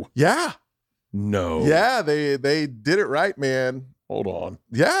 No. Yeah. No. Yeah, they did it right, man. Hold on.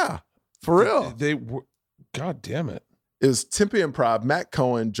 Yeah. For real. They were. God damn it. It was Tempe Improv, Matt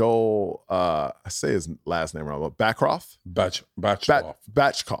Cohen, Joel, I say his last name wrong, but Backroff? Batchkoff.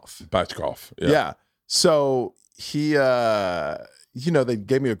 Batchkoff. Yeah. Yeah. So he, they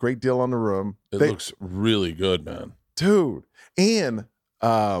gave me a great deal on the room. It looks really good, man. Dude. And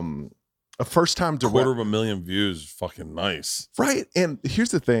a first-time director. 250,000 views is fucking nice. Right. And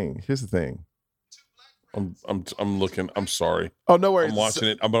here's the thing. I'm looking. I'm sorry. Oh, no worries. I'm watching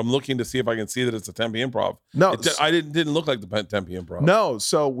it, but I'm looking to see if I can see that it's a Tempe Improv. No. I didn't look like the Tempe Improv. No.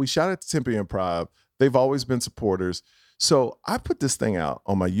 So we shot at the Tempe Improv. They've always been supporters. So I put this thing out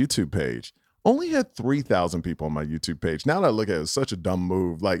on my YouTube page. Only had 3,000 people on my YouTube page. Now that I look at it, it's such a dumb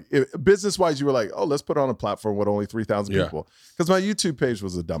move. Like business-wise, you were like, oh, let's put it on a platform with only 3,000 people. Because my YouTube page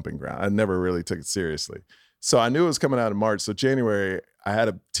was a dumping ground. I never really took it seriously. So I knew it was coming out in March. So January, I had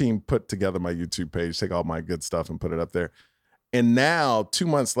a team put together my YouTube page, take all my good stuff and put it up there. And now 2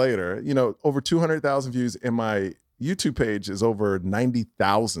 months later, over 200,000 views, and my YouTube page is over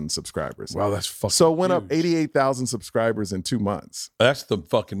 90,000 subscribers. Wow, that's fucking So it went huge. up 88,000 subscribers in 2 months. That's the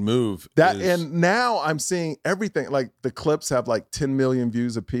fucking move. And now I'm seeing everything. Like the clips have like 10 million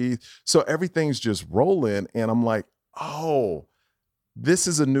views a piece. So everything's just rolling. And I'm like, oh, this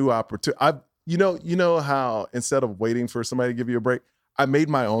is a new opportunity. You know how instead of waiting for somebody to give you a break, I made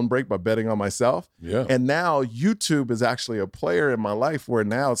my own break by betting on myself. Yeah. And now YouTube is actually a player in my life where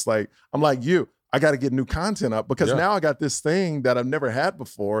now it's like, I'm like I got to get new content up because now I got this thing that I've never had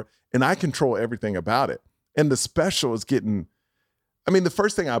before and I control everything about it. And the special is getting, the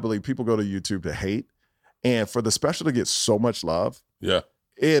first thing I believe, people go to YouTube to hate, and for the special to get so much love. Yeah.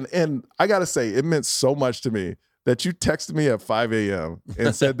 And I got to say, it meant so much to me that you texted me at 5 a.m.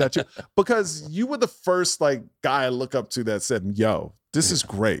 and said that because you were the first guy I look up to that said, yo, this is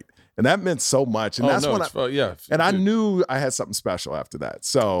great. And that meant so much. And that's when I knew I had something special after that.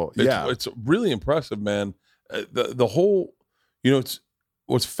 So it's really impressive, man. The whole,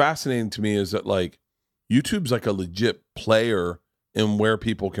 what's fascinating to me is that YouTube's like a legit player in where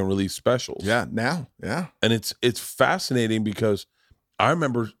people can release specials. Yeah, now. Yeah. And it's fascinating because I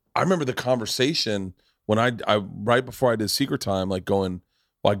remember the conversation when I right before I did Secret Time, going,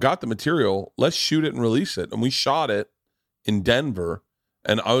 well, I got the material, let's shoot it and release it. And we shot it in Denver,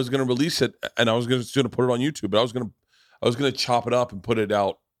 and I was going to release it, and I was going to put it on YouTube, but I was going to chop it up and put it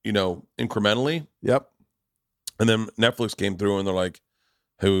out, incrementally. Yep. And then Netflix came through, and they're like,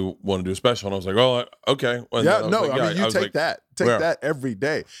 hey, we want to do a special. And I was like, oh, okay. And you take that every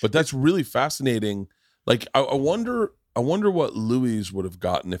day. But that's really fascinating. I wonder what Louis would have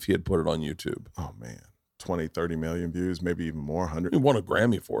gotten if he had put it on YouTube. Oh, man. 20, 30 million views, maybe even more, 100. He won a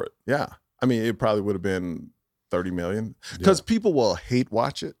Grammy for it. Yeah. It probably would have been 30 million because people will hate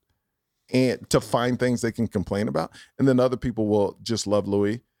watch it and to find things they can complain about. And then other people will just love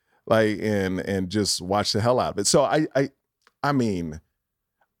Louis, and just watch the hell out of it. So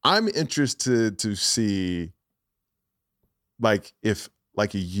I'm interested to see if a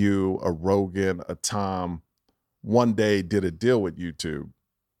you, a Rogan, a Tom one day did a deal with YouTube.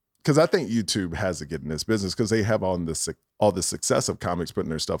 Because I think YouTube has to get in this business because they have all the success of comics putting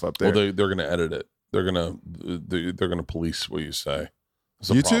their stuff up there. Well, they're going to edit it. They're gonna police what you say.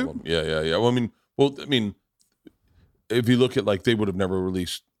 It's a YouTube? problem. Yeah. Well, if you look at they would have never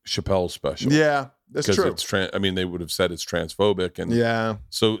released Chappelle's special. Yeah, that's true. It's they would have said it's transphobic, and yeah.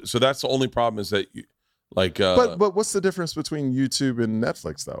 So that's the only problem is that but what's the difference between YouTube and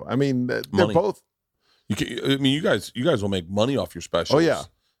Netflix though? They're money. both. You guys will make money off your specials. Oh yeah.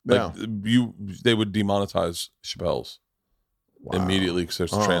 They would demonetize Chappelle's immediately because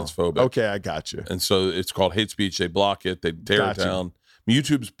it's transphobic. Okay, I got you. And so it's called hate speech. They block it. They tear it down.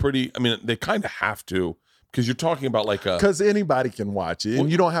 YouTube's pretty. They kind of have to because you're talking about because anybody can watch it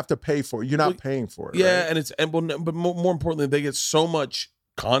and you don't have to pay for it. You're not paying for it. Yeah, right? but more importantly, they get so much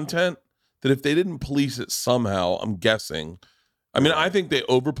content that if they didn't police it somehow, I'm guessing. I think they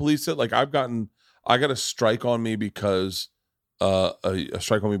over police it. I got a strike on me because. A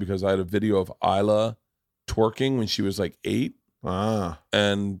strike on me because I had a video of Isla twerking when she was 8.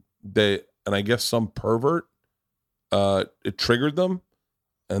 And I guess some pervert it triggered them,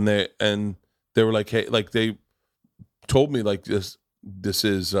 and they were like, hey, told me like this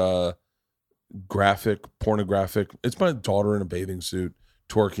is pornographic. It's my daughter in a bathing suit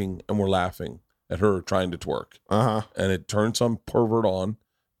twerking, and we're laughing at her trying to twerk. And it turned some pervert on,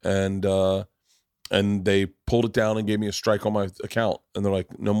 and they pulled it down and gave me a strike on my account, and they're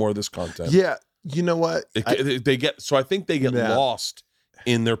like, no more of this content. Yeah, you know what? I think they get lost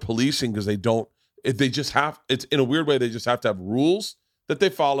in their policing because it's in a weird way, they just have to have rules that they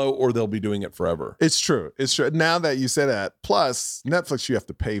follow, or they'll be doing it forever. It's true. Now that you say that, plus Netflix you have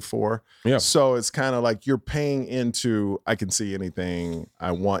to pay for. Yeah. So it's kind of like you're paying into, I can see anything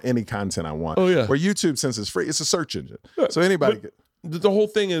I want, any content I want. Oh, yeah. Where YouTube, since it's free, it's a search engine. Yeah. So anybody the whole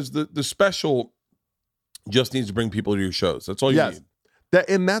thing is the special just needs to bring people to your shows. That's all you need.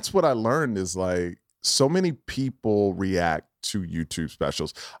 And that's what I learned is like so many people react to YouTube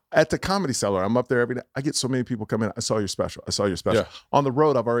specials. At the Comedy Cellar, I'm up there every day. I get so many people come in. I saw your special. Yeah. On the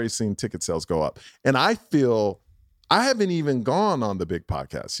road, I've already seen ticket sales go up. And I feel I haven't even gone on the big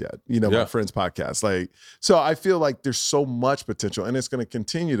podcast yet, my friend's podcast. Like, so I feel like there's so much potential and it's going to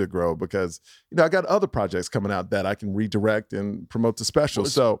continue to grow because, I got other projects coming out that I can redirect and promote the special.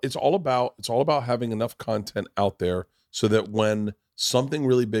 Well, it's all about having enough content out there so that when something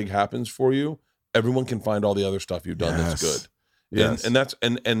really big happens for you, everyone can find all the other stuff you've done that's good. Yes. And that's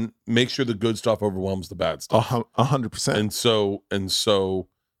and make sure the good stuff overwhelms the bad stuff. 100%. And so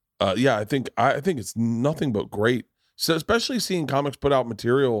I think it's nothing but great. So especially seeing comics put out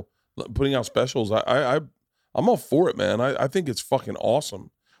material, putting out specials, I'm all for it, man. I think it's fucking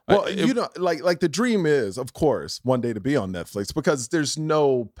awesome. Well, like the dream is, of course, one day to be on Netflix because there's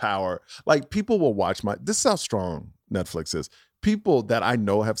no power. Like people will watch this is how strong Netflix is. People that I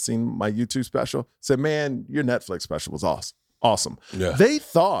know have seen my YouTube special said, man, your Netflix special was awesome. Yeah. They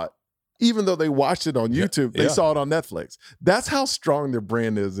thought, even though they watched it on YouTube, they saw it on Netflix. That's how strong their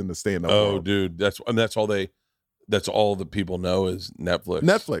brand is in the stand-up world. Oh, dude, that's all the people know is Netflix.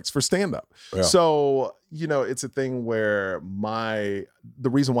 Netflix for stand-up. Yeah. So, it's a thing where the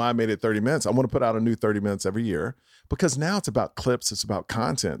reason why I made it 30 minutes, I want to put out a new 30 minutes every year because now it's about clips, it's about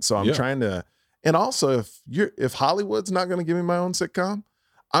content. So I'm trying to, and also if Hollywood's not going to give me my own sitcom,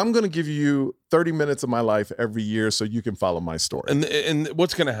 I'm going to give you 30 minutes of my life every year so you can follow my story. And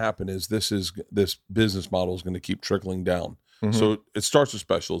what's going to happen is this business model is going to keep trickling down. Mm-hmm. So it starts with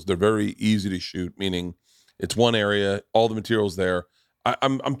specials. They're very easy to shoot, meaning it's one area, all the material's there.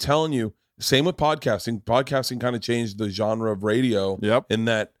 I'm telling you, same with podcasting. Podcasting kind of changed the genre of radio in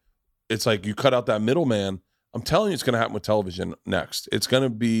that it's like you cut out that middleman. I'm telling you, it's going to happen with television next. It's going to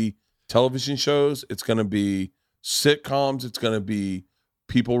be television shows. It's going to be sitcoms. It's going to be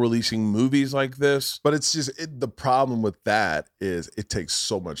people releasing movies like this. But it's just the problem with that is it takes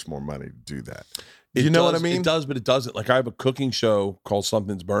so much more money to do that. You know what I mean? It does, but it doesn't. Like I have a cooking show called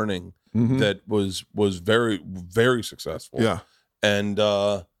Something's Burning that was very, very successful. Yeah.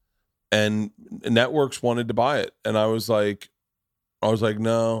 And networks wanted to buy it. And I was like,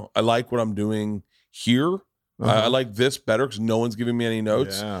 no, I like what I'm doing here. I like this better because no one's giving me any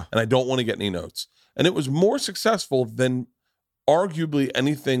notes. Yeah. And I don't want to get any notes. And it was more successful than arguably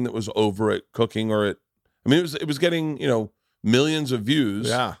anything that was over at cooking or it was getting, millions of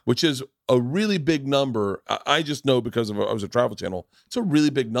views, which is a really big number. I just know because I was a Travel Channel. It's a really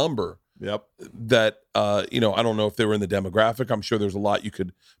big number. Yep. That, I don't know if they were in the demographic. I'm sure there's a lot you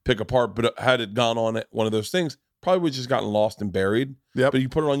could pick apart, but had it gone on one of those things, probably would just gotten lost and buried. Yep. But you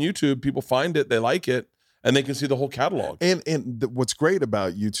put it on YouTube, people find it, they like it, and they can see the whole catalog. And what's great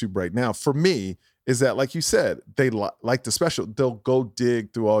about YouTube right now, for me, is that, like you said, they like the special. They'll go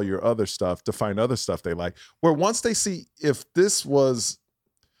dig through all your other stuff to find other stuff they like. Where once they see if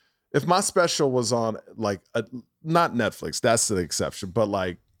my special was on not Netflix, that's the exception, but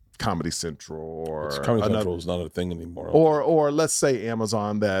like Comedy Central or Comedy Central is not a thing anymore. Or let's say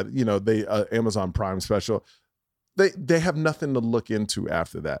Amazon that Amazon Prime special. They have nothing to look into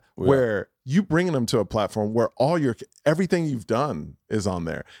after that. Yeah. Where you bringing them to a platform where everything you've done is on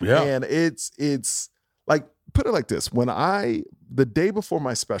there. Yeah. And it's like, put it like this. The day before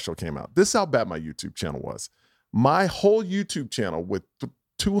my special came out, this is how bad my YouTube channel was. My whole YouTube channel with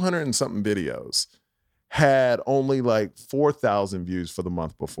 200 and something videos had only like 4,000 views for the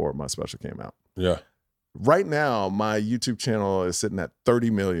month before my special came out. Yeah. Right now, my YouTube channel is sitting at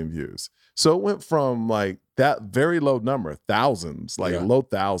 30 million views. So it went from like that very low number, thousands, low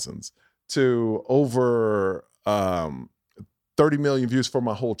thousands, to over 30 million views for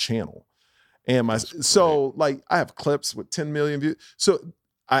my whole channel. And I have clips with 10 million views. So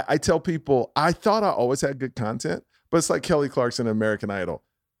I tell people, I thought I always had good content, but it's like Kelly Clarkson in American Idol.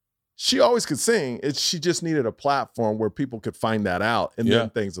 She always could sing. She just needed a platform where people could find that out, and then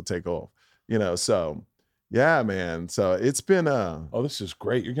things will take off. So Yeah, man. So it's been Oh, this is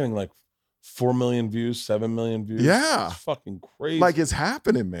great. You're getting like 4 million views, 7 million views. Yeah. It's fucking crazy. like it's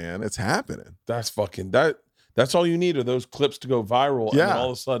happening, man. It's happening. That's fucking that's all you need are those clips to go viral. And Yeah. then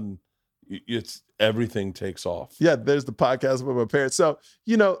all of a sudden it's everything takes off. Yeah, there's the podcast with my parents. So,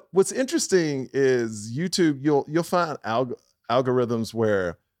 what's interesting is YouTube, you'll find algorithms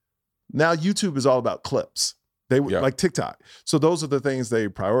where now YouTube is all about clips. Like TikTok. So those are the things they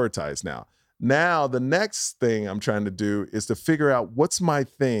prioritize now. Now, the next thing I'm trying to do is to figure out what's my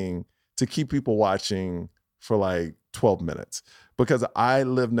thing to keep people watching for like 12 minutes. Because I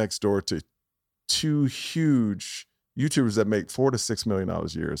live next door to 2 huge YouTubers that make $4 to $6 million a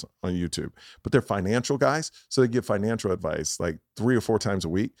year on YouTube. But they're financial guys. So they give financial advice like 3 or 4 times a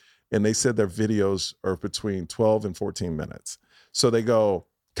week. And they said their videos are between 12 and 14 minutes. So they go,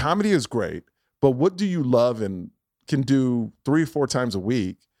 comedy is great, but what do you love and can do 3 or 4 times a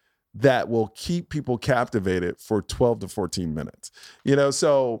week that will keep people captivated for 12 to 14 minutes?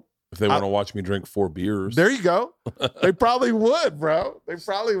 So if they want to watch me drink 4 beers. There you go. They probably would, bro. They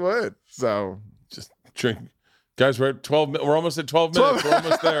probably would. So just drink. Guys, we're at 12 minutes. We're almost at 12 minutes. We're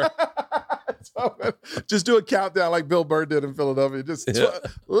almost there. Just do a countdown like Bill Burr did in Philadelphia. Just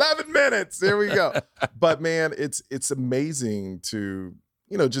 11 minutes. Here we go. But man, it's amazing to,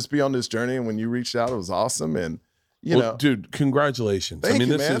 just be on this journey. And when you reached out, it was awesome. And dude, congratulations. Thank you,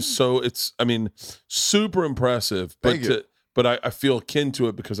 this man. is super impressive, but I feel akin to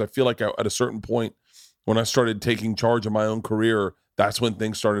it because I feel like at a certain point when I started taking charge of my own career, that's when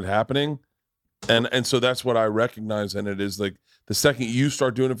things started happening. And so that's what I recognize in it is like the second you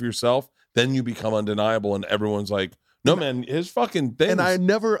start doing it for yourself, then you become undeniable and everyone's like, no, man, his fucking thing. And I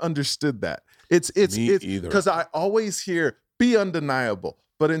never understood that. It's either. Because I always hear be undeniable.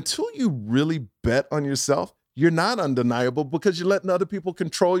 But until you really bet on yourself, you're not undeniable because you're letting other people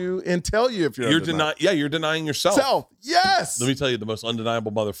control you and tell you if you're undeniable. You're denying yourself. Yes. Let me tell you, the most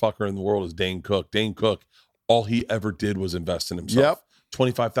undeniable motherfucker in the world is Dane Cook. Dane Cook, all he ever did was invest in himself.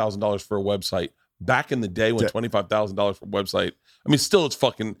 Yep. $25,000 for a website. Back in the day when $25,000 for a website, I mean, still it's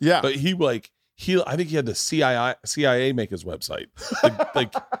fucking, yeah. But I think he had the CIA make his website.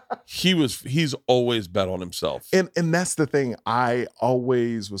 Like he's always bet on himself. And that's the thing. I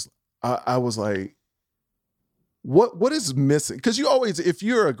always was, I was like, what is missing? Because you always, if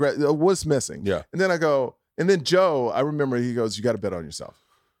you're what's missing? Yeah. And then I go, and then Joe, I remember he goes, you got to bet on yourself.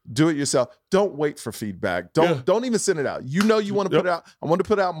 Do it yourself. Don't wait for feedback. Don't even send it out. You want to put it out. I wanted to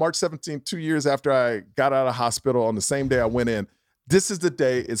put it out March 17th, 2 years after I got out of hospital on the same day I went in. This is the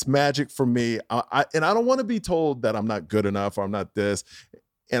day. It's magic for me. And I don't want to be told that I'm not good enough or I'm not this.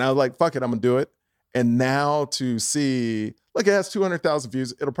 And I was like, fuck it, I'm going to do it. And now to see, like it has 200,000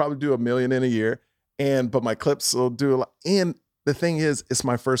 views. It'll probably do 1 million in a year. But my clips will do a lot. And the thing is, it's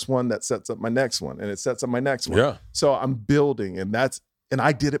my first one that sets up my next one. And it sets up my next one. Yeah. So I'm building and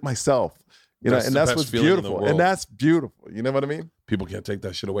I did it myself, and that's what's beautiful. And that's beautiful. You know what I mean? People can't take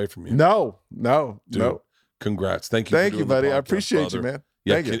that shit away from you. No. Dude, congrats. Thank you. Thank you, buddy. Podcast, I appreciate you, man.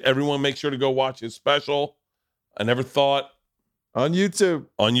 Yeah. Thank you. Everyone make sure to go watch his special. I Never Thought. On YouTube.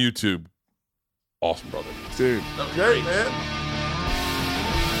 Awesome, brother. Dude. Great, man.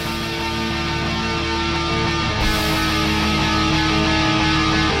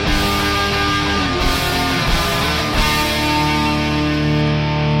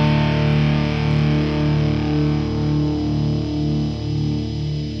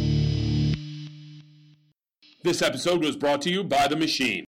 This episode was brought to you by The Machine.